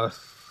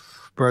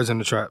 Birds in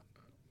the Trap.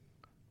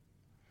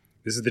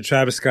 This is the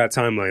Travis Scott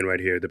timeline right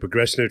here. The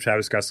progression of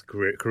Travis Scott's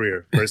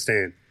career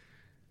firsthand.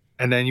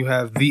 And then you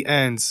have The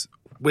Ends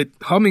with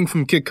Humming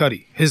from Kid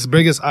Cudi, his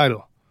biggest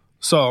idol.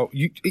 So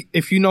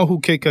if you know who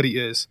Kid Cudi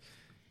is,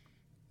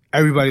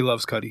 everybody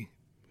loves Cudi.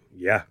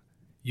 Yeah.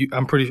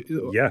 I'm pretty.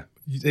 Yeah.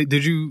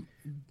 Did you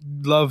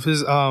love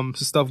his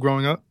stuff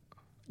growing up?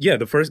 Yeah,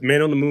 the first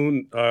Man on the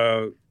Moon.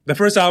 The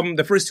first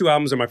 2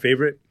 albums are my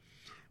favorite.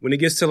 When it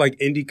gets to like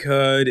Indie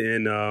Cut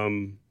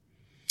and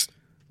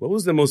what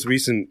was the most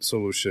recent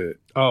solo shit?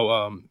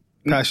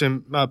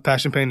 Passion,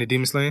 Pain, and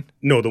Demon Slaying.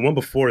 No, the one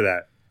before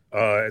that.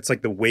 It's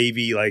like the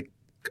wavy like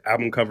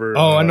album cover.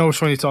 I know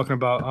which one you're talking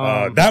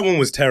about. That one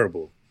was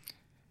terrible.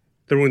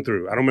 Through and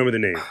through. I don't remember the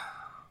name.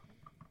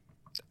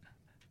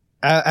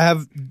 I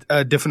have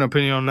a different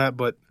opinion on that,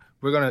 but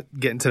we're gonna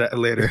get into that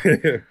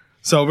later.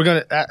 So we're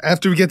gonna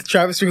after we get to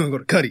Travis, we're gonna go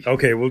to Cudi.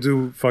 Okay, we'll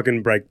do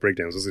fucking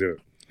breakdowns. Let's do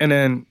it. And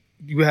then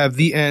you have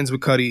The Ends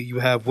with Cudi. You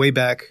have Way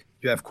Back.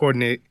 You have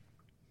Coordinate.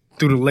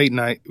 Through the Late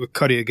Night with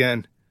Cudi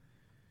again.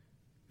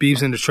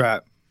 Beeves in the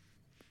Trap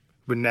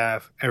with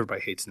Nav.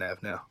 Everybody hates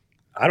Nav now.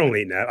 I don't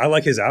hate Nav. I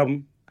like his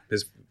album.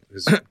 His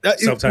It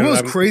self-titled was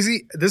album.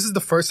 crazy. This is the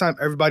first time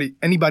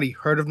anybody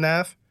heard of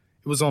Nav.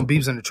 It was on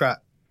Beeves in the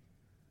Trap.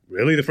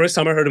 Really? The first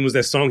time I heard him was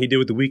that song he did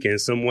with The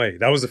Weeknd, Some Way.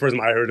 That was the first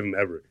time I heard him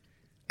ever.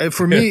 And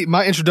for me,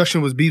 my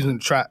introduction was Beeves in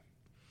the Trap.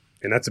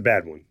 And that's a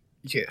bad one.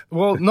 Yeah.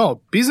 Well,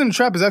 no. Beeves in the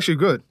Trap is actually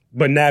good.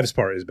 But Nav's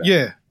part is bad.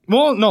 Yeah.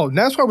 Well, no.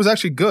 Nav's part was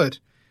actually good.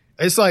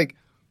 It's like,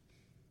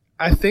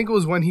 I think it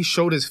was when he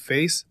showed his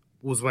face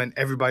was when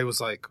everybody was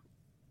like,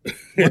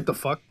 what the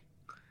fuck?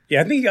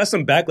 Yeah, I think he got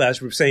some backlash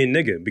for saying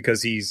nigga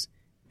because he's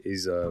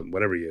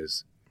whatever he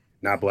is,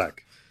 not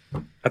black.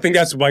 I think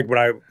that's like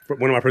one of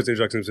my first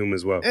introductions to him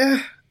as well.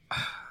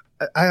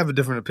 I have a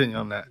different opinion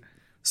on that.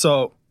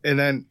 So, and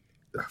then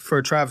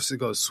for Travis, it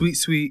goes Sweet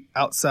Sweet,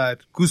 Outside,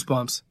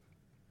 Goosebumps.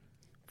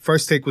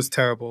 First take was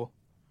terrible.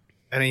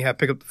 And then you have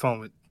Pick Up the Phone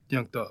with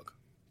Young Thug.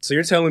 So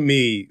you're telling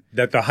me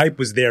that the hype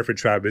was there for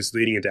Travis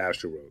leading into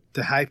Astroworld?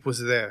 The hype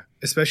was there,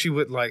 especially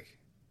with like,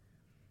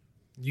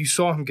 you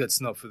saw him get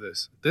snubbed for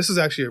this. This is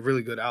actually a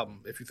really good album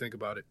if you think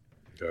about it.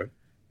 Okay.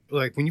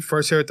 Like when you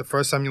first hear it the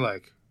first time, you're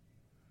like,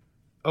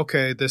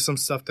 okay, there's some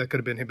stuff that could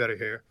have been better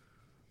here.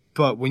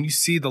 But when you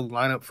see the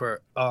lineup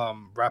for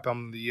Rap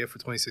Album of the Year for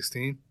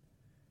 2016,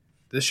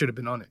 this should have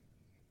been on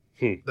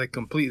it. Like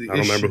completely. I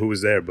don't remember who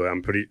was there, but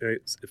I'm pretty.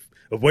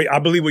 Wait, I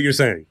believe what you're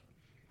saying.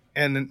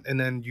 And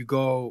then you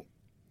go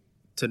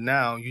to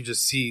now, you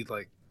just see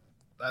like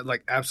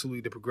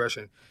absolutely the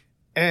progression.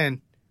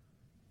 And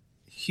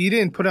he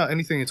didn't put out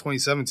anything in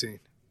 2017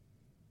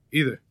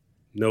 either.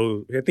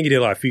 No, I think he did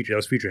a lot of feature. That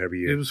was feature heavy.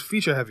 Yeah. It was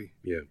feature heavy.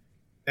 Yeah.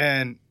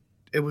 And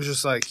it was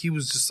just like, he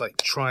was just like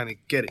trying to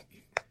get it.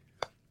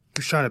 He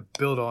was trying to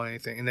build on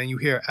anything. And then you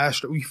hear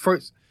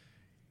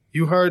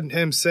you heard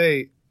him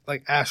say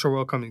like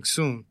Astroworld coming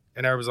soon.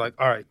 And I was like,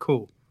 all right,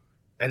 cool.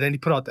 And then he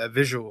put out that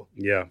visual.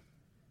 Yeah.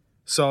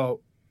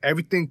 So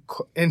everything,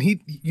 and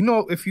he,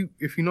 if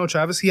you know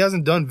Travis, he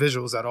hasn't done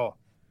visuals at all.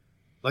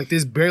 Like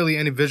there's barely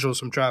any visuals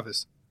from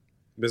Travis.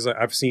 There's like,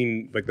 I've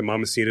seen like the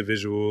Mamacita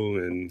visual,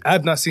 and I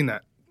have not seen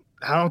that.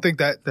 I don't think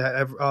that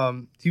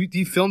ever.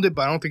 He filmed it,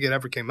 but I don't think it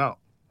ever came out.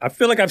 I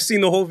feel like I've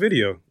seen the whole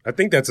video. I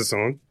think that's a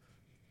song.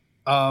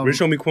 Rich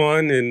Homie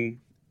Quan and.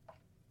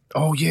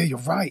 Oh yeah, you're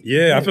right.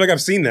 Yeah, I feel like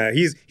I've seen that.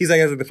 He's like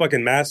has the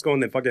fucking mask on,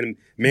 the fucking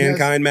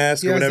mankind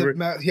mask or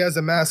whatever. He has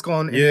a mask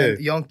on. And then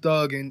Young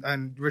Thug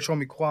and Rich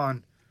Homie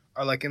Quan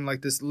are like in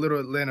like this little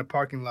Atlanta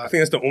parking lot. I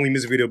think that's the only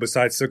music video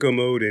besides Sicko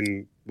Mode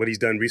and what he's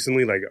done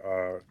recently. Like,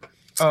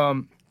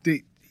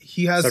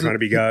 he has Stop Trying to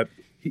Be God.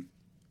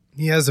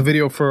 He has a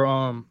video for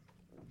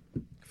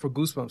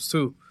Goosebumps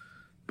too,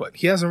 but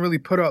he hasn't really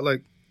put out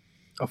like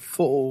a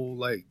full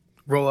like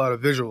rollout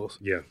of visuals.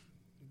 Yeah.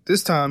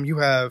 This time you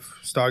have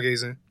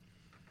Stargazing.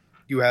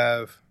 You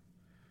have,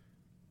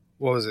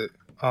 what was it?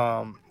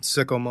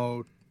 Sicko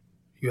Mode.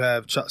 You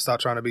have Stop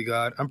Trying to Be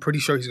God. I'm pretty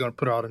sure he's going to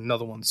put out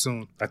another one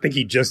soon. I think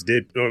he just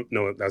did. Oh,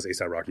 no, that was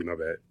A$AP Rocky. My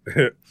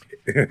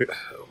bad.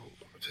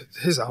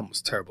 His album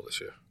was terrible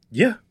this year.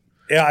 Yeah.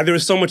 Yeah, there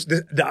was so much.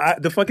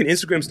 The fucking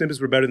Instagram snippets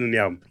were better than the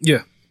album.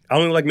 Yeah. I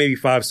only like maybe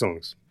 5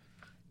 songs.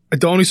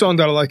 The only song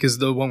that I like is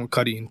the one with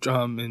Cudi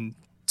and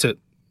Tip.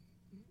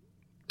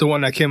 The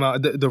one that came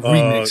out, the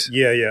remix.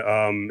 Yeah.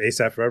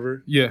 ASAP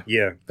Forever. Yeah.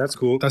 Yeah, that's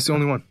cool. That's the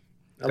only one.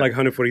 I like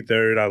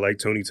 143rd. I like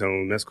Tony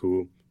Tone. That's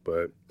cool.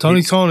 But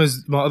Tony Tone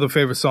is my other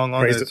favorite song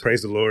on this.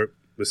 Praise the Lord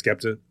with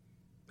Skepta.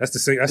 That's the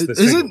sing. That's the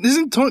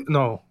Isn't Tony?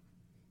 No.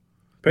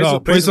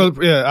 Praise the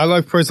Lord. Yeah, I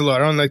like Praise the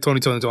Lord. I don't like Tony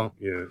Tone.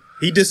 Yeah,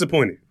 he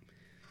disappointed.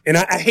 And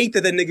I hate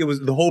that nigga was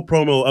the whole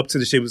promo up to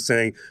the shit was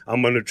saying,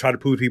 I'm going to try to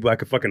prove to people I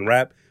can fucking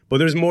rap. But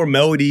there's more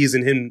melodies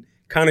in him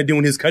kind of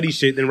doing his Cudi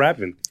shit than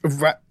rapping.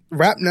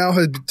 Rap now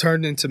has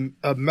turned into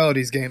a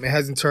melodies game. It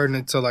hasn't turned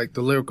into like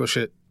the lyrical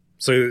shit.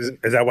 So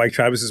is that why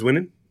Travis is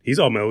winning? He's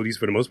all melodies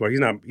for the most part. He's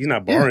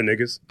not barring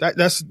niggas.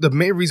 That's the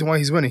main reason why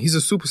he's winning. He's a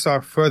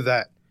superstar for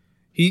that.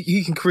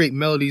 He can create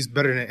melodies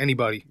better than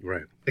anybody.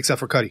 Right. Except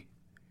for Cudi.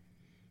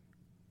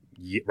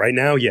 Yeah, right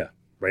now, yeah.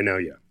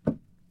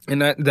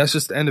 And that's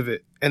just the end of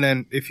it. And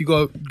then if you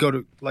go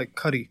to like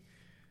Cudi,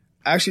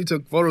 I actually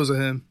took photos of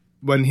him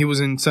when he was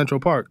in Central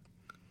Park.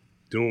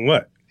 Doing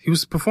what? He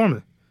was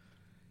performing.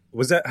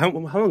 Was that how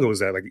long ago was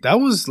that? Like that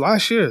was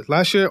last year.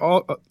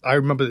 I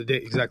remember the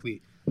date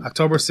exactly.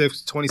 October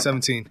 6th,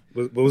 2017.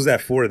 What was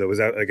that for though? Was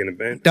that like an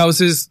event? That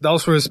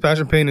was for his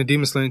Passion Pain and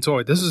Demon Slaying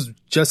tour. This was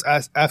just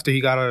after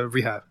he got out of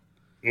rehab.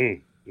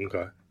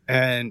 Okay.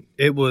 And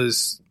it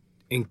was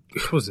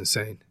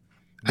insane.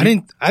 I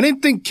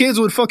didn't think kids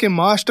would fucking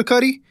mosh to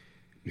Cudi.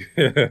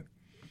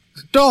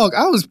 Dog,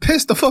 I was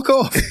pissed the fuck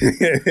off.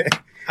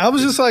 I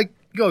was just like,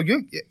 yo,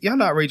 y'all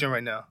not raging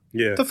right now.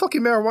 Yeah. The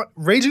fucking marijuana,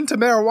 raging to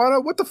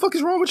marijuana? What the fuck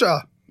is wrong with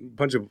y'all?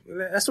 That's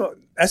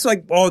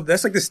like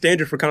the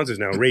standard for concerts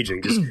now.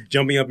 Raging, just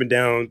jumping up and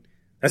down.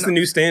 That's the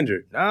new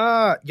standard.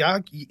 Nah,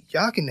 y'all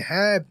can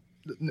have.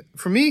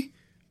 For me,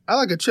 I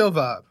like a chill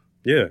vibe.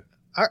 Yeah.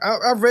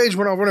 I rage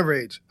when I want to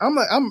rage.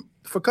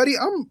 For Cudi,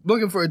 I'm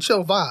looking for a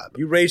chill vibe.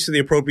 You rage to the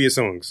appropriate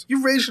songs.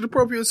 You rage to the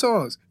appropriate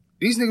songs.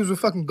 These niggas were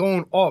fucking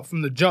going off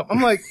from the jump.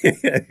 I'm like, what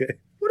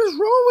is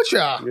wrong with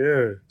y'all?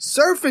 Yeah.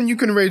 Surfing, you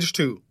can rage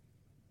to.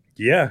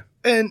 Yeah.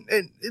 And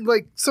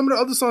like some of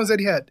the other songs that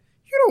he had,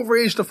 you don't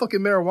rage to fucking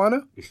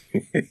marijuana.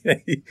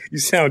 You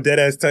sound dead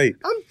ass tight.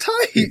 I'm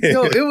tight.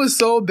 Yo, it was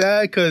so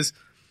bad because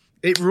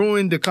it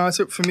ruined the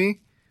concert for me.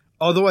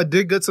 Although I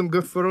did get some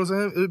good photos of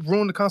him, it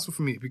ruined the concert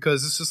for me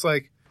because it's just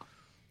like,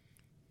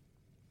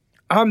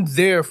 I'm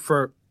there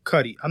for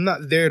Cudi. I'm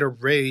not there to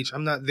rage.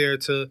 I'm not there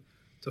to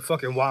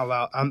fucking wild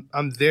out.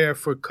 I'm there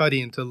for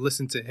Cudi and to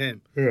listen to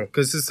him. Yeah.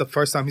 Because this is the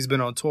first time he's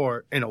been on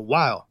tour in a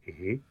while.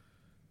 Mm-hmm.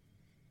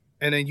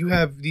 And then you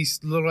have these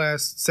little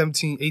ass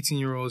 17,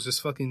 18-year-olds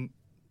just fucking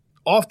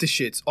off the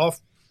shits, off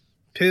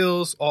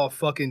pills, off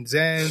fucking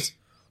Xans,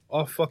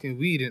 off fucking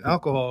weed and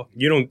alcohol.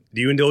 Do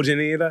you indulge in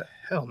any of that?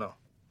 Hell no.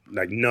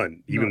 Like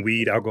none? Even None.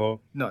 weed,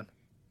 alcohol? None.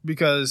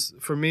 Because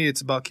for me,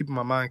 it's about keeping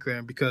my mind clear.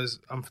 And because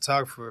I'm a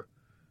photographer,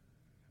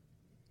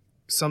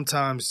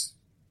 sometimes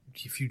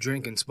if you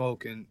drink and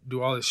smoke and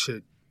do all this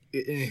shit,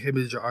 it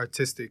inhibits your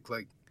artistic,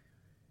 like,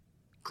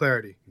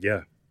 clarity.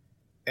 Yeah.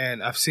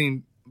 And I've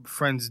seen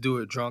friends do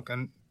it drunk,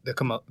 and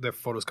their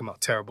photos come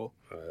out terrible.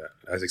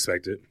 As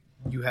expected.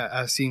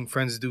 I've seen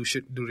friends do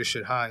this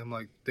shit high. I'm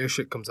like, their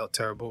shit comes out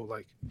terrible.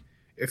 Like,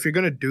 if you're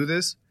gonna do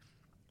this,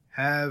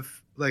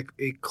 have like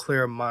a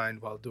clear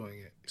mind while doing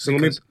it. So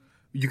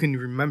you can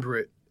remember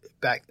it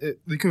back.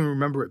 You can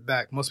remember it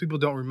back. Most people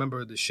don't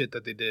remember the shit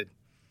that they did.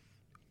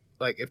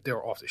 Like if they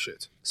were off the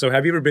shit. So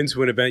have you ever been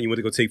to an event you went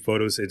to go take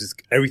photos and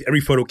just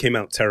every photo came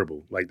out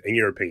terrible, like in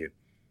your opinion?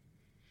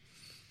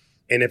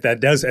 And if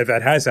that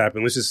has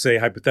happened, let's just say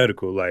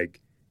hypothetical, like,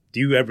 do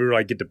you ever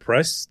like get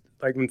depressed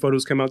like when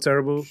photos come out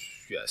terrible?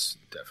 Yes,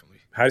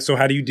 definitely.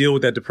 How do you deal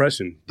with that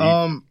depression?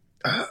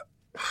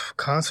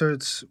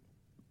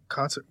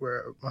 Concert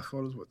where my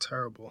photos were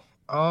terrible.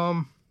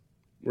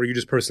 Where you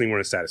just personally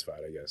weren't satisfied,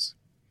 I guess.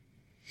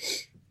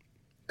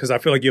 Because I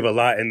feel like you have a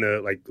lot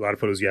a lot of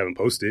photos you haven't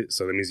posted,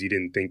 so that means you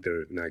didn't think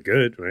they're not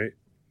good, right?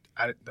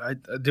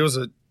 There was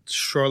a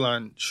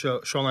Shoreline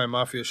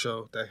Mafia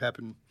show that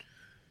happened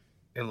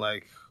in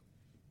like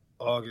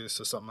August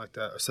or something like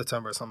that, or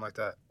September or something like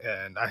that,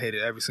 and I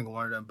hated every single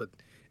one of them. But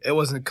it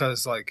wasn't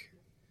because like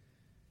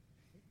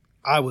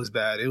I was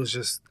bad. It was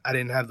just I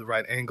didn't have the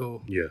right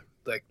angle. Yeah,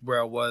 like where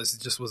I was,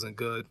 it just wasn't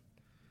good,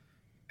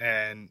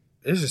 and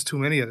there's just too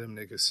many of them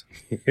niggas.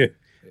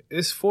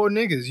 It's 4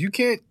 niggas. You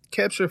can't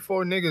capture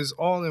 4 niggas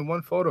all in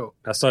one photo.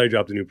 I saw you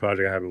dropped a new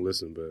project. I haven't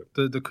listened,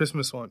 but the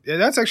Christmas one, yeah,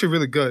 that's actually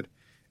really good.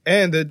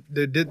 And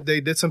they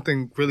did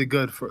something really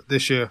good for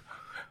this year.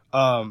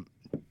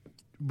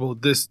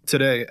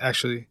 Today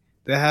actually,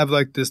 they have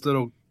like this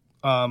little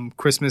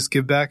Christmas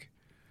give back,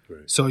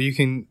 right. So you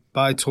can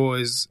buy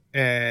toys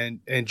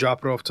and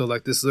drop it off to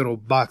like this little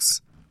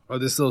box or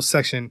this little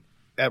section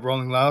at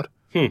Rolling Loud.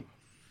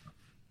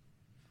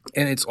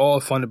 And it's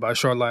all funded by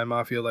Shoreline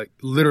Mafia. Like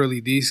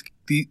literally, these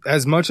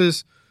as much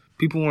as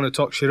people want to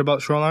talk shit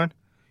about Shoreline,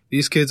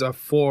 these kids are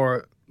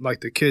for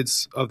like the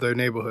kids of their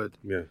neighborhood.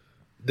 Yeah,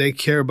 they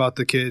care about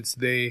the kids.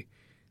 They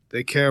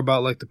care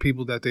about like the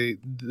people that they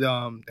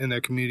in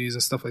their communities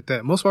and stuff like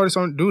that. Most artists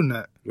aren't doing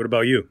that. What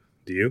about you?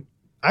 Do you?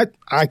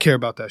 I care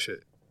about that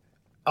shit.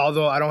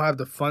 Although I don't have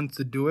the funds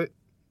to do it,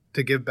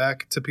 to give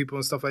back to people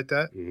and stuff like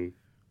that.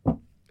 Mm-hmm.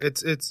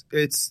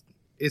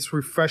 It's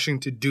refreshing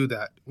to do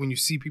that when you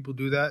see people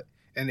do that,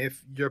 and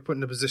if you're put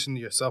in a position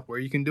yourself where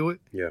you can do it,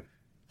 yeah,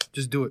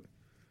 just do it.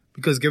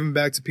 Because giving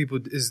back to people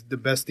is the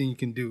best thing you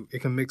can do.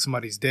 It can make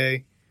somebody's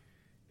day,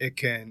 it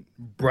can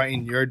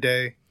brighten your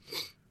day,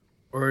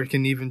 or it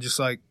can even just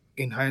like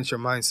enhance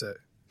your mindset.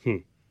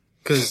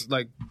 Because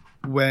like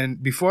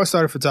before I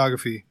started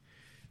photography,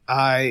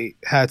 I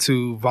had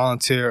to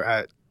volunteer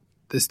at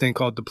this thing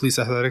called the Police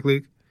Athletic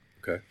League.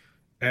 Okay,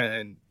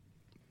 and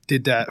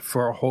did that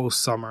for a whole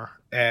summer.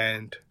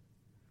 And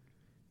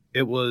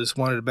it was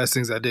one of the best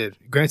things I did.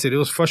 Granted, it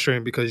was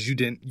frustrating because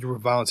you were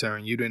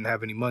volunteering, you didn't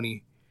have any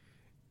money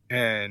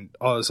and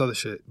all this other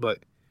shit.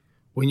 But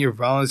when you're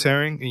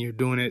volunteering and you're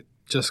doing it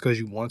just because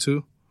you want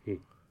to,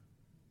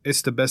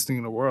 it's the best thing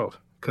in the world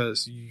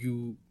because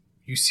you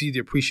see the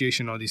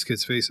appreciation on these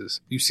kids' faces.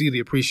 You see the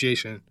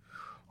appreciation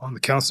on the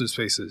counselors'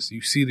 faces.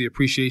 You see the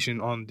appreciation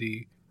on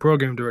the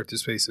program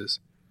directors' faces.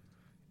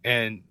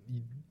 And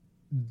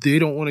they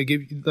don't want to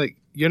give you, like,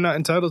 you're not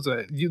entitled to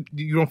it. You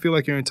don't feel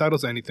like you're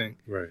entitled to anything.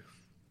 Right.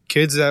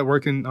 Kids that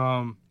work in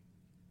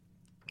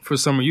for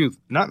summer youth,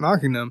 not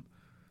knocking them,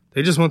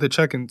 they just want the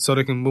check so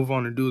they can move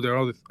on and do their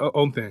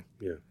own thing.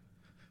 Yeah.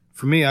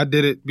 For me, I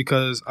did it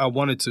because I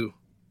wanted to,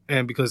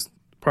 and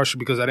partially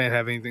because I didn't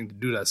have anything to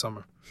do that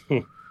summer.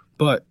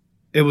 But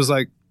it was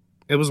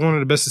one of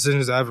the best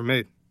decisions I ever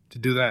made to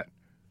do that.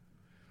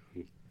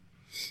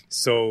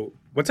 So,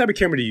 what type of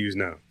camera do you use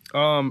now?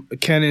 A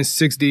Canon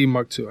 6D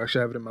Mark II. Actually,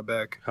 I have it in my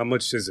bag. How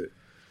much is it?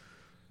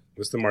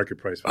 What's the market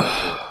price for that?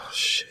 Oh,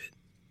 shit.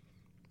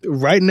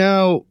 Right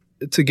now,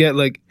 to get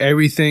like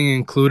everything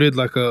included,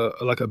 like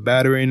a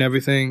battery and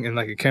everything, and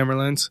like a camera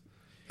lens,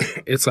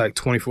 it's like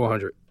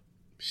 $2,400.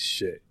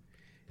 Shit.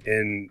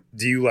 And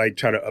do you like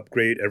try to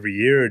upgrade every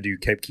year, or do you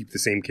keep the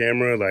same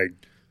camera? Like,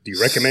 do you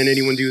recommend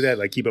anyone do that?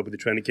 Like, keep up with the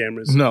trend of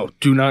cameras? No,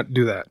 do not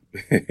do that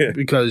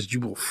because you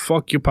will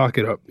fuck your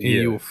pocket up and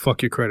you will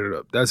fuck your credit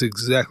up. That's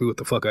exactly what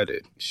the fuck I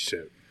did.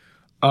 Shit.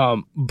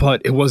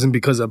 But it wasn't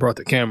because I brought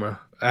the camera.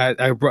 I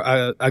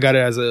got it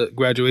as a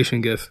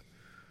graduation gift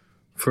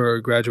for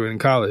graduating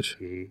college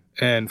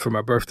and for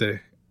my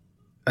birthday.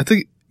 I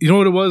think, you know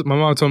what it was? My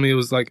mom told me it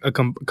was like a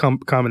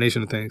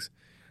combination of things.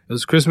 It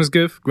was a Christmas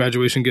gift,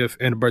 graduation gift,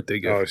 and a birthday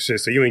gift. Oh shit!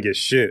 So you ain't get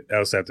shit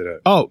else after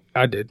that? Oh,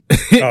 I did.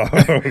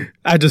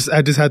 I just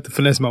had to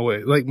finesse my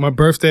way. Like my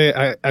birthday,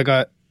 I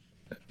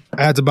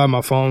had to buy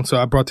my phone, so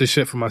I brought this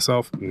shit for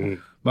myself.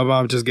 My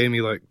mom just gave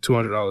me like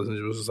 $200, and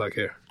she was just like,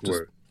 "Here,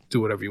 just do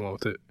whatever you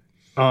want with it."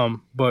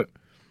 But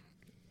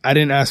I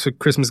didn't ask for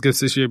Christmas gifts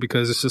this year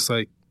because it's just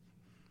like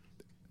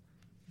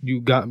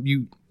you got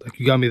me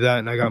that,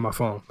 and I got my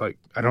phone. Like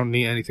I don't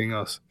need anything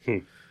else.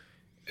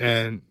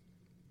 And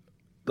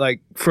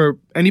like for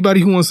anybody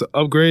who wants to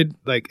upgrade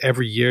like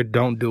every year,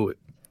 don't do it.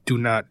 Do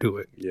not do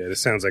it. Yeah,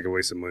 this sounds like a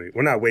waste of money.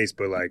 Well, not waste,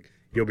 but like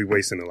you'll be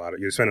wasting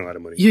you're spending a lot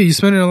of money. Yeah, you're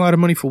spending a lot of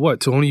money for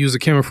what? To only use the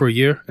camera for a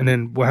year, and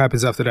then what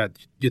happens after that?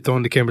 You're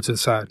throwing the camera to the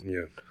side.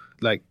 Yeah.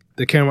 Like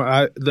the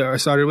camera that I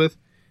started with,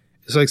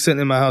 it's like sitting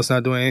in my house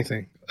not doing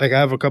anything. Like I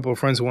have a couple of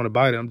friends who want to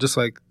buy it. I'm just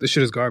like, this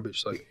shit is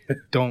garbage. Like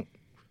don't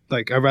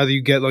like. I'd rather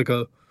you get like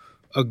a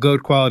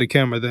good quality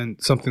camera than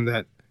something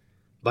that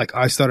like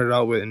I started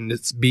out with and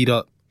it's beat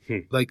up.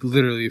 Like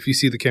literally, if you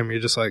see the camera,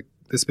 you're just like,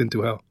 it's been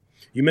through hell.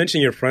 You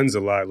mentioned your friends a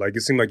lot. Like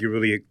it seemed like you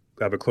really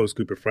have a close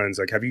group of friends.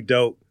 Like, have you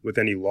dealt with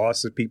any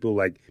loss of people?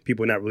 Like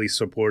people not really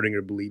supporting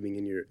or believing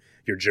in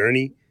your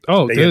journey?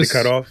 Oh, that you had to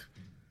cut off.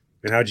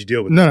 And how'd you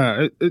deal with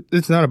that? No,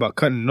 it's not about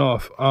cutting it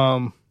off.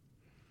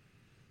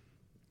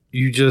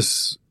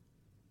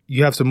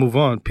 You have to move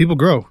on. People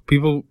grow.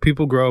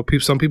 People grow.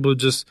 Some people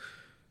just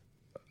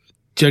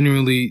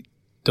genuinely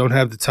don't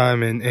have the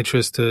time and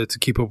interest to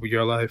keep up with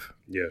your life.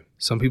 Yeah.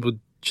 Some people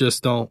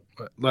just don't,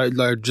 like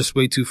just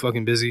way too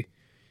fucking busy.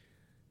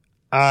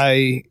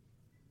 I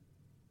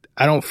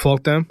don't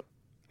fault them.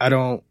 I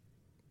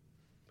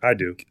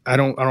do. I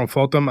don't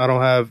fault them. I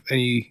don't have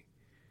any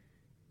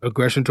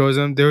aggression towards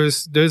them.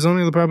 There's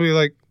only probably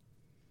like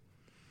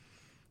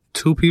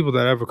 2 people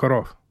that I ever cut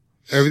off.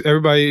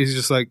 Everybody is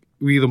just like,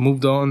 we either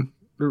moved on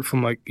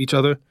from like each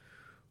other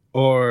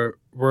or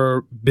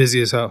we're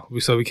busy as hell,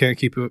 so we can't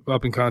keep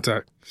up in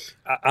contact.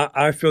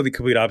 I feel the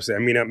complete opposite. I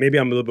mean, maybe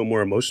I'm a little bit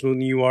more emotional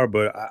than you are,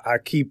 but I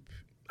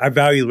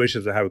value the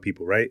relationships I have with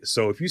people, right?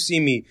 So if you see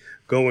me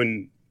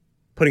putting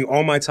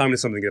all my time into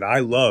something that I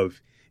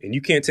love, and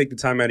you can't take the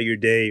time out of your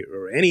day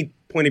or any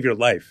point of your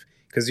life,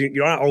 because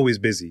you're not always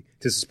busy,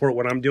 to support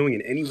what I'm doing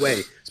in any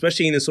way,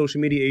 especially in the social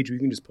media age where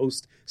you can just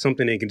post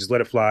something and you can just let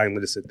it fly and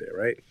let it sit there,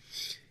 right?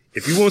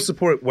 If you won't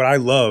support what I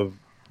love,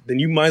 then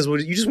you might as well,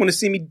 you just want to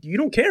see me. You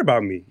don't care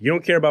about me. You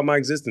don't care about my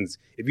existence.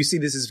 If you see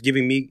this is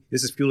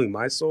fueling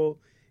my soul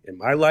and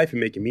my life and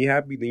making me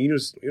happy, then you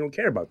don't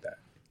care about that,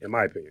 in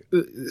my opinion.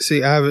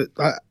 See, I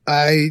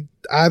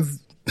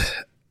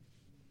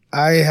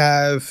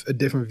have a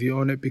different view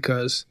on it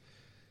because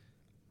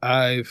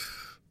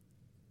I've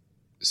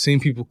seen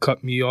people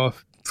cut me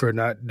off for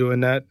not doing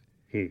that.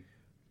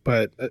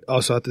 But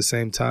also at the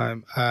same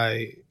time,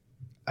 I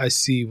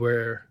see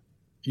where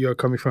you're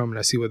coming from and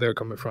I see where they're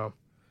coming from.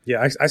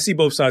 Yeah, I see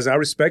both sides. I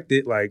respect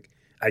it. Like,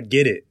 I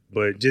get it.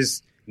 But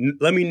just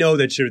let me know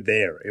that you're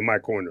there in my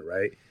corner,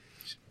 right?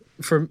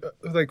 For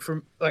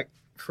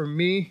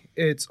me,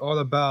 it's all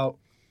about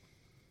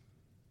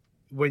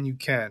when you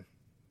can.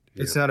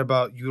 Yeah. It's not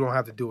about, you don't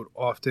have to do it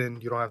often.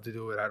 You don't have to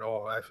do it at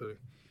all, actually.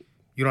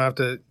 You don't have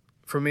to,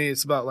 for me,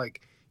 it's about like,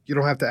 you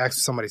don't have to ask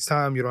for somebody's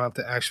time. You don't have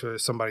to ask for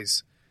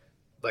somebody's,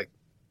 like,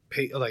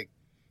 pay, like,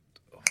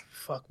 oh,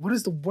 fuck, what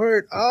is the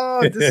word?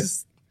 Oh, this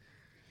is...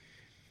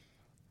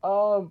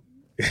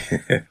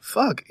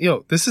 Fuck,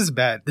 yo, this is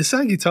bad. This is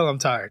how you tell I'm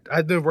tired.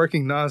 I've been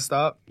working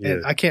nonstop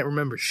and I can't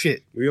remember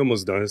shit. We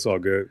almost done. It's all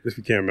good if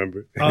you can't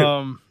remember.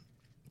 You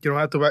don't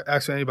have to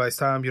ask for anybody's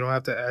time. You don't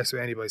have to ask for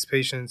anybody's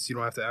patience. You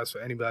don't have to ask for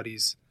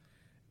anybody's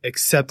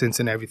acceptance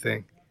and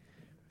everything.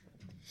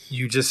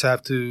 You just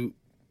have to,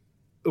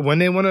 when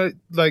they want to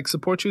like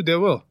support you, they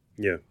will.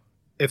 Yeah.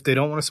 If they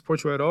don't want to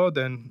support you at all,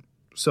 then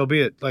so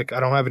be it. Like, I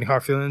don't have any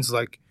hard feelings.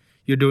 Like,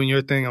 you're doing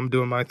your thing, I'm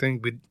doing my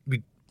thing.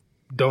 We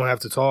don't have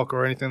to talk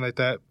or anything like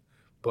that.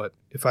 But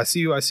if I see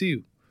you, I see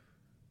you.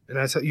 And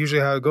that's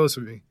usually how it goes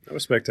for me. I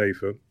respect how you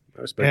feel.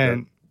 I respect that.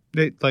 And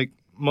they, like,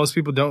 most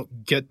people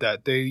don't get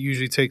that. They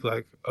usually take,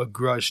 like, a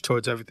grudge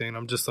towards everything. And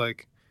I'm just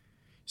like,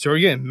 so you're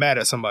getting mad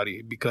at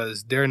somebody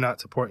because they're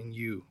not supporting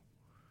you.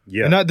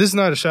 Yeah. And this is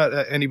not a shot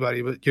at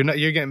anybody, but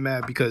you're getting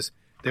mad because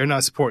they're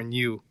not supporting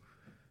you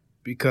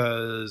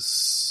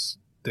because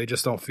they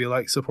just don't feel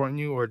like supporting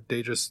you, or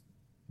they just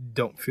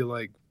don't feel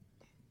like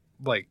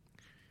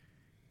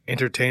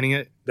entertaining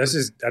it. I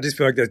just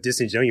feel like that's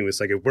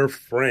disingenuous. Like, if we're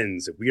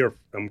friends,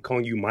 I'm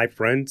calling you my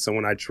friend,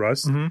 someone I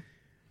trust,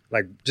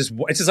 like, it's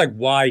just like,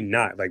 why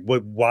not? Like,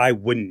 why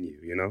wouldn't you,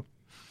 you know?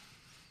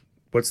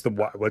 What's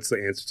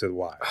the answer to the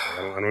why?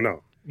 I don't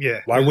know.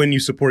 Yeah. Why wouldn't you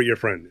support your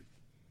friend?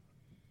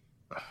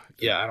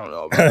 Yeah, I don't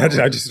know. About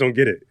I just don't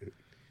get it.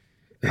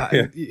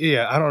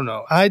 I don't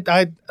know.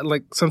 I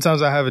like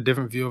sometimes I have a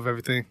different view of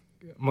everything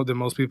than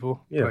most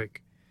people. Yeah.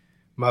 Like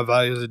my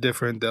values are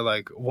different. They're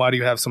like, why do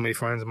you have so many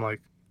friends? I'm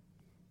like,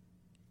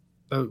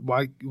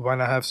 why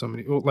not have so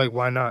many? Like,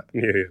 why not?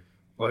 Yeah.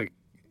 Like,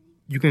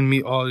 you can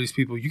meet all these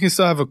people. You can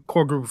still have a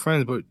core group of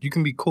friends, but you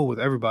can be cool with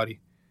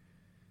everybody.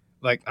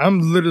 Like,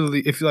 I'm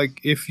literally,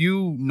 if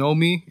you know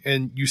me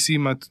and you see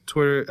my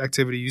Twitter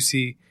activity, you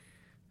see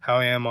how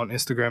I am on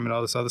Instagram and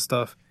all this other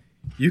stuff,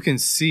 you can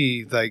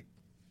see, like,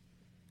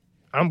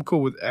 I'm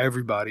cool with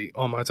everybody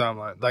on my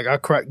timeline. Like, I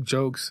crack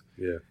jokes.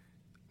 Yeah.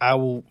 I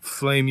will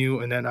flame you,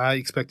 and then I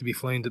expect to be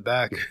flamed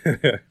back.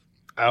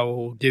 I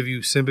will give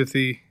you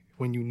sympathy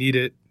when you need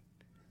it.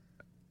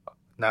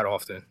 Not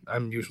often.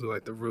 I'm usually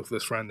like the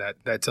ruthless friend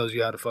that tells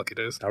you how the fuck it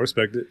is. I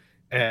respect it.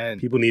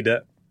 And people need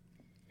that.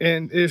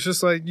 And it's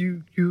just like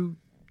you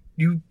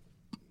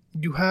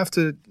have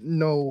to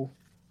know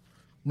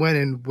when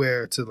and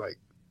where to like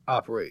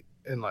operate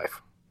in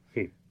life.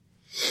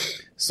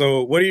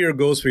 So what are your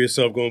goals for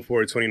yourself going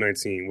forward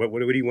 2019? What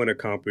do you want to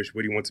accomplish?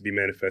 What do you want to be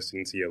manifesting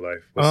into your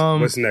life?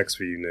 What's next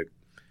for you, Nick?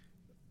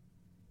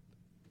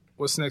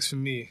 What's next for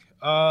me?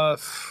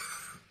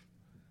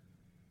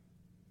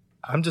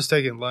 I'm just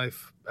taking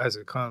life as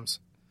it comes.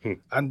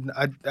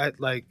 I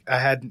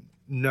had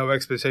no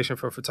expectation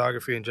for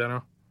photography in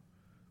general.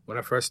 When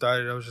I first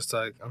started, I was just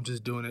like, I'm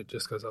just doing it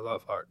just because I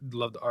love art,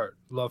 love the art,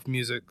 love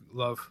music,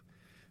 love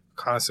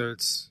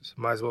concerts.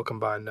 Might as well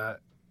combine that,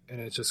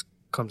 and it just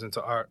comes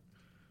into art.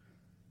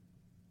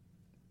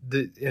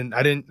 And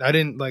I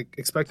didn't like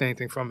expect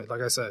anything from it.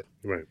 Like I said,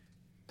 right.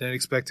 Didn't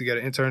expect to get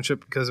an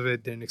internship because of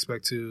it. Didn't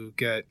expect to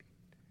get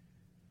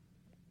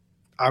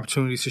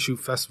opportunities to shoot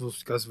festivals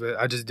because of it.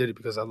 I just did it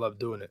because I love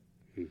doing it.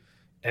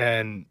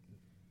 And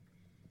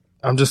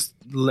I'm just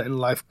letting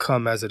life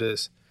come as it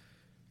is.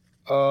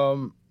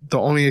 The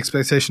only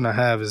expectation I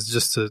have is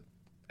just to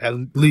at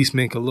least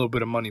make a little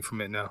bit of money from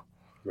it now.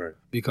 Right.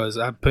 Because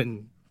I've put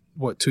in,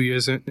 2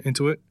 years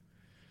into it?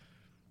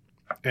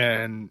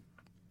 And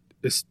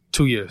it's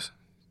 2 years.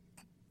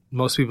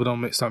 Most people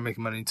don't start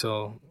making money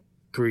until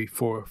 3,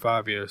 4,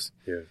 5 years.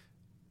 Yeah.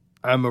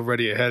 I'm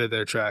already ahead of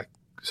their track.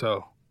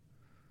 So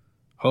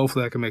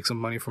hopefully I can make some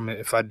money from it.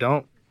 If I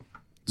don't,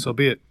 so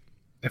be it.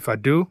 If I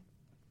do,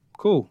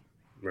 cool.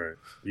 Right.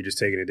 You're just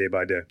taking it day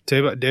by day.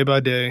 Day by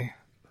day,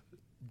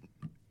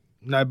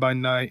 night by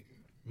night,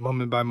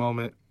 moment by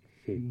moment,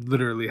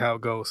 literally how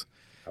it goes.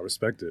 I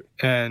respect it.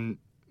 And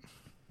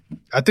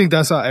I think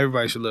that's how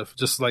everybody should live,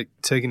 just like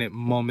taking it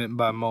moment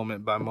by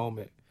moment by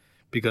moment.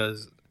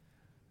 Because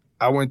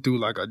I went through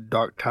like a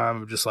dark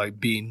time of just like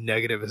being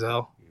negative as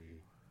hell.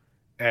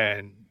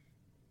 And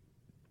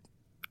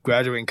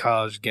graduating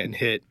college, getting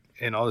hit,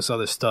 and all this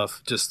other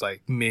stuff just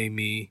like made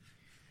me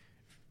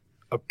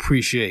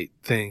appreciate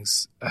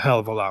things a hell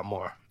of a lot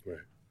more. Right.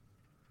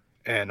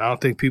 And I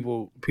don't think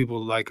people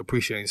like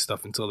appreciating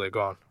stuff until they're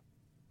gone.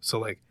 So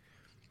like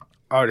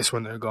artists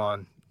when they're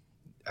gone,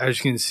 as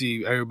you can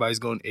see, everybody's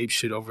going ape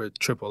shit over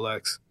Triple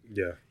X.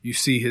 Yeah. You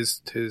see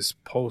his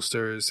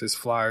posters, his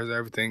flyers,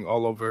 everything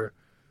all over.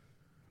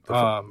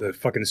 The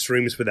fucking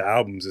streams for the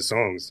albums, the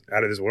songs,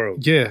 out of this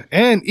world. Yeah,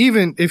 and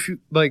even if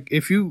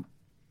you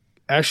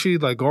actually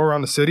like go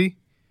around the city,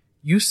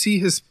 you see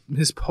his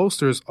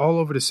posters all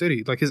over the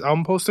city, like his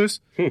album posters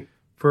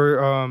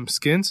for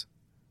Skins.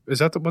 Is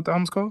that what the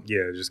album's called?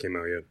 Yeah, it just came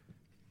out. Yeah.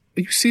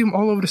 You see him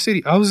all over the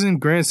city. I was in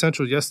Grand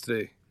Central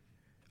yesterday.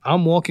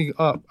 I'm walking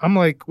up. I'm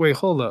like, wait,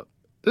 hold up.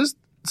 This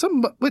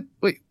something.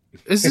 Wait.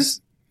 Is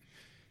this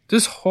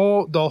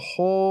the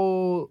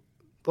whole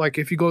like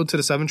if you go to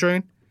the 7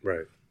 train,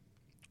 right?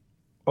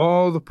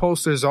 All the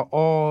posters are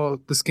all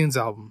the Skins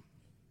album.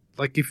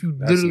 Like if you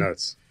that's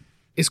nuts.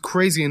 It's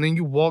crazy. And then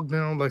you walk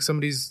down like some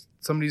of these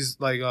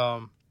like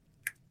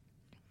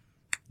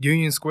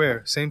Union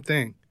Square, same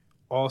thing,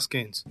 all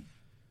Skins.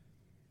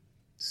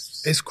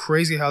 It's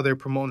crazy how they're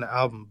promoting the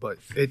album, but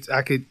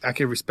I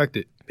could respect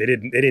it. They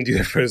didn't do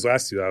that for his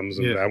last 2 albums.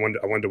 Yeah. I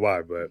wonder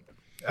why, but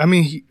I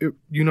mean,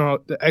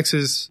 the X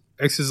is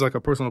like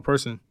a personal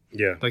person.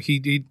 Yeah, like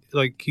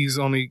he's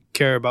only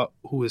care about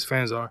who his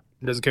fans are.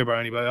 He doesn't care about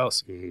anybody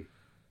else. Mm-hmm.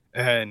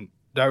 And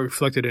that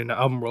reflected in the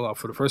album rollout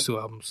for the first 2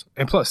 albums.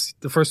 And plus,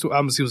 the first 2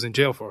 albums he was in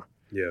jail for.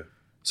 Yeah.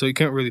 So you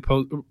can't really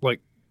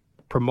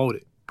promote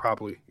it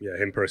properly. Yeah,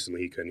 him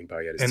personally, he couldn't. He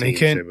probably had his and team he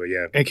can't. shit, but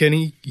yeah. And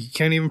he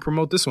can't even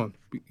promote this one.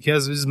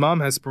 His mom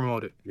has to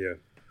promote it. Yeah.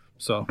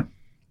 So.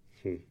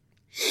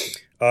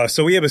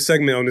 So we have a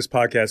segment on this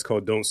podcast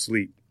called "Don't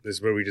Sleep." This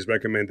is where we just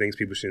recommend things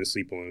people shouldn't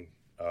sleep on.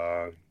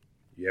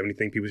 You have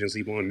anything people shouldn't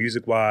sleep on,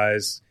 music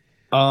wise?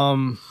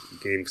 You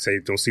can even say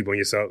don't sleep on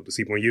yourself,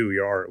 sleep on you,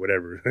 your art,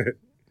 whatever.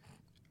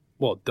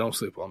 Well, don't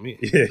sleep on me.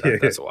 Yeah,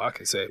 that's all I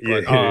can say.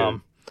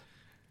 But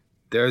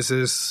there's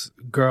this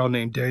girl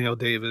named Danielle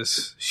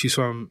Davis. She's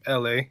from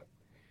LA.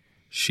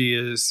 She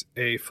is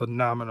a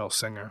phenomenal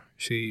singer.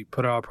 She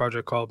put out a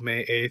project called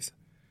May 8th,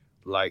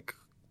 like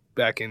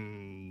back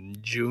in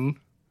June.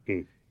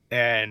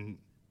 And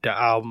the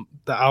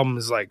album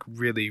is like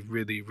really,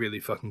 really, really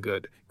fucking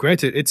good.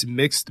 Granted, it's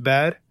mixed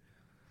bad,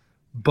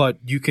 but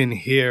you can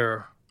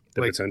hear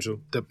The like, potential.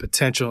 the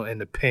potential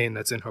and the pain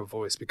that's in her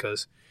voice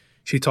because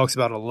she talks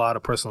about a lot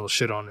of personal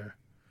shit on there.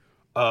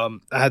 I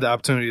had the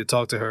opportunity to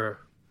talk to her,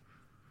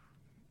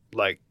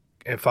 like,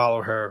 and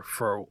follow her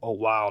for a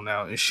while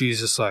now, and she's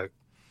just like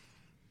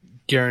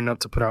gearing up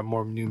to put out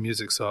more new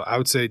music. So I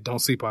would say don't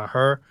sleep on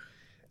her,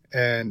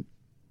 and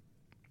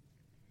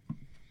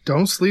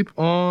don't sleep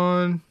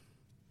on.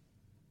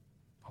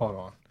 Hold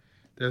on,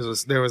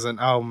 there was an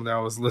album that I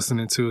was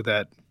listening to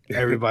that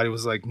everybody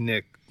was like,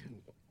 Nick.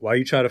 While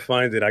you try to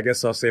find it, I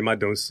guess I'll say my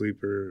don't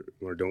sleep or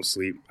don't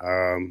sleep.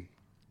 I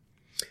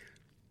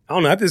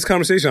don't know. After this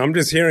conversation, I'm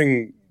just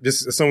hearing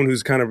just someone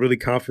who's kind of really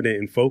confident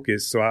and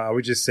focused. So I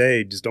would just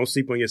say, just don't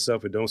sleep on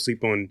yourself and don't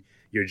sleep on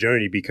your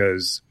journey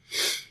because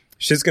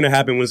shit's going to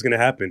happen when it's going to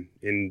happen.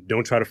 And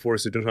don't try to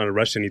force it. Don't try to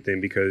rush anything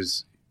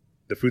because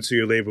the fruits of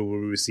your labor will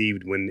be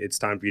received when it's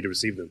time for you to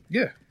receive them.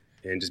 Yeah.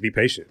 And just be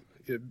patient.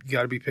 You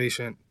got to be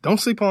patient. Don't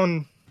sleep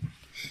on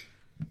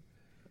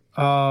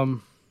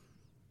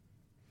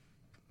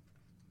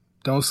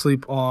don't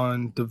sleep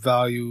on the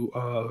value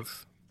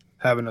of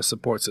having a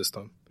support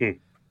system.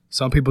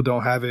 Some people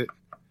don't have it.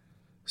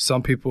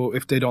 Some people,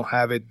 if they don't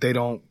have it, they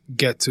don't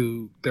get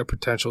to their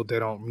potential. They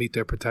don't meet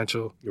their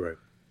potential. Right.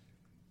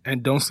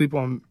 And don't sleep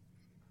on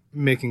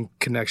making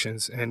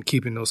connections and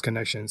keeping those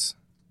connections.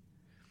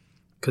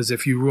 Because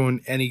if you ruin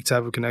any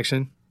type of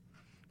connection,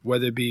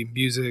 whether it be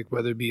music,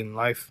 whether it be in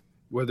life,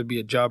 whether it be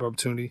a job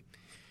opportunity,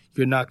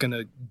 you're not going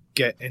to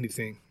get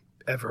anything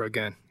ever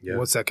again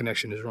once that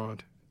connection is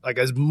ruined. Like,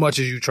 as much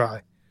as you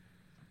try.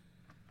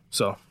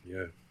 So.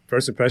 Yeah.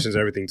 First impressions,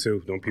 everything,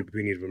 too. People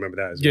need to remember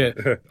that as well.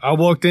 Yeah. I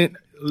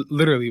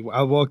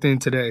walked in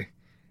today,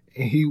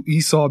 and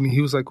he saw me.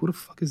 He was like, who the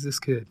fuck is this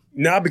kid?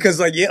 Nah,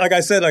 because, like I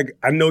said, like,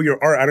 I know your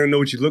art. I don't know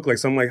what you look like.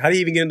 So I'm like, how do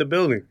you even get in the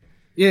building?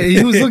 Yeah,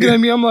 he was looking at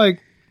me. I'm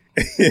like,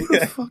 who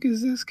the fuck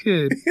is this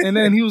kid? And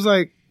then he was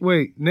like,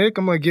 wait, Nick?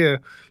 I'm like, yeah.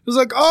 He was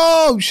like,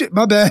 oh, shit,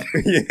 my bad.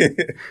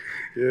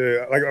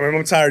 Yeah. Like,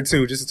 I'm tired,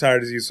 too. Just as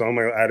tired as you, so I'm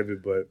like, out of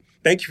it. But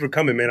thank you for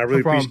coming, man. I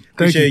really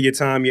appreciate your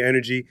time, your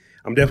energy.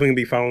 I'm definitely going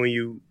to be following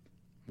you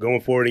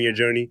going forward in your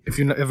journey. If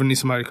you ever need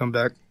somebody to come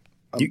back,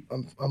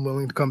 I'm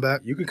willing to come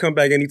back. You can come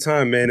back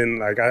anytime, man. And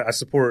like I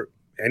support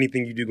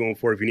anything you do going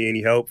forward. If you need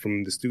any help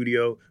from the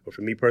studio or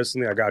from me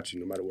personally, I got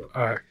you no matter what.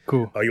 All right,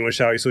 cool. You want to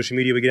shout out your social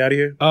media? We get out of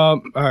here.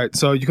 All right,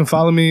 so you can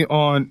follow me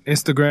on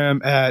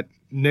Instagram at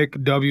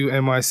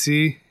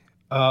NickWNYC.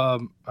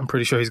 I'm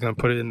pretty sure he's gonna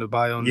put it in the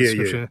bio in the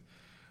description.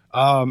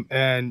 Yeah.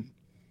 And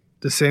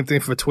the same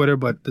thing for Twitter,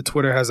 but the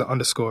Twitter has an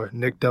underscore,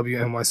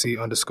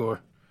 NickWNYC_.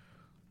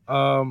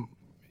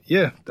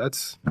 Yeah,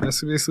 that's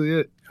basically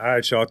it. All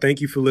right, y'all. Thank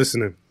you for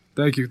listening.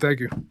 Thank you.